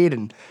Gatorade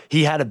and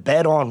he had a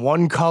bet on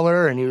one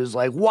color and he was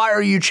like, why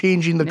are you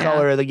changing the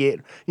color of the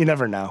Gatorade? You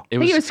never know. I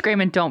think he was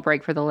screaming, don't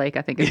break for the lake,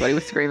 I think is what he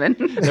was screaming.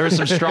 There were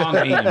some strong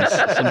memes.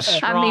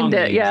 I memed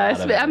it. Yeah,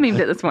 I memed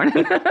it this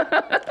morning.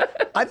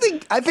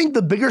 I think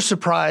the bigger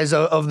surprise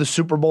of the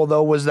Super Bowl,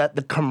 though, was that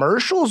the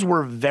commercials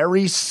were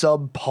very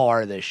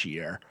subpar this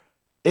year.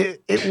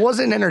 It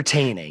wasn't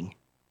entertaining.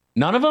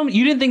 None of them?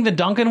 You didn't think the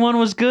Duncan one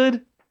was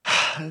good?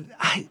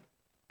 I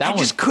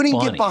just couldn't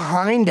get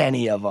behind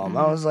any of them.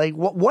 I was like,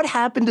 what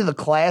happened to the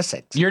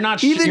classics? You're not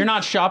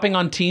shopping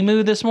on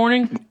Temu this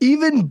morning?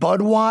 Even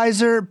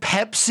Budweiser,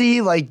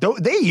 Pepsi, like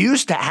they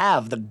used to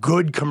have the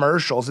good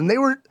commercials, and they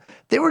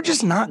were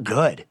just not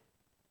good.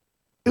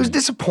 It was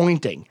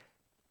disappointing.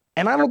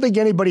 And I don't think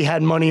anybody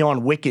had money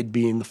on Wicked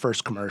being the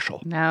first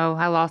commercial. No,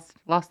 I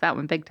lost that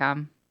one big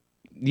time.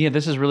 Yeah,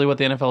 this is really what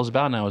the NFL is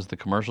about now is the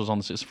commercials on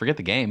the forget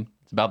the game.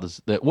 It's about this.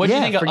 What did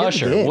you think of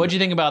Usher? What did you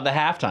think about the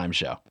halftime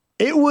show?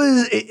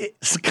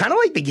 It's kind of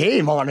like the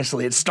game,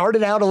 honestly. It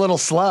started out a little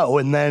slow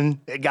and then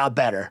it got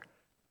better.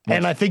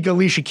 And I think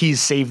Alicia Keys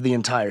saved the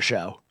entire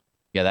show.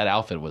 Yeah, that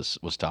outfit was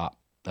top.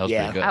 That was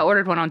pretty good. I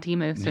ordered one on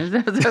Temu as soon as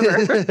it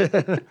was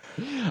over.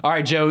 All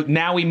right, Joe,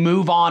 now we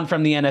move on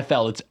from the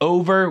NFL. It's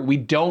over. We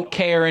don't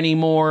care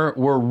anymore.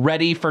 We're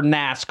ready for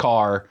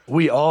NASCAR.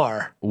 We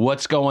are.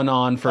 What's going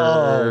on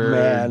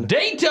for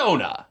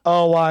Daytona?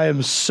 Oh, I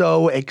am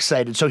so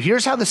excited. So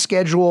here's how the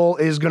schedule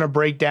is going to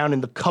break down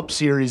in the Cup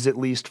Series, at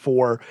least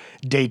for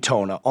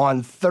Daytona.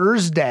 On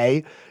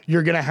Thursday,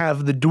 you're going to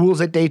have the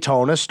duels at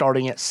Daytona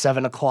starting at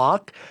 7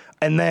 o'clock,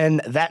 and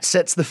then that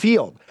sets the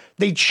field.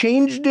 They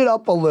changed it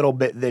up a little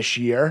bit this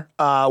year,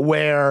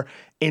 where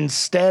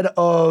instead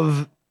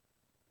of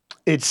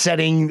it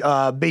setting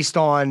based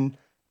on,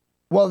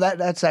 well,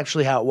 that's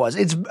actually how it was.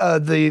 It's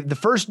the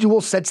first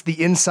duel sets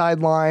the inside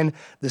line,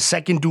 the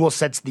second duel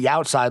sets the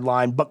outside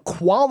line, but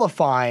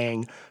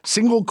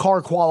single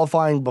car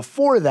qualifying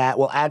before that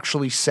will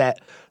actually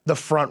set the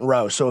front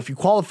row. So if you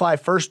qualify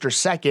first or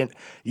second,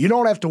 you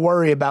don't have to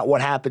worry about what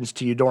happens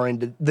to you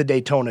during the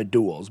Daytona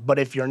duels. But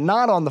if you're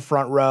not on the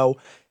front row,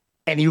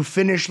 and you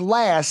finish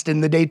last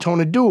in the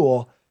Daytona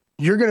duel,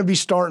 you're going to be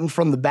starting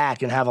from the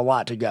back and have a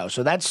lot to go.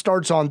 So that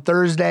starts on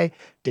Thursday,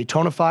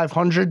 Daytona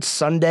 500,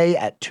 Sunday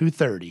at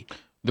 2:30.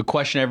 The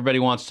question everybody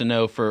wants to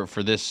know for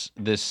this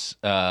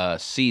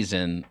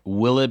season,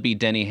 will it be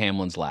Denny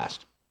Hamlin's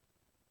last?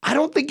 I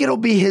don't think it'll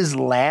be his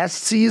last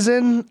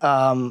season.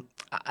 And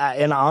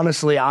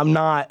honestly, I'm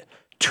not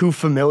too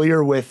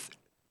familiar with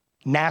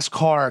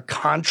NASCAR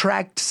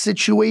contract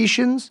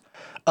situations.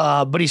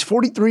 But he's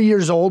 43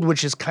 years old,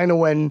 which is kind of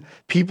when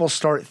people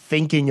start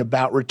thinking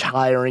about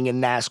retiring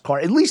in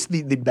NASCAR, at least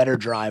the better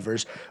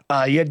drivers.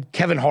 You had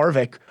Kevin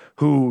Harvick,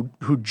 who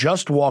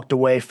just walked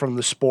away from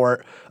the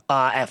sport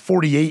at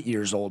 48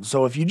 years old.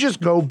 So if you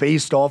just go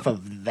based off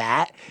of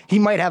that, he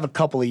might have a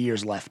couple of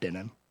years left in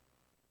him.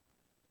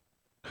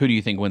 Who do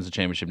you think wins the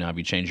championship now? Have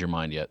you changed your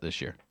mind yet this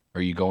year?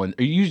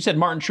 You said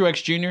Martin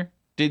Truex Jr.?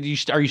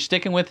 Are you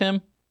sticking with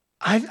him?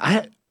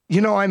 I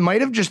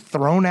might have just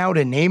thrown out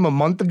a name a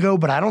month ago,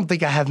 but I don't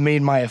think I have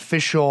made my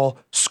official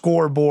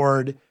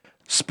scoreboard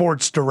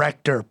sports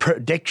director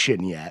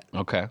prediction yet.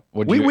 Okay.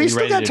 We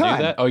still got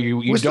time. Oh,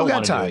 you don't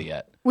want to do it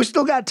yet. We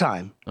still got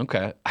time.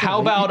 Okay. How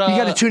about... You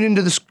got to tune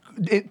into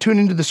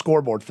the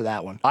scoreboard for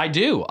that one. I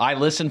do. I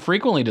listen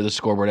frequently to the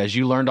scoreboard, as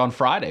you learned on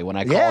Friday when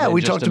I called in. Yeah,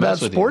 we talked about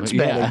sports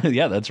betting.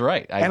 Yeah, that's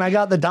right. And I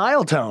got the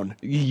dial tone.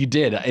 You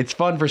did. It's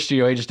fun for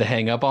studio agents to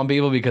hang up on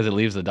people because it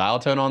leaves the dial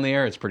tone on the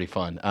air. It's pretty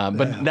fun.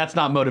 But that's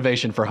not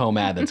motivation for home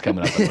ad that's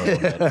coming up in a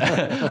little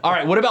bit. All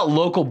right, what about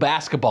local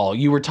basketball?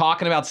 You were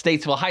talking about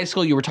Statesville High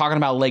School. You were talking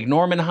about Lake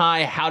Norman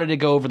High. How did it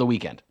go over the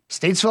weekend?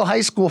 Statesville High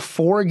School,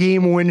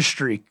 4-game win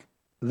streak.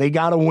 They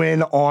got a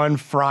win on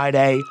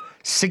Friday,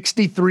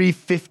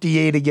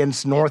 63-58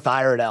 against North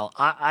Iredell.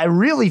 I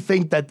really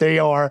think that they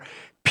are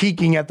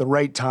peaking at the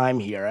right time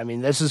here. I mean,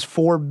 this is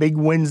 4 big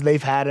wins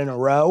they've had in a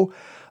row.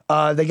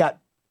 They got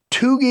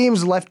 2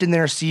 games left in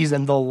their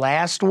season. The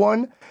last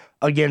one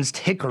against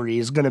Hickory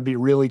is going to be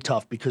really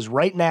tough because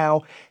right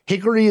now,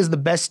 Hickory is the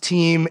best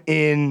team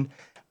in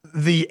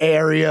the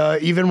area,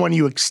 even when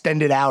you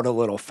extend it out a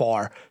little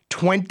far.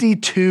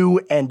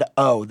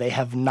 22-0. They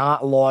have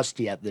not lost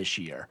yet this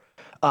year.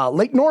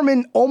 Lake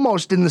Norman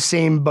almost in the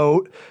same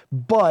boat,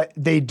 but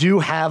they do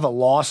have a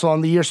loss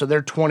on the year, so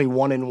they're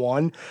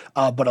 21-1.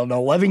 But an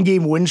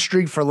 11-game win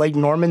streak for Lake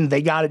Norman,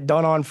 they got it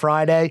done on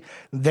Friday.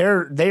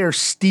 They are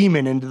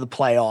steaming into the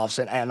playoffs,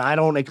 and I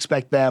don't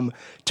expect them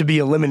to be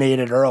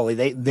eliminated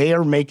early. They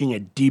are making a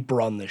deep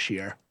run this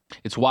year.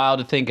 It's wild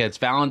to think it's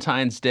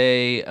Valentine's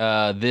Day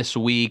this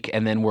week,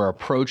 and then we're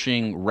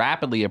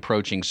rapidly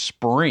approaching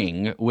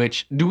spring,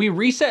 which, do we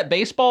reset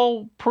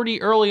baseball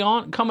pretty early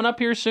on, coming up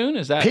here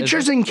soon?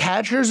 Pitchers and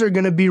catchers are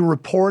going to be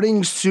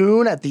reporting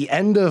soon. At the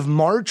end of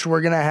March,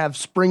 we're going to have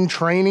spring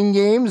training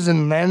games,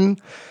 and then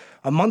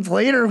a month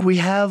later, we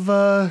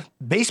have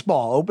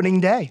baseball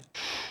opening day.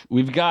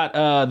 We've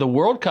got the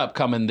World Cup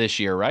coming this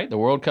year, right? The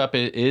World Cup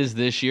is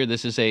this year.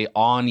 This is a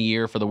on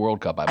year for the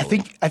World Cup, I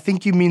believe. I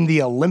think you mean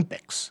the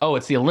Olympics. Oh,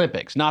 it's the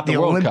Olympics, not the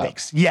World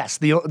Olympics. Cup. Yes,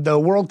 the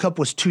World Cup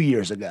was 2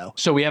 years ago.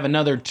 So we have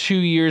another 2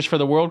 years for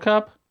the World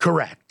Cup?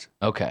 Correct.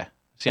 Okay.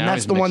 See, and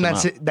that's the one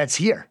that's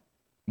here.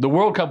 The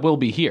World Cup will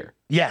be here.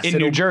 Yes. In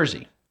New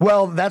Jersey.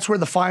 Well, that's where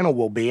the final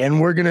will be, and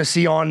we're going to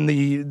see on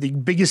the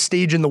biggest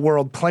stage in the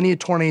world plenty of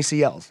torn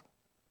ACLs.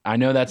 I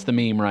know that's the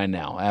meme right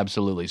now.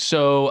 Absolutely.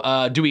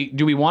 So do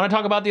we want to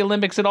talk about the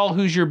Olympics at all?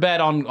 Who's your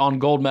bet on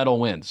gold medal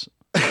wins?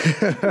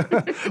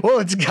 Well,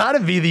 it's got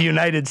to be the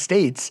United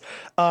States.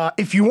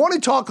 If you want to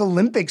talk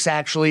Olympics,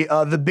 actually,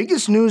 the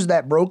biggest news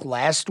that broke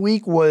last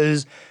week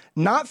was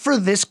not for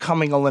this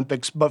coming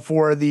Olympics, but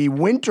for the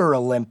Winter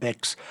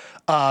Olympics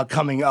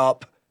coming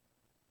up.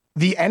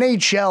 The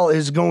NHL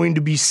is going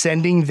to be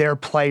sending their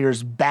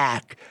players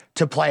back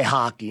to play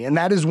hockey, and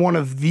that is one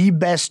of the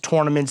best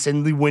tournaments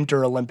in the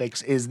Winter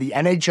Olympics, is the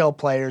NHL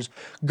players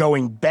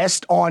going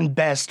best on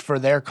best for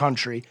their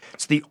country.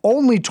 It's the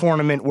only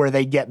tournament where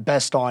they get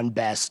best on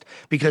best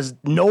because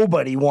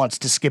nobody wants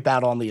to skip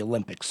out on the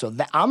Olympics. So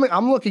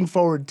I'm looking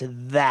forward to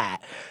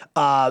that.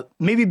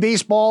 Maybe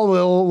baseball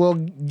will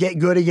get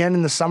good again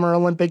in the Summer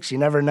Olympics. You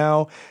never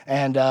know.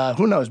 And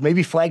who knows,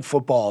 maybe flag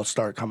football will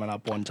start coming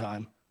up one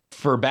time.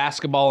 For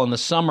basketball in the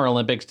Summer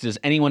Olympics, does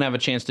anyone have a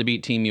chance to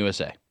beat Team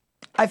USA?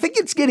 I think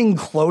it's getting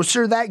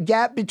closer, that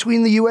gap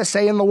between the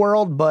USA and the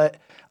world, but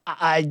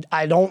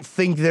I don't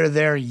think they're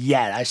there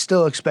yet. I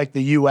still expect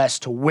the U.S.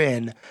 to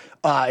win.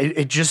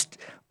 It just,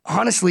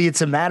 honestly,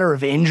 it's a matter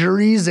of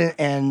injuries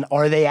and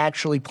are they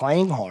actually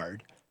playing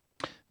hard?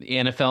 The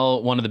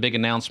NFL, one of the big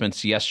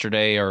announcements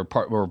yesterday or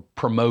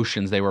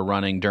promotions they were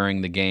running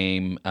during the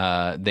game,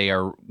 they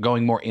are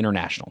going more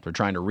international. They're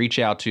trying to reach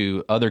out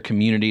to other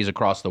communities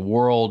across the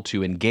world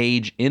to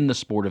engage in the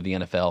sport of the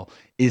NFL.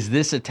 Is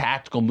this a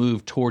tactical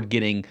move toward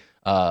getting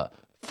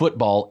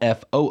football,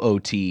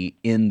 FOOT,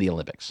 in the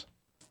Olympics?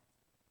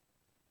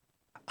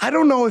 I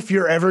don't know if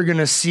you're ever going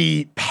to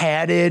see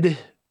padded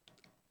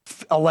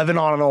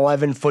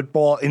 11-on-11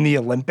 football in the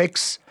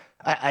Olympics.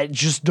 I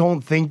just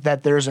don't think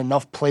that there's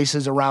enough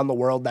places around the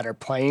world that are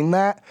playing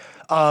that.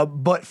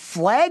 But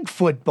flag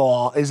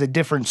football is a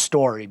different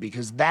story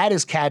because that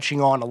is catching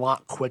on a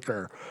lot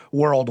quicker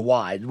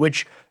worldwide,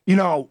 which, you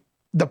know,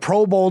 the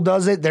Pro Bowl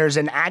does it. There's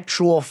an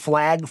actual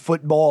flag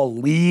football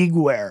league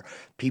where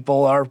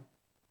people are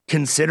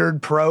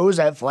considered pros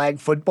at flag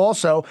football.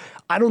 So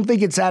I don't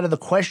think it's out of the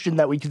question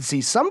that we could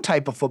see some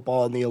type of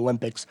football in the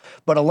Olympics.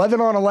 But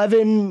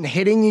 11-on-11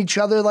 hitting each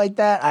other like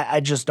that, I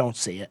just don't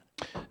see it.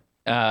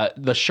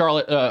 The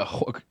Charlotte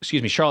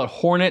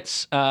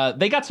Hornets.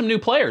 They got some new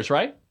players,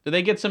 right? Did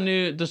they get some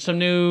new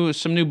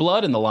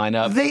blood in the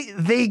lineup?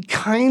 They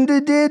kind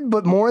of did,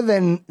 but more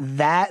than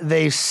that,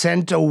 they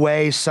sent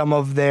away some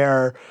of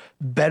their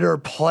better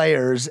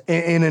players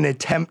in an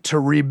attempt to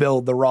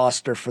rebuild the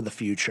roster for the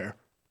future.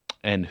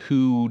 And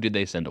who did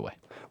they send away?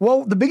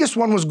 Well, the biggest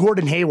one was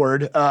Gordon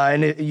Hayward,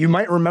 and you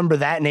might remember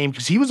that name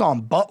because he was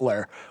on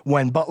Butler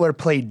when Butler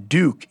played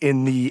Duke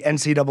in the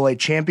NCAA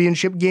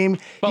championship game.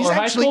 Butler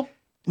High School?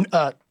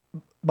 The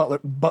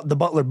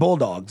Butler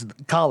Bulldogs,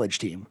 the college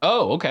team.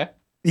 Oh, okay.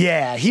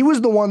 Yeah, he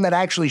was the one that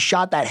actually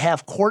shot that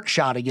half-court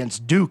shot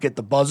against Duke at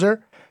the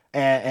buzzer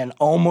and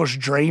almost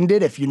drained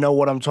it, if you know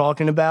what I'm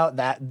talking about.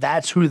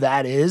 That's who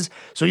that is.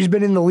 So he's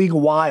been in the league a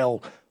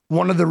while.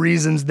 One of the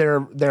reasons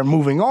they're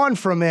moving on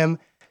from him,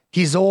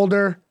 he's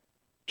older,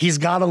 he's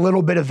got a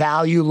little bit of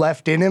value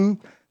left in him,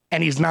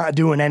 and he's not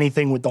doing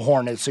anything with the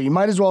Hornets. So you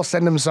might as well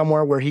send him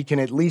somewhere where he can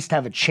at least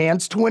have a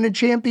chance to win a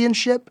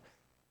championship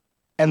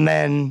and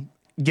then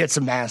get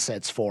some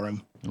assets for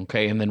him.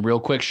 Okay, and then real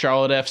quick,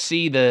 Charlotte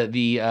FC,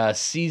 the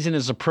season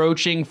is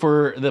approaching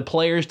for the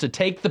players to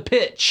take the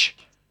pitch.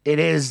 It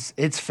is.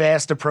 It's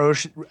fast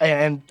approach,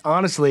 and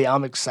honestly,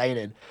 I'm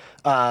excited.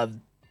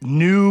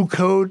 New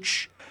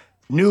coach,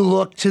 new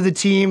look to the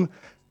team.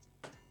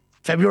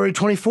 February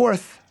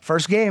 24th,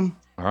 first game.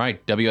 All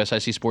right,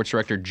 WSIC Sports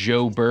Director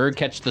Joe Berg.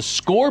 Catch the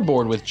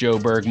scoreboard with Joe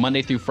Berg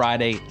Monday through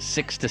Friday,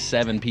 6 to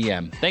 7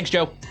 p.m. Thanks,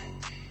 Joe.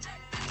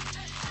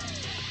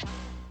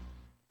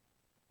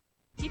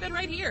 Keep it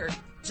right here.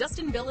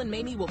 Justin, Bill, and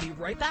Mamie will be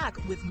right back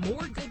with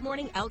more Good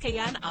Morning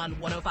LKN on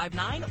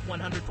 105.9,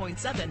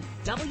 100.7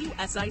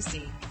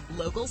 WSIC.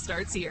 Local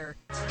starts here.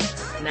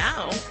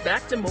 Now,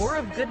 back to more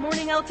of Good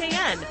Morning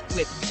LKN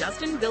with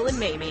Justin, Bill, and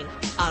Mamie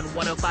on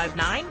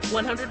 105.9,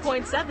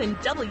 100.7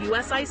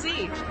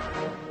 WSIC.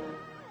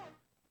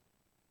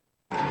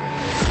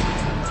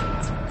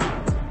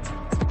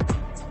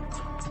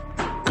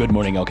 Good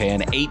morning,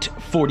 LKN.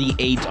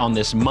 8:48 on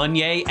this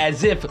Monday,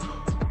 as if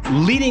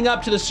leading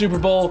up to the Super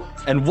Bowl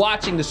and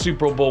watching the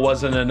Super Bowl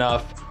wasn't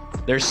enough.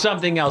 There's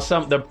something else.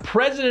 The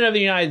President of the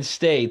United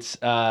States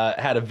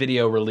had a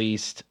video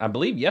released, I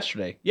believe,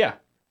 yesterday. Yeah,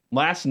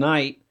 last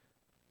night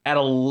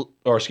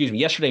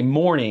yesterday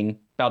morning.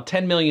 About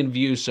 10 million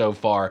views so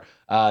far.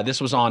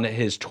 This was on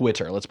his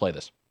Twitter. Let's play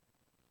this.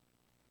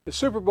 The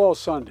Super Bowl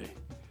Sunday.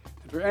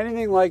 If you're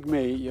anything like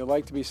me, you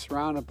like to be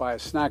surrounded by a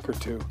snack or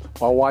two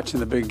while watching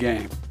the big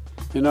game.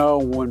 You know,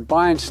 when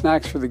buying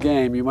snacks for the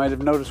game, you might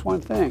have noticed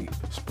one thing.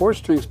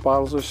 Sports drinks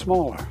bottles are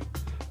smaller.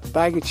 A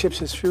bag of chips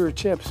has fewer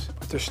chips,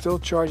 but they're still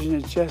charging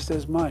you just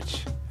as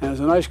much. And as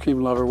an ice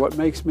cream lover, what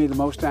makes me the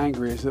most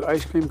angry is that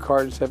ice cream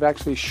cartons have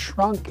actually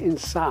shrunk in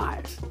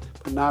size,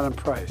 but not in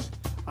price.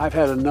 I've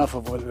had enough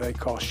of what they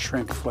call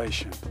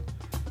shrinkflation.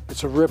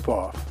 It's a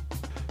ripoff.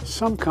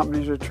 Some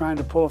companies are trying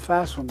to pull a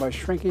fast one by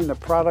shrinking the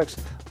products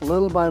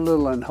little by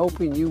little and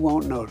hoping you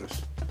won't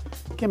notice.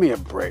 Give me a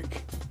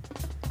break.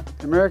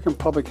 The American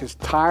public is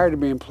tired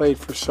of being played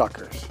for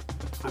suckers.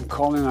 I'm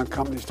calling on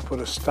companies to put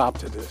a stop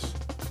to this.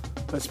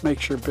 Let's make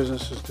sure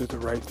businesses do the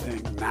right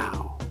thing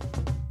now.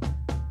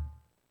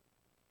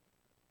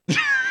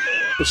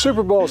 The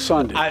Super Bowl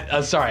Sunday.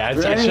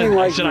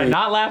 Sorry, should I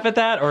not laugh at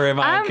that, or am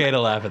I okay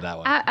to laugh at that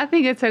one? I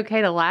think it's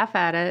okay to laugh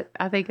at it.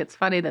 I think it's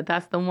funny that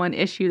that's the one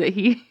issue that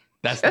he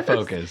the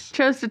focus.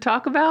 Chose to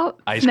talk about.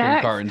 Ice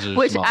snacks, cream cartons are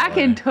which small, I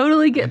can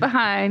totally get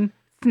behind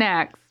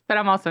snacks, but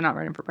I'm also not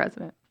running for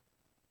president.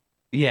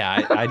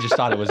 Yeah, I just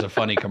thought it was a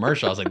funny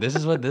commercial. I was like, this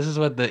is what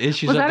the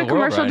issues was of that the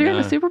world a commercial right during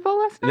now. the Super Bowl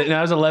last night? No,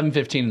 it was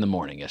 11:15 in the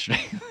morning yesterday.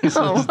 This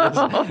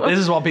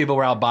is while people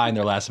were out buying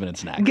their last minute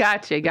snacks.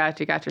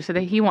 Gotcha. So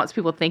that he wants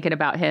people thinking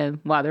about him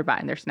while they're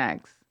buying their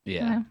snacks.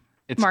 Yeah.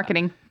 It's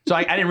marketing. So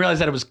I didn't realize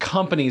that it was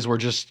companies were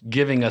just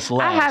giving us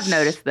less. I have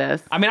noticed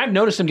this. I mean, I've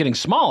noticed them getting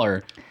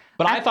smaller,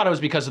 but I thought it was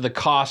because of the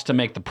cost to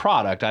make the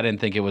product. I didn't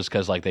think it was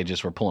because like they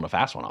just were pulling a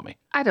fast one on me.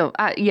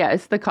 Yeah,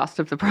 it's the cost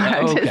of the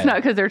product. Okay. It's not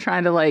because they're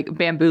trying to like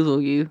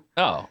bamboozle you.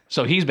 Oh,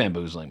 so he's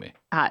bamboozling me.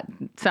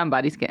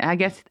 Somebody's getting,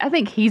 I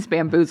think he's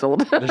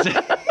bamboozled.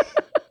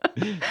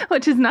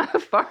 Which is not a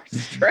far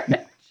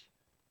stretch.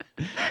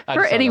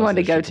 For anyone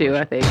to go to,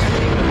 I think.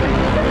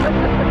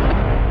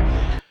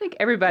 I think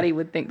everybody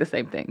would think the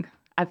same thing.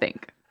 I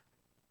think.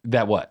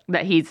 That what?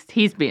 That he's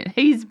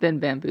been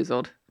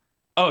bamboozled.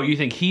 Oh, you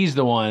think he's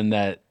the one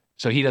that,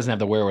 so he doesn't have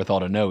the wherewithal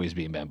to know he's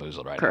being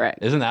bamboozled right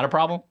Correct. now. Isn't that a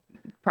problem?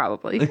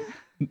 Probably. Do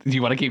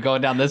you want to keep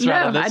going down this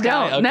route? No, I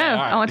don't. Okay, no,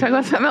 right. I want to talk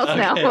about something else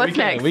now. What's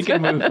next? We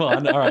can move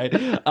on. All right.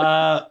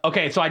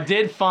 Okay, so I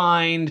did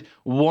find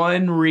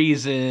one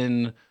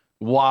reason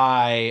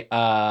why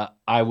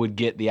I would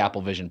get the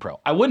Apple Vision Pro.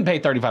 I wouldn't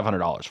pay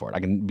 $3,500 for it. I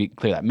can be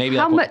clear that. Maybe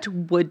how much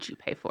would you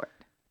pay for it?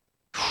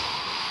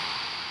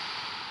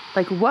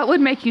 Like, what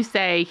would make you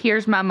say,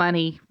 "Here's my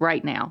money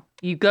right now"?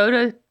 You go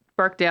to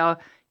Birkdale,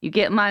 you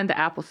get in line at the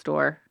Apple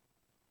store,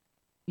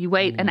 you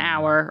wait an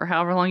hour or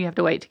however long you have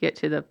to wait to get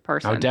to the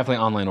person. I would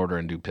definitely online order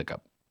and do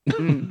pickup.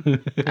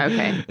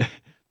 Okay.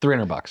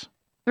 $300.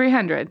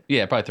 300.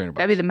 Yeah, probably $300.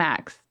 That'd be the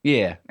max.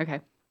 Yeah.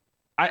 Okay.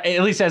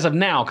 At least as of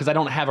now, because I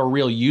don't have a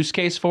real use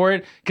case for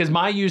it. Because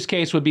my use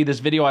case would be this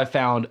video I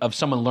found of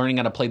someone learning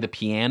how to play the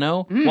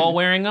piano while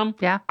wearing them.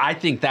 Yeah. I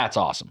think that's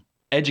awesome.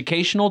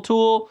 Educational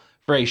tool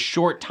for a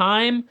short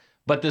time,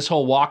 but this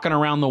whole walking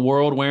around the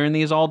world wearing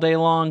these all day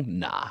long,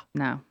 nah.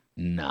 No.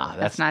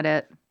 That's not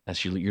it.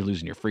 You're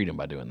losing your freedom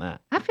by doing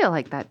that. I feel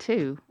like that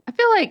too. I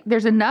feel like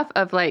there's enough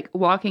of like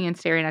walking and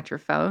staring at your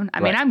phone. I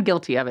mean, I'm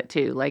guilty of it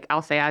too. Like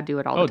I'll say I do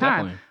it all the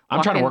time. Definitely.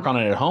 I'm trying to work on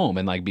it at home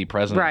and like be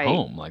present at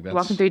home. Like that's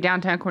walking through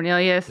downtown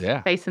Cornelius,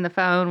 facing the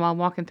phone while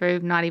walking through,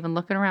 not even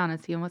looking around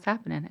and seeing what's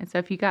happening. And so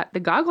if you got the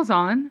goggles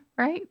on,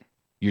 right?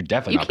 You're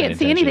definitely not can't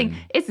see anything.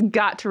 It's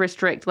got to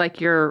restrict like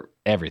your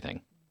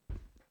everything.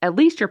 At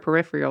least your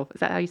peripheral.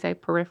 Is that how you say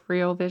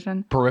peripheral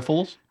vision?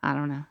 Peripherals? I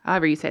don't know.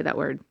 However you say that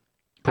word.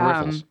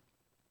 Peripherals.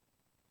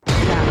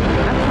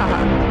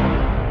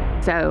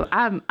 So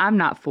I'm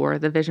not for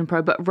the Vision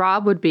Pro, but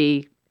Rob would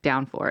be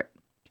down for it.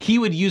 He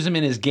would use them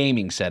in his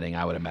gaming setting,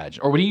 I would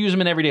imagine. Or would he use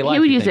them in everyday life? He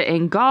would use it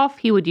in golf.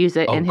 He would use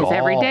it in his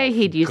everyday.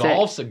 He'd use it.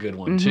 Golf's a good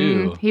one,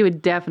 too. He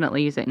would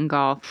definitely use it in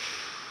golf.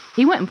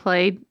 He went and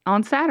played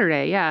on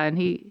Saturday, and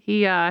he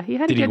had a good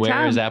time. Did he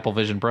wear his Apple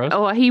Vision Pros?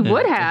 Oh, he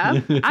would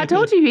have. I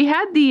told you he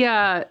had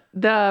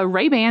the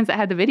Ray-Bans that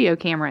had the video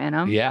camera in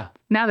them. Yeah.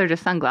 Now they're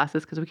just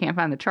sunglasses because we can't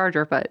find the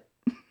charger, but...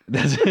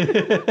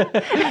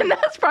 and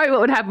that's probably what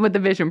would happen with the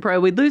Vision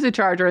Pro. We'd lose a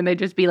charger and they'd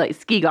just be like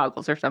ski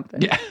goggles or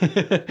something. Yeah.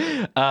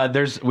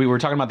 We were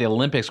talking about the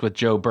Olympics with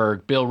Joe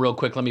Berg. Bill, real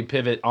quick, let me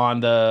pivot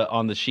on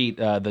the sheet,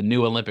 the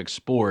new Olympic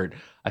sport.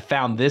 I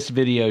found this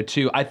video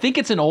too. I think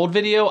it's an old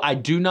video. I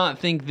do not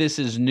think this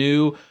is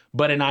new,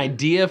 but an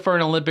idea for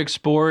an Olympic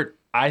sport.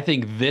 I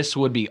think this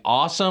would be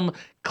awesome.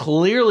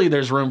 Clearly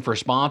there's room for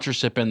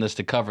sponsorship in this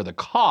to cover the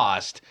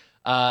cost.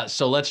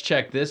 So let's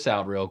check this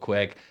out real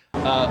quick.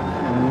 I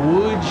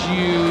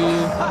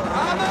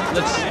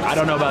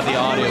don't know about the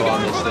audio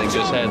on this thing,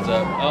 just heads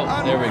up.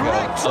 Oh, there we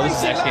go. Oh, this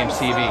is X Games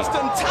TV.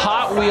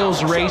 Hot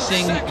Wheels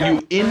Racing,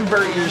 you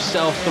invert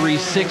yourself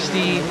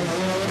 360.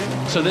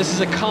 So this is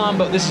a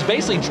combo. This is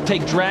basically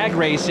take drag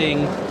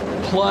racing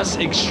plus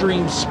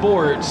extreme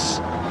sports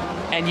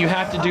and you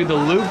have to do the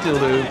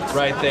loop-de-loop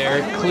right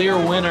there. Clear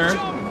winner.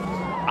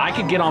 I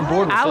could get on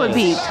board with I would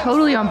be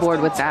totally on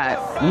board with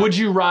that. Would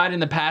you ride in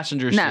the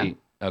passenger seat?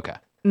 Okay.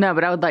 No,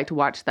 but I would like to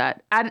watch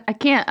that. I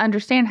can't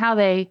understand how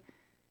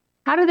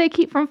do they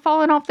keep from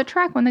falling off the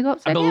track when they go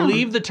upside down? I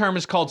believe the term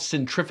is called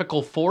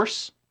centrifugal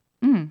force.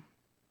 Man,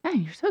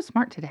 you're so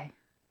smart today.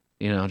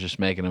 Just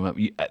making them up.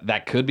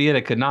 That could be it.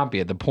 It could not be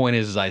it. The point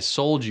is I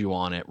sold you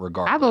on it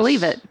regardless. I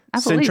believe it.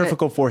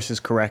 Centrifugal force is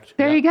correct.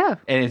 There you go.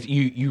 And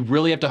you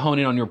really have to hone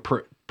in on your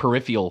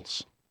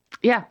peripherals.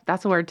 Yeah,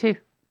 that's a word too.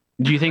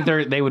 Do you think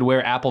they would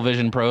wear Apple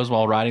Vision Pros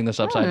while riding this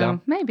upside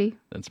down? Maybe.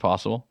 That's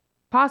possible.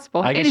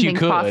 Possible. I guess you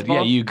could. Possible.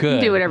 Yeah, you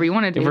could. Do whatever you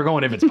want to do.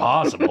 If it's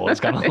possible, it's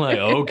kind of like,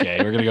 okay,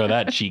 we're going to go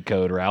that cheat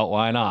code route.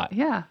 Why not?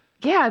 Yeah.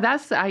 Yeah,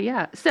 that's,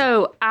 yeah.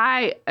 So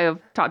I have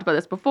talked about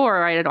this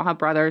before, right? I don't have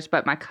brothers,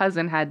 but my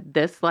cousin had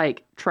this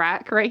like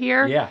track right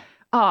here. Yeah.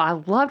 Oh, I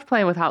loved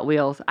playing with Hot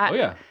Wheels. Oh,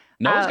 yeah.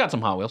 Noah's got some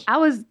Hot Wheels. I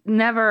was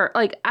never,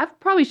 like, I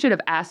probably should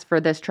have asked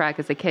for this track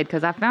as a kid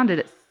because I found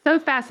it so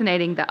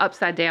fascinating, the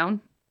upside down,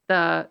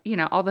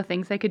 all the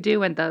things they could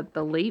do and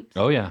the leaps.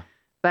 Oh, yeah.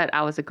 But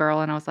I was a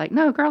girl, and I was like,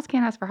 no, girls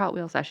can't ask for Hot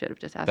Wheels. I should have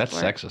just asked for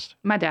it. That's sexist.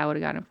 My dad would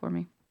have gotten it for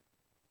me.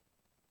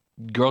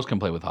 Girls can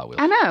play with Hot Wheels.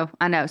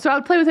 I know. So I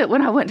would play with it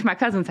when I went to my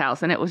cousin's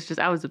house, and it was just,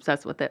 I was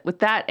obsessed with it. With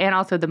that, and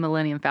also the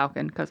Millennium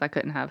Falcon, because I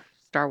couldn't have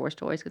Star Wars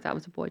toys, because that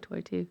was a boy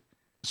toy, too.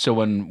 So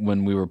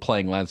when we were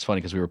playing, it's funny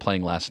because we were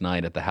playing last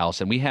night at the house,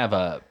 and we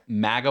have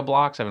MAGA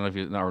blocks. I don't know if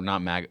you or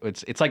not MAGA.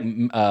 It's like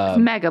it's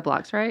Mega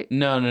Blocks, right?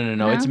 No.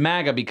 It's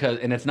MAGA because,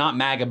 and it's not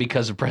MAGA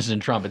because of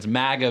President Trump. It's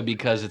MAGA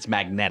because it's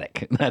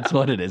magnetic. That's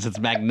what it is. It's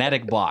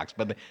magnetic blocks,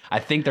 but I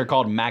think they're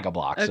called MAGA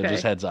blocks. Okay. So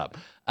just heads up.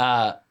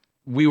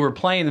 We were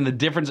playing, and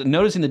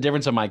noticing the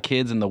difference of my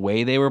kids and the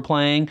way they were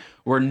playing,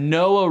 where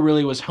Noah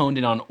really was honed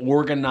in on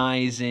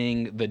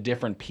organizing the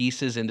different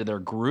pieces into their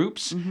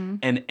groups,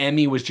 and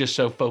Emmy was just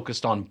so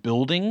focused on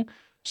building.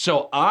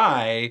 So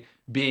I,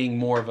 being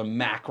more of a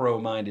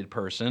macro-minded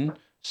person,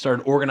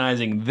 started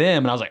organizing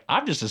them, and I was like,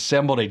 I've just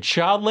assembled a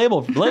child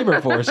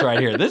labor force right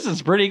here. This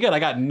is pretty good. I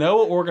got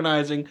Noah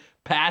organizing,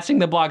 passing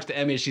the blocks to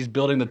Emmy as she's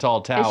building the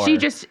tall tower.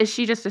 Is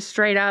she just a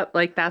straight up,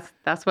 like, that's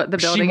what the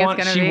building is going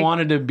to be? She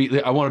wanted to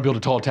be, I want to build a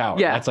tall tower.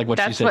 Yeah, that's like what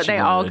she said. That's what they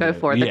all go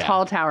for, the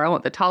tall tower. I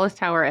want the tallest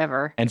tower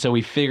ever. And so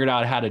we figured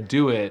out how to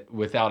do it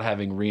without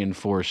having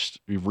reinforced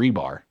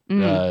rebar.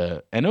 And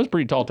it was a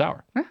pretty tall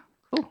tower. Yeah,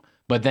 cool.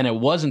 But then it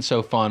wasn't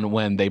so fun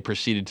when they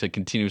proceeded to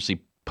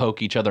continuously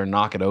poke each other and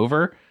knock it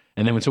over.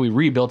 And then so we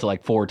rebuilt it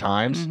like 4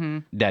 times.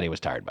 Daddy was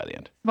tired by the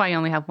end. That's why you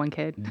only have one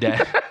kid.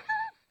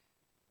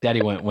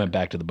 Daddy went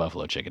back to the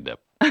buffalo chicken dip.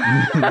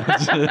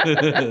 That's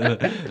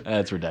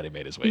where Daddy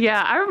made his way.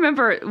 Yeah, I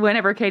remember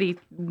whenever Katie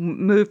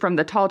moved from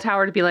the tall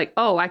tower to be like,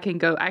 oh, I can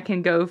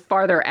go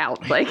farther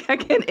out. Like, I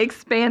can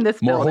expand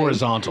this more building.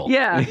 Horizontal.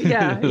 Yeah.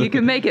 You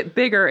can make it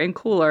bigger and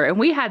cooler. And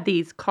we had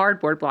these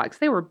cardboard blocks.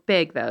 They were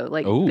big though,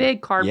 like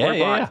big cardboard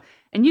blocks. Yeah.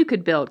 And you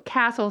could build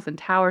castles and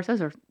towers.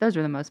 Those are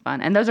the most fun.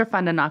 And those are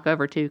fun to knock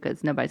over too,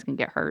 because nobody's gonna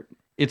get hurt.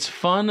 It's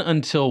fun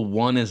until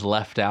one is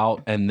left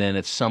out, and then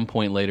at some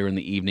point later in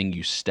the evening,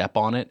 you step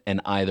on it and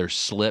either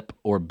slip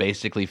or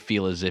basically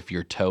feel as if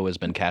your toe has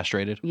been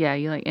castrated. Yeah,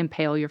 you like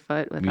impale your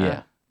foot with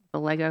a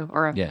Lego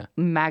or a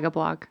MAGA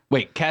block.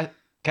 Wait,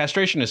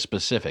 castration is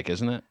specific,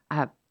 isn't it?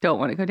 I don't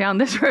want to go down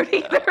this road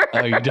either.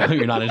 Oh, you don't?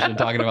 You're not interested in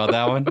talking about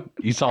that one?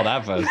 You saw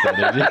that post, though,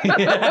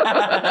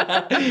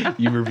 did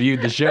you? You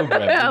reviewed the show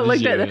prep. I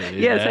looked at it.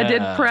 Yes, I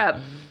did prep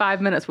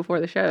 5 minutes before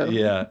the show.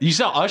 Yeah. You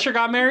saw Usher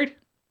got married?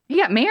 He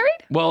got married?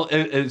 Well,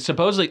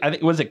 supposedly, I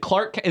think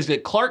is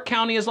it Clark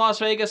County is Las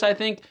Vegas, I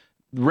think?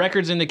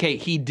 Records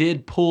indicate he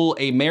did pull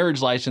a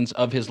marriage license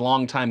of his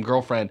longtime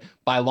girlfriend.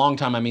 By long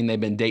time, I mean they've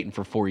been dating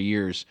for 4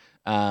 years.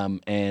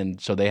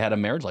 And so they had a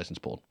marriage license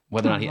pulled.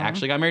 Whether or not he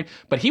actually got married.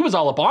 But he was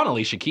all up on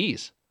Alicia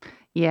Keys.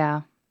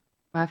 Yeah.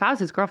 Well, if I was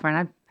his girlfriend,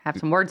 I'd have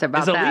some words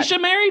about that. Is Alicia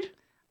married?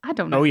 I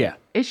don't know. Oh, yeah.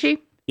 Is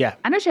she? Yeah.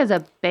 I know she has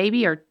a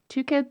baby or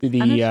 2 kids. I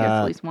know she has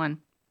at least one.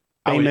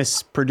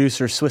 Famous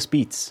producer Swiss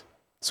Beats.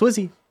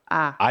 Swizzy.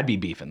 I'd be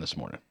beefing this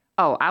morning.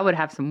 Oh, I would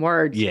have some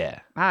words.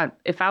 Yeah.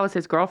 If I was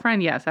his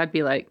girlfriend, yes, I'd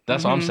be like.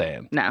 That's what I'm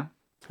saying. No.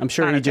 I'm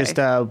sure he just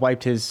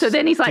wiped his. So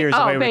then he's like,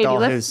 "Oh, baby,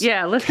 let's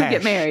go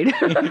get married.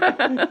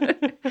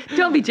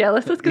 Don't be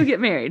jealous. Let's go get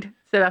married."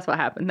 So that's what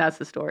happened. That's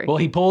the story. Well,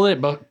 he pulled it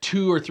about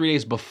 2 or 3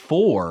 days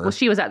before. Well,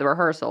 she was at the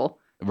rehearsal.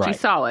 Right. She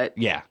saw it.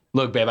 Yeah.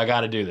 Look, babe, I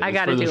got to do this. I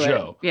got to do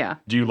show. It. Yeah.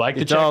 Do you like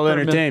the check? It's all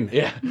entertainment.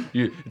 Yeah.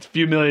 It's a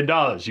few $1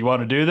 million. You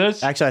want to do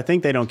this? Actually, I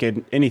think they don't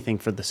get anything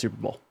for the Super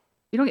Bowl.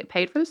 You don't get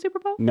paid for the Super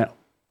Bowl? No. Is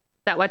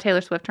that why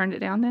Taylor Swift turned it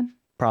down then?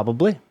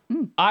 Probably.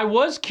 I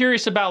was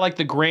curious about like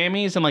the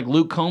Grammys and like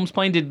Luke Combs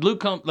playing. Did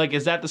Luke Combs, like,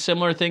 is that the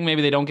similar thing?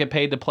 Maybe they don't get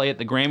paid to play at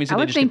the Grammys, or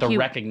they just get the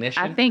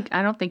recognition?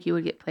 I don't think you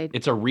would get paid.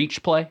 It's a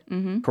reach play?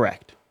 Mm-hmm.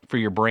 Correct. For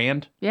your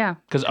brand? Yeah.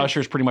 Because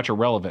Usher's pretty much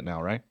irrelevant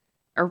now, right?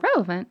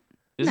 Irrelevant?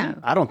 No.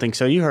 I don't think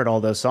so. You heard all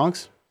those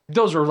songs.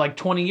 Those were like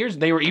 20 years.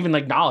 They were even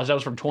acknowledged. That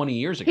was from 20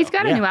 years ago. He's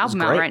got a new album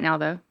out right now,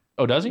 though.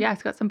 Oh, does he? Yeah,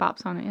 it's got some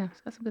bops on it. Yeah,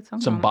 it's got some good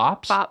songs. Some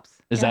bops? Bops.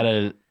 Is that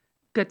a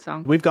good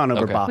song? We've gone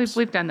over bops.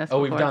 We've done this.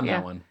 Oh, before. we've done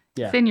that one.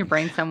 It's in your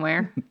brain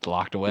somewhere. It's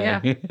locked away.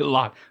 Yeah.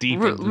 Locked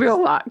deep.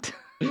 Real locked.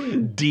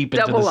 Deep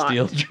into Double the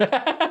steel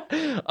trap.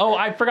 Oh,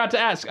 I forgot to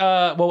ask.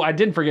 Well, I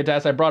didn't forget to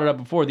ask. I brought it up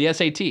before. The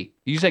SAT.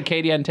 You said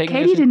Katie hadn't taken it?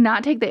 Katie did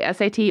not take the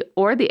SAT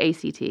or the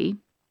ACT. Okay.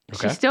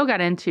 She still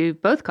got into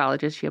both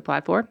colleges she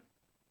applied for.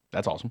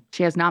 That's awesome.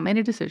 She has not made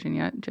a decision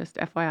yet. Just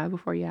FYI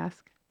before you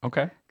ask.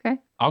 Okay. Okay.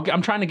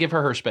 I'm trying to give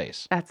her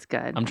space. That's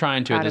good. I'm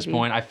trying to at this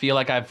point. I feel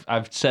like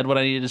I've said what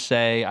I needed to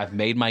say. I've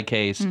made my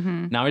case.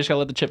 Now I just got to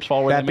let the chips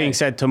fall where they may. That being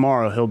said,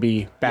 tomorrow he'll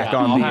be back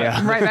on the...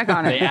 right back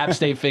on it. The App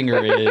State finger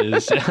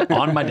is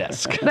on my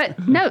desk.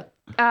 But no,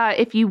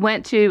 if you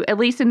went to, at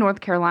least in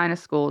North Carolina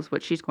schools,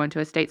 which she's going to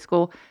a state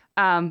school,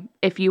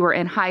 if you were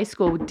in high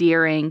school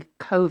during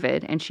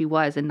COVID, and she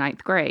was in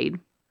 9th grade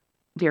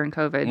during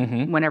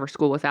COVID, whenever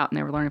school was out and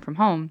they were learning from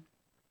home,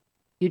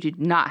 you did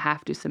not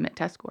have to submit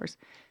test scores.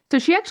 So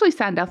she actually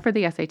signed up for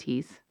the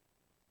SATs.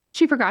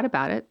 She forgot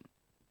about it,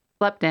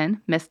 slept in,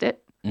 missed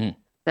it.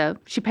 So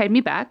she paid me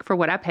back for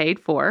what I paid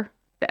for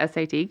the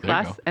SAT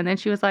class. And then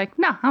she was like,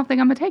 no, I don't think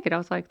I'm going to take it. I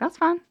was like, that's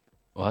fine.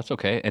 Well, that's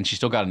okay. And she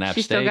still got an App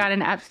State. She still got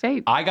an App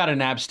State. I got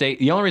an App State.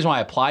 The only reason why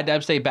I applied to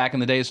App State back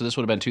in the day, so this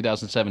would have been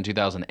 2007,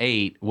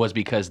 2008, was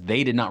because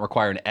they did not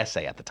require an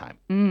essay at the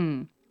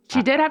time.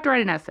 She did have to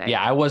write an essay.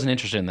 Yeah, I wasn't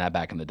interested in that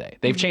back in the day.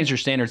 They've changed their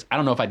standards. I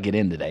don't know if I'd get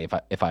in today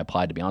if I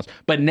applied, to be honest.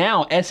 But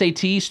now,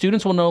 SAT,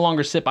 students will no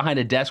longer sit behind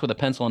a desk with a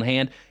pencil in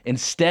hand.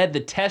 Instead, the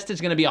test is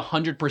going to be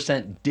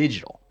 100%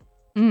 digital.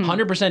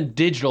 100%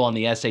 digital on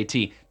the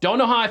SAT. Don't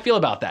know how I feel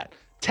about that.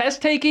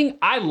 Test taking,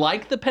 I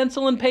like the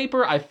pencil and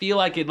paper. I feel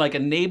like it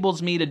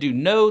enables me to do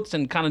notes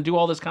and kind of do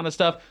all this kind of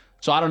stuff.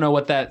 So I don't know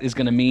what that is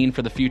going to mean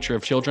for the future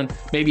of children.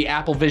 Maybe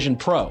Apple Vision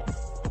Pro.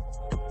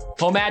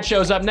 Home ad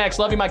shows up next.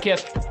 Love you, my kid.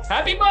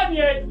 Happy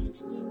Monday!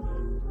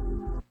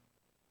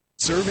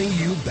 Serving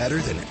you better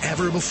than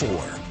ever before.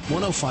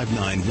 105.9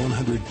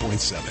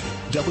 100.7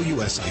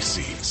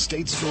 WSIC,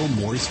 Statesville,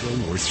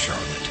 Mooresville, North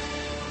Charlotte.